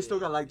 sometimes they still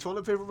got like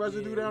toilet paper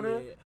residue down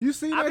there. You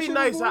seen that I be shit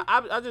nice. before?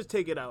 I just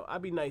take it out. I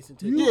be nice and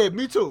take it Yeah,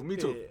 me too.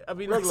 Yeah, I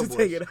be nice Regular to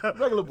take boys. it out.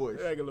 Regular boys.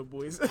 Regular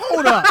boys.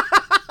 Hold up.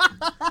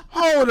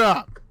 Hold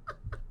up.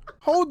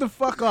 Hold the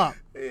fuck up.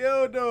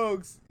 Yo,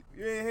 dogs.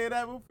 You ain't hear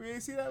that before? You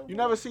ain't see that before? You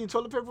never seen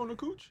toilet paper on the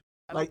cooch?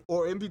 Like,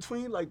 or in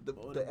between, like the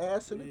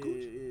ass and the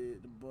cooch? Yeah,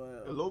 the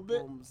butt. A little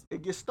bit?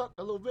 It gets stuck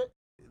a little bit?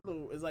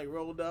 It's like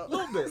rolled up. A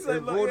little bit. It's like,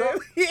 It rolled look,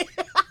 up? yeah.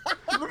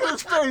 Look at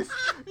his face.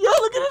 Yo,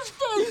 look at his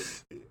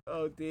face.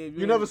 Oh, damn.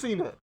 You never seen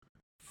that?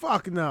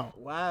 Fuck no.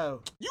 Wow.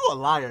 You a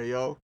liar,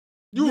 yo.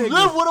 You Nigga.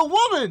 live with a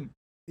woman.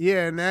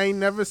 Yeah, and I ain't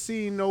never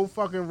seen no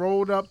fucking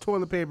rolled up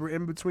toilet paper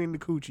in between the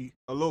coochie.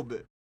 A little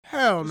bit.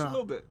 Hell Just a no.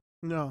 little bit.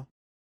 No.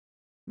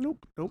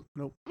 Nope.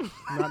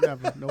 Not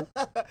ever. Nope.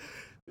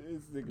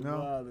 This nigga No.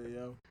 wild,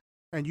 yo.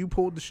 And you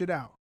pulled the shit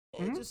out.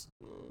 And just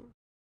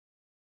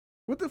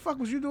What the fuck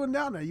was you doing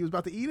down there? You was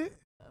about to eat it?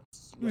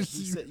 like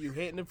he said, you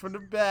hitting it from the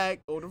back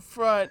or the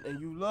front,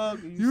 and you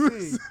look and You you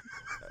was- see.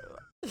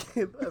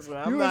 That's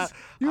why You was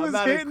I'm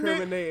not hitting it?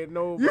 incriminating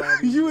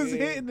nobody. You was Yeah.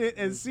 hitting it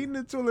and seen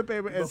the toilet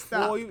paper and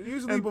stopped.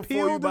 Usually and before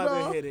peeled you it about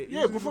off. to hit it.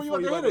 Yeah, Usually before you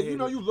about to hit it, you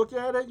know, you look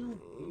at it, you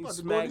you about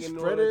to go and smacking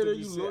spread all it, that and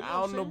you shit. look. I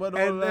don't know about all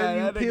And then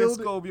you that. That nigga peeled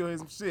it. Scobio hit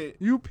some shit.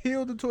 You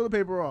peeled the toilet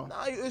paper off.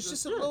 Nah, it's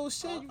just a little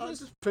shit. You I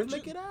just pinch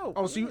flick it out.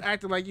 Oh, so you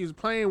acted like you was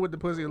playing with the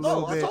pussy a No,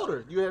 little I bit. told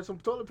her you had some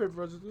toilet paper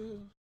residue.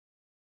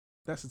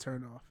 That's a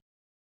turn off.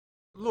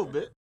 A little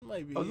bit,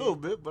 Might be a little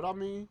bit, but I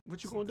mean,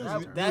 what you gonna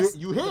do? That's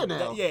You here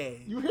now? Yeah,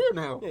 You here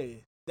now?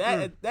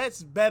 yeah.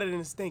 That's better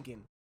than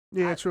stinking.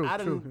 Yeah, I true.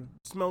 done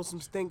smelled some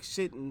stink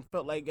shit and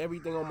felt like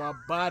everything on my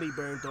body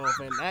burned off,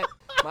 and that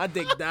my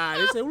dick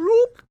died. It said,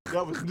 "Whoop,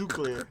 That was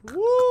nuclear.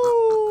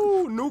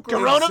 woo, nuclear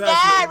Coronavirus!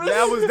 inception."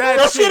 That was that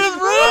That shit. shit is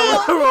real!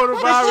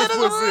 Coronavirus That shit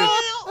is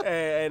pussy.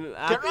 And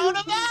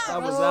Coronavirus! I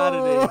was out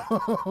of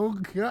there. Oh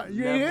god,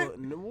 you ain't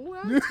hit?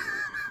 What?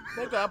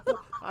 Nigga,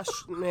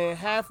 man,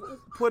 half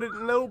put it a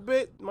little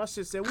bit. My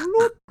shit said,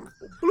 "Whoop,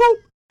 bloop."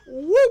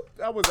 Whoop!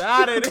 I was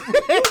out of there.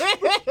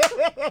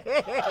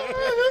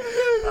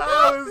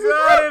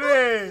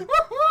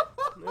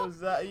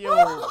 Yo,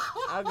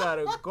 I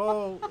gotta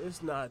go.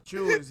 It's not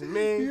you, it's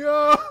me.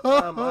 Yo.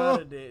 I'm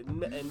out of there.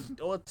 And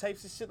all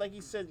types of shit, like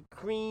he said,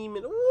 cream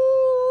and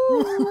ooh.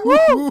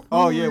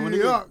 Oh yeah, when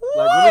it Yuck.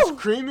 when it's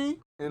creamy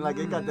and like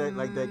it got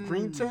that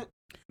green tint.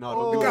 No,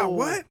 don't do It that. got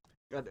what?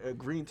 Got a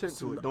green tint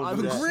to it. Oh, Don't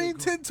do The that. green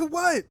tint to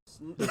what?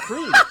 The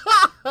cream.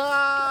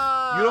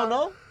 You don't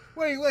know?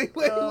 Wait.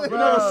 You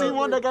never seen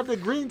one that got the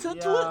green tint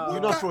to it? Yeah.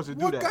 You're not supposed to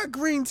do What that. got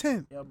green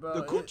tint? Yeah, bro,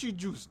 The coochie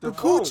juice. The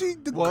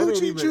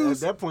coochie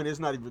juice. At that point, it's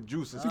not even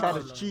juice. It's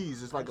cottage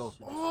cheese. It's like a.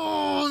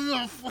 Oh,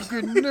 you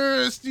fucking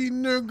nasty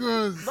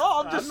niggas.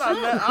 No, I'm just saying.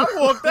 I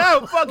walked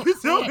out. Fuck you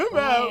talking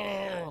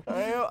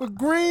about? A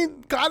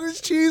green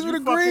cottage cheese with a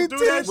fucking green do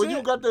tint. that When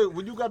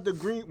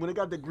it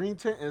got the green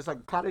tint and it's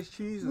like cottage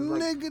cheese and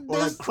like, Nigga, or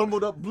like this-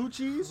 crumbled up blue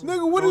cheese.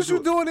 Nigga, what don't is you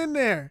do it. doing in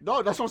there?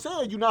 No, that's what I'm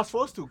saying. You're not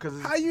supposed to because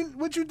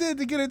What you did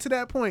to get it to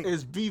that point?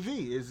 it's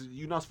BV.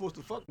 You're not supposed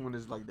to fuck when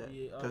it's like that.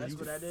 Yeah, 'Cause that's you-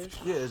 what that is?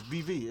 Yeah, it's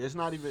BV. It's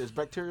not even. It's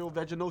bacterial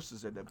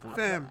vaginosis at that point.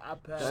 Fam. I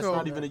passed. That's So-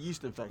 not even a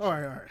yeast infection. All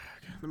right.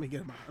 Let me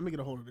get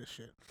a hold of this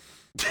shit.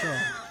 So,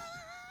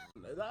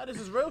 Nah, this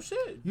is real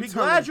shit. You Be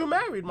telling- glad you're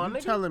married, my you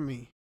nigga. telling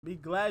me Be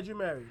glad you're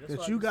married. That's that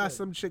what you I got can say.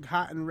 some chick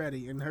hot and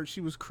ready, and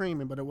she was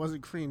creaming, but it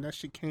wasn't cream. That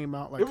shit came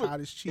out like It was,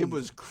 cottage cheese. it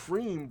was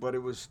cream, but it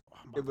was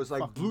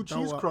like fucking blue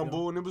throw cheese up,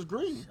 crumble and it was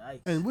green.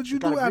 Yikes. And what'd you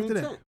It got do a after green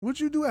that? tint. What'd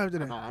you do after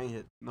that? No, I ain't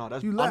hit. No,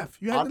 that's You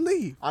left. You had to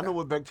leave. I know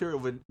what bacterial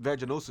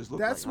vaginosis looks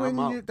That's like. I'm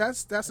when out.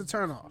 that's a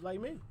turn off. Like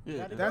me. Yeah, You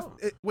gotta That's go.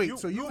 it. Wait,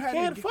 so you had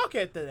can't to, fuck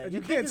after that. you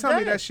Your can't dick is tell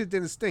me dead. that shit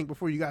didn't stink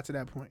before you got to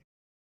that point.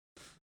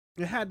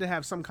 It had to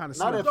have some kind of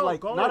Not smell. if Go- like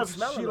go not and if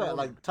smell she it like, all.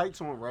 like tights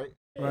on, right?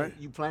 Right.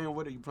 You playing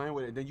with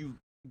it, then you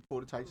pull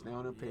the tights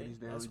down and Yeah, panties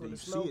down, that's and when then you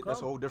the smell see it. That's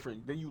come. whole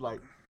different. Then you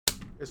like,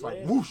 it's like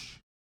Yeah. whoosh.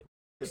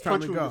 It's It time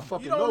punch to you in go. your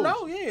fucking You don't nose.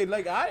 know, yeah.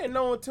 Like I didn't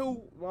know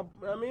until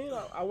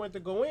I went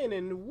to go in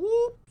and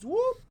whoop,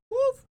 whoop,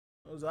 whoop.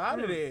 I was out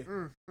of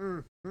there.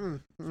 So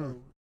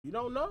you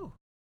don't know.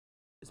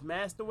 It's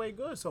master way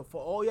good. So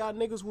for all y'all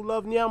niggas who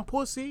love yam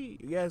pussy,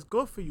 yeah, it's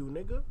good for you,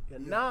 nigga. You're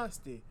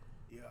nasty.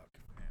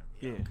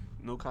 Yeah,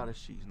 no cottage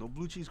cheese, no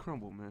blue cheese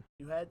crumble, man.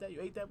 You had that?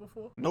 You ate that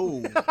before?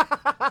 No,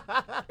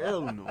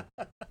 hell no.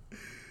 All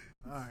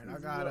right, I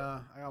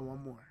got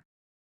one more.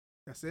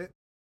 That's it.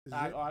 Is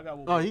I it? got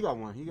one. Oh, he got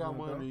one. He got wanna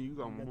one, go? and you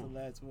got You one got the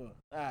more. last one.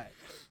 All right.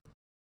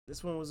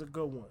 This one was a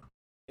good one.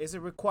 Is it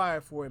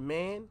required for a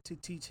man to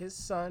teach his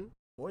son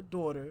or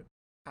daughter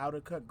how to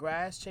cut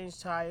grass, change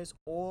tires,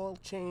 oil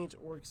change,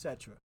 or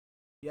etc.?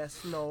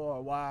 Yes, no,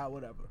 or why,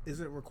 whatever. Is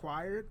it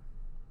required?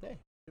 Hey,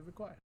 it's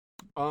required.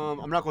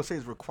 I'm not gonna say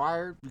it's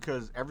required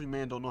because every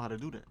man don't know how to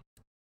do that.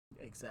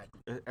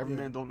 Exactly. Every Yeah.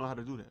 man don't know how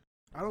to do that.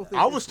 I don't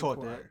think I it's was taught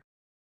required.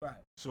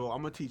 Right. So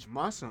I'm gonna teach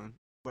my son,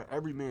 but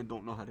every man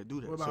don't know how to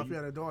do that. What So about if you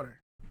had a daughter?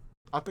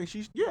 I think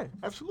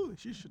absolutely.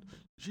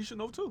 She should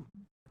know too.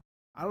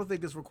 I don't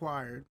think it's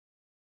required.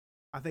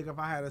 I think if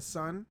I had a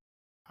son,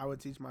 I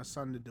would teach my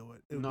son to do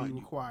it. It would No, be you-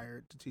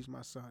 required to teach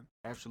my son.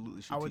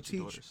 Absolutely, she I would teach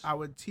your teach. daughters. I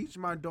would teach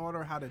my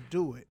daughter how to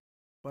do it,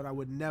 but I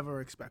would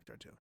never expect her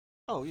to.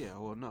 Oh yeah,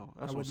 well no,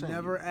 that's I what would I'm saying.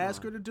 never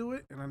ask her to do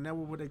it, and I never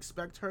would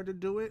expect her to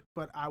do it.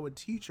 But I would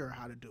teach her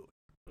how to do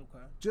it,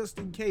 Okay. just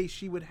in case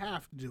she would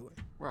have to do it.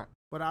 Right.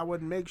 But I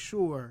would make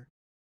sure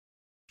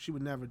she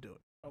would never do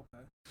it.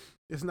 Okay.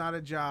 It's not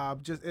a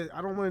job.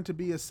 I don't want it to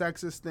be a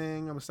sexist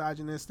thing, a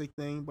misogynistic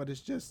thing, but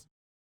it's just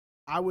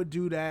I would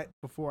do that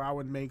before I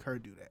would make her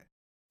do that.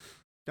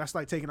 That's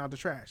like taking out the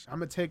trash. I'm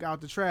gonna take out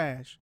the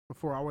trash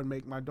before I would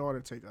make my daughter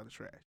take out the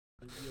trash.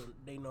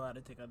 They know how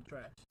to take out the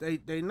trash.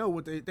 They know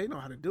what they know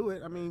how to do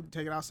it. I mean,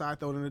 take it outside,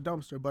 throw it in the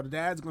dumpster. But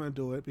dad's gonna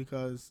do it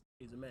because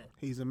He's a man.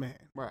 he's a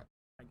man. Right.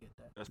 I get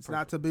that. That's It's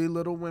not to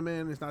belittle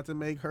women. It's not to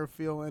make her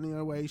feel any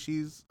other way.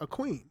 She's a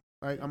queen.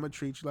 Like, I'm gonna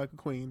treat you like a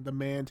queen. The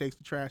man takes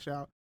the trash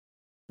out.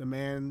 The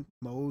man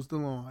mows the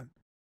lawn.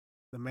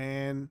 The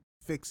man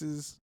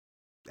fixes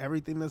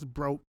everything that's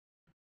broke.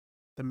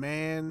 The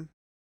man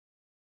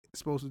is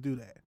supposed to do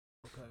that.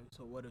 Okay.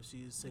 So what if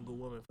she's a single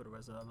woman for the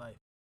rest of her life?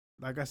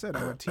 Like I said,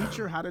 I would teach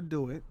her how to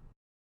do it,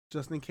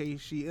 just in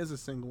case she is a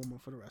single woman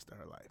for the rest of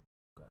her life.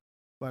 Okay.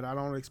 But I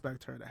don't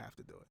expect her to have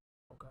to do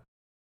it. Okay.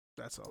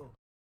 That's all.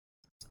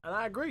 And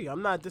I agree.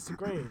 I'm not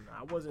disagreeing.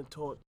 I wasn't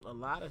taught a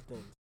lot of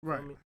things.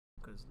 Right.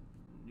 Because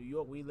New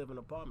York, we live in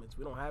apartments.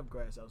 We don't have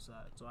grass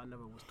outside, so I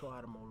never was taught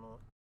how to mow lawn.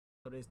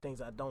 So there's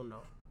things I don't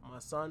know. My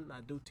son,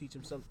 I do teach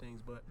him some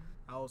things, but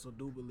I also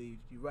do believe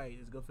you're right.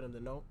 It's good for them to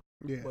know,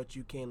 Yeah. but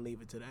you can't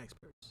leave it to the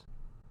experts.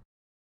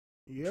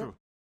 Yep. True.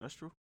 That's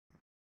true.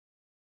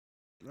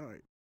 All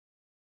right.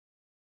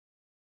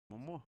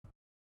 One more.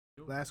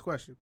 Last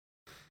question.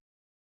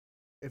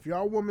 If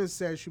y'all woman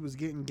said she was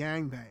getting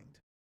gangbanged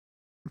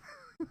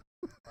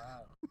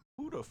Wow.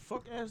 Who the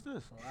fuck asked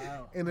this?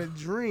 Wow. in a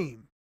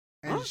dream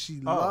and Huh?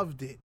 she Oh.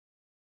 loved it,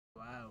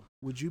 Wow.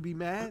 would you be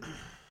mad?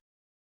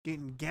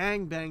 Getting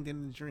gangbanged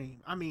in the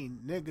dream. I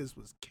mean, niggas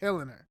was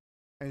killing her.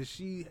 And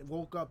she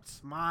woke up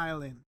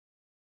smiling.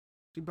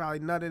 She probably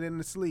nutted in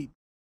the sleep.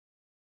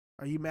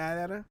 Are you mad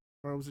at her?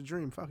 Or it was a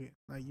dream? Fuck it.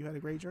 Like, you had a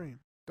great dream.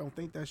 Don't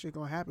think that shit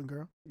gonna happen,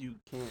 girl. You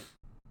can't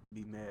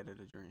be mad at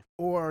a dream.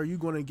 Or are you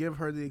gonna give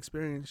her the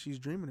experience she's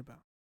dreaming about?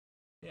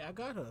 Yeah, I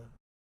got her.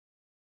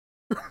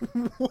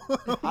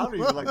 I don't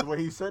even like the way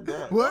he said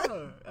that. What?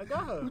 I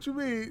got her. What you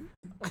mean?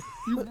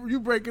 You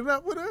breaking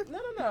up with her? No.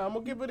 I'm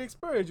gonna give her the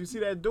experience. You see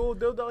that dual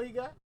dildo he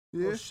got?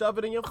 Yeah. We'll shove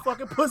it in your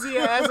fucking pussy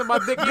ass and my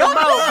dick in your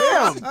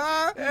mouth.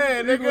 Damn. Hey,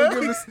 You gonna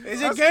give nigga. us-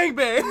 It's your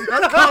gangbang.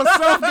 That's called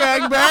self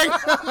gangbang.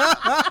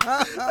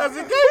 That's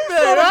a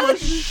gangbang, right?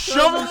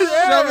 Shove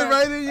it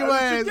right in your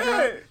That's ass. what you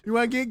Man. get. You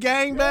want to get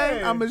gangbang?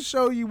 Yeah. I'm gonna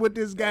show you what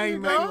this There you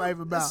gangbang go. life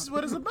about. This is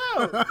what it's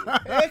about.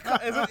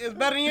 It's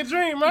better than your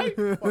dream, right?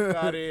 Fuck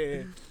out of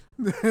here.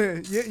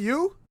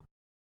 You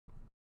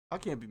I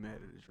can't be mad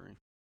at his dream.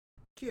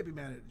 can't be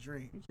mad at the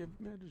dream. You can't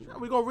be mad at his dream.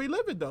 We gonna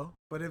relive it though.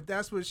 But if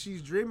that's what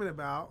she's dreaming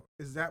about,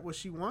 is that what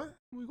she want?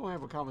 We gonna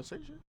have a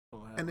conversation.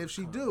 And if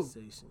she do,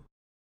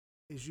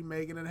 is you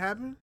making it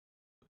happen?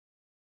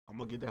 I'm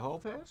gonna get that hall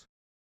pass.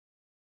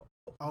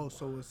 Oh,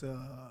 so it's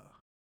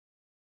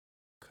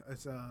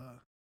It's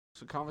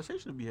a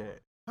conversation to be had.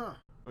 huh?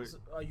 So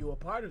are you a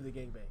part of the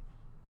gangbang?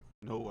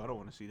 No, I don't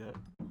want to see that.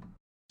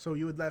 So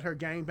you would let her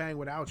gangbang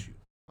without you?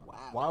 Wow.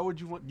 Why would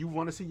you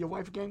want to see your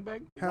wife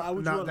gangbang? Why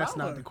would you no, allow that's her?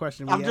 not the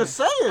question. I'm just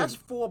saying. That's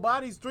 4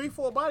 bodies,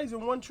 4 bodies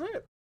in one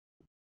trip.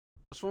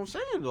 That's what I'm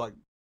saying. Like,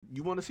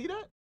 you want to see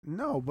that?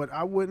 No, but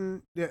I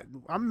wouldn't. Yeah,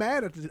 I'm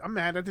mad at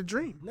the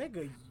dream.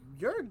 Nigga,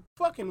 your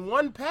fucking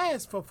one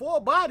pass for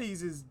 4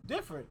 bodies is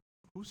different.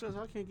 Who says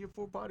I can't get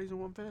 4 bodies in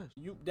one pass?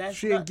 That's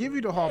She didn't not- give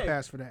you the hall yeah.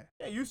 pass for that.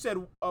 Yeah, you said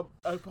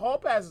a hall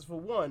pass is for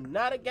 1,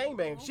 not a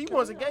gangbang. She Okay,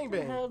 wants a I can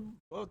gangbang. have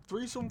a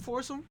threesome,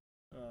 foursome.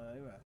 All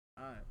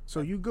right. So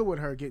you good with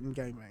her getting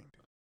gangbanged?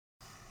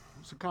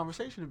 It's a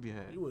conversation to be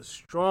had. You a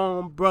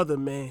strong brother,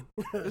 man.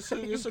 It's a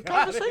You got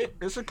conversation. it.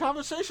 It's a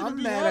conversation to I'm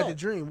be mad had. at the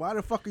dream. Why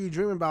the fuck are you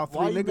dreaming about 3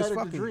 Why are you niggas mad at the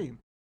fucking you? dream?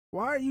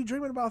 Why are you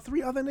dreaming about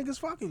 3 other niggas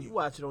fucking You you?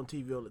 watch it on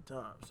TV all the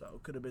time, so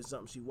it could have been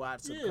something she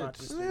watched Yeah,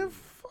 subconsciously. Man,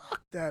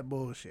 fuck that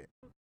bullshit.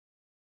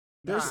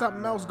 There's Nah.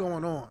 something else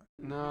going on.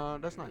 No,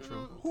 that's not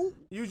true. Who?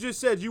 You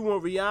just said you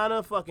want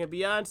Rihanna, fucking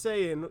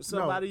Beyonce, and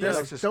somebody no, else.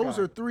 Alexis those Scott.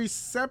 are 3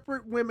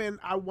 separate women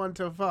I want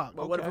to fuck.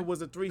 But what if Okay. it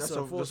was a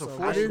threesome, That's a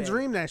foursome? I didn't gangbang?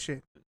 dream that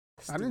shit.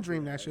 I didn't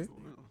dream that shit.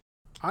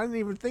 I didn't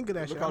even think of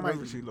that Look shit. how I might,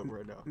 nervous she look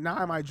right now. now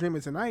I might dream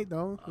it tonight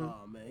though.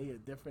 Oh man, he a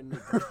different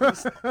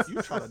nigga.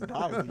 You try to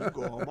die when you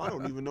go home. I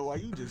don't even know why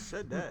you just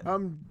said that.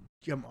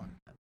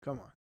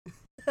 Come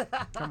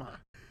on.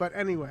 But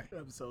anyway,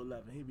 Episode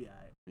 11, he be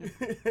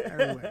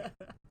alright. Anyway.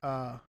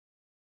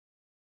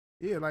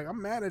 Yeah, like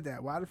I'm mad at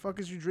that. Why the fuck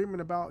is you dreaming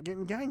about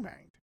getting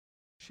gangbanged?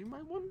 She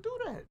might want to do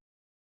that.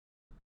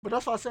 But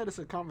that's why I said it's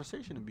a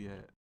conversation to be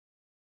had.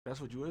 That's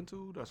what you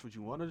into? That's what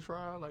you want to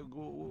try? Like,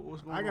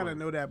 what's going on? I gotta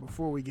know that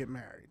before we get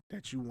married.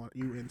 That you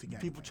into gangbangs.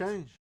 People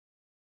change.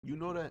 You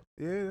know that.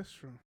 Yeah, that's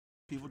true.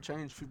 People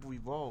change. People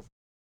evolve.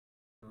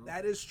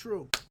 That is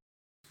true.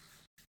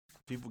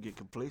 People get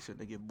complacent.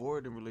 They get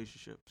bored in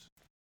relationships.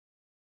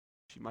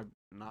 She might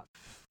not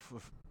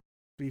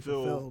Be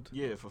fulfilled.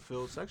 Yeah,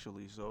 fulfilled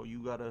sexually. So you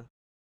gotta.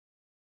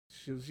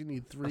 She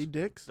need 3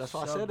 dicks. That's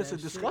why I Shove said it's a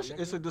that shit, discussion.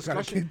 It's a nigga. Gotta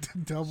discussion. get the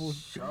double.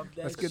 Shove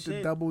that Let's get the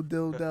shit. double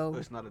dildo.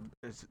 It's not a.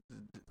 It's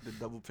the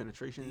double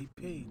penetration.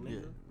 EP,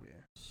 nigga. Yeah.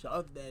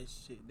 Shove that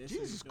shit. That shit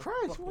Jesus is your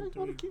Christ! Why fucking he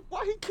wanna three- keep?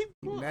 Why he keep?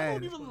 He I mad.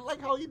 don't even like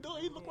how he do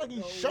it. He look like he's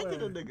No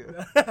shaking a word.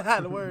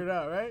 nigga. The word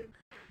out, right?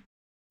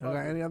 You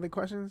got any other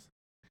questions?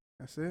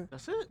 That's it.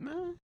 That's it,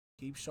 man.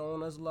 Keep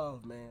showing us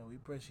love, man. We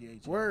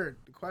appreciate you. Word.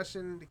 The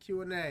question. The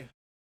Q&A.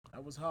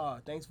 That was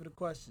hard. Thanks for the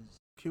questions.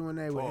 Q&A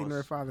with Pause.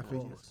 ignorant father Pause.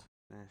 figures.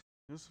 Nasty.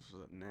 This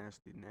was a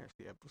nasty,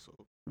 nasty episode.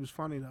 It was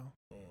funny though.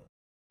 Yeah.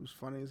 It was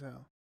funny as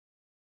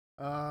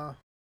hell.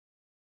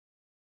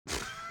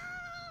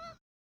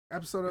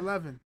 Episode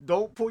 11.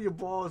 Don't pull your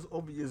balls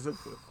over your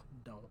zipper.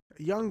 Don't.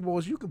 Young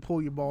boys, you can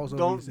pull your balls over.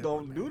 Don't your zipper,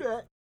 don't man. do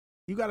that.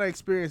 You gotta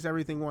experience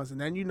everything once, and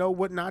then you know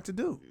what not to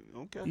do.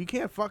 Okay. You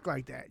can't fuck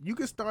like that. You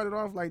can start it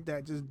off like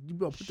that. Just you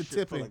know, put the Shit,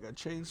 tip put in. like a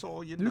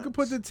chainsaw. You can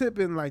put the tip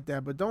in like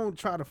that, but don't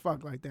try to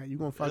fuck like that. You're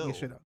gonna fuck your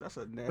shit up. That's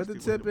a nasty Put the way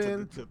to tip put in.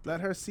 the tip Let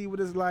her see what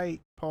it's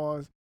like.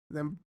 Pause.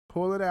 Then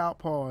pull it out.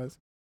 Pause.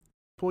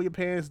 Pull your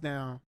pants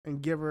down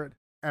and give her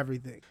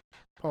everything.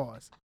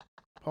 Pause.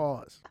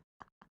 Pause.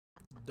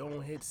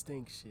 Don't hit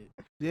stink shit.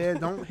 Yeah,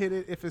 don't hit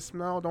it if it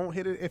smells. Don't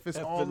hit it if it's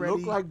If already. it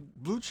look like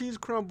blue cheese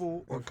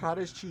crumble or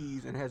cottage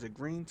cheese and has a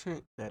green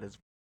tint, that is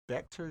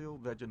bacterial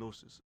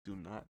vaginosis. Do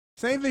not.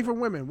 Same thing for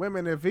women.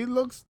 Women, if he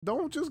looks,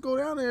 don't just go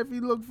down there if he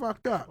look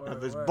fucked up.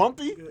 If it's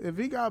bumpy, If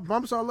he got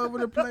bumps all over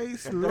the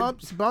place,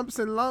 lumps, bumps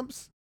and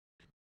lumps,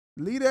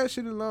 leave that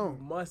shit alone.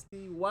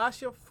 Musty.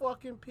 Wash your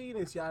fucking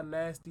penis, y'all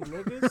nasty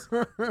niggas.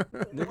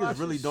 niggas Wash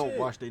really your don't shit.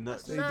 wash their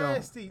nuts. They don't.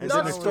 Nasty. And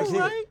Nuts then too, expect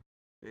right?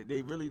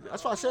 They really.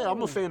 That's why I said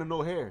I'm a fan of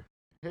no hair.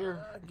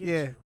 Hair, I get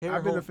Yeah, you. Hair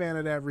I've been a hold- fan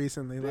of that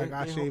recently. Like Hair-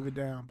 I hair shave hold- it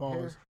down.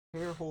 Pause.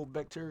 hair hold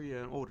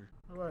bacteria and odor.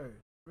 Word.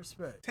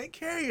 Respect. Take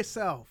care of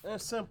yourself.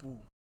 That's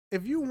simple.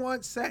 If you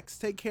want sex,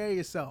 take care of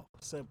yourself.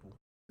 Simple.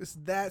 It's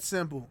that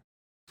simple.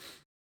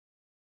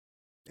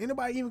 Ain't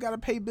nobody even got to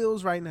pay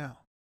bills right now.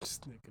 This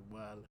nigga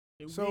wild.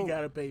 So- We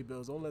gotta pay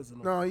bills. Don't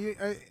listen to him. No,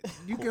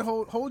 you can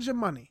hold your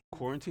money.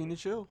 Quarantine and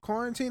chill.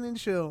 Quarantine and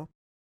chill.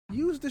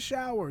 Use the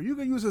shower. You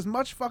can use as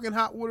much fucking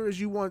hot water as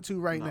you want to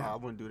right Nah, I now.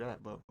 wouldn't do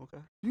that, but okay.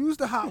 Use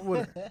the hot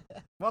water.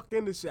 Fuck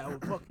in the shower.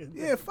 Fuck in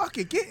Yeah, fuck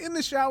it. Get in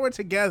the shower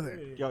together.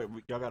 Y'all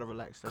gotta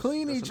relax.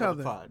 Clean that's each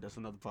another other. Pod. That's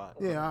another pod.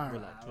 Yeah, all right.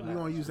 Relax. We're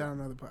going to use that on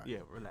another pod. Yeah,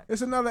 relax.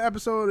 It's another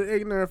episode of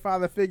Ignorant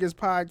Father Figures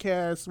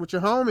podcast with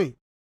your homie,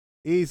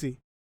 Easy.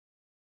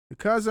 The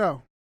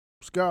Cuzzo.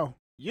 Let's go.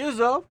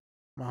 Yizzo.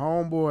 My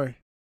homeboy,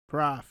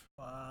 Prof.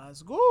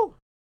 Let's go.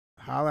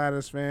 Holla at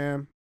us,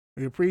 fam.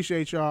 We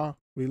appreciate y'all.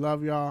 We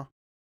love y'all.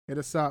 Hit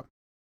us up.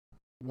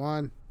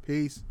 One.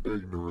 Peace.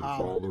 Ignorant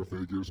Holla. Father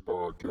Figures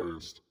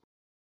Podcast.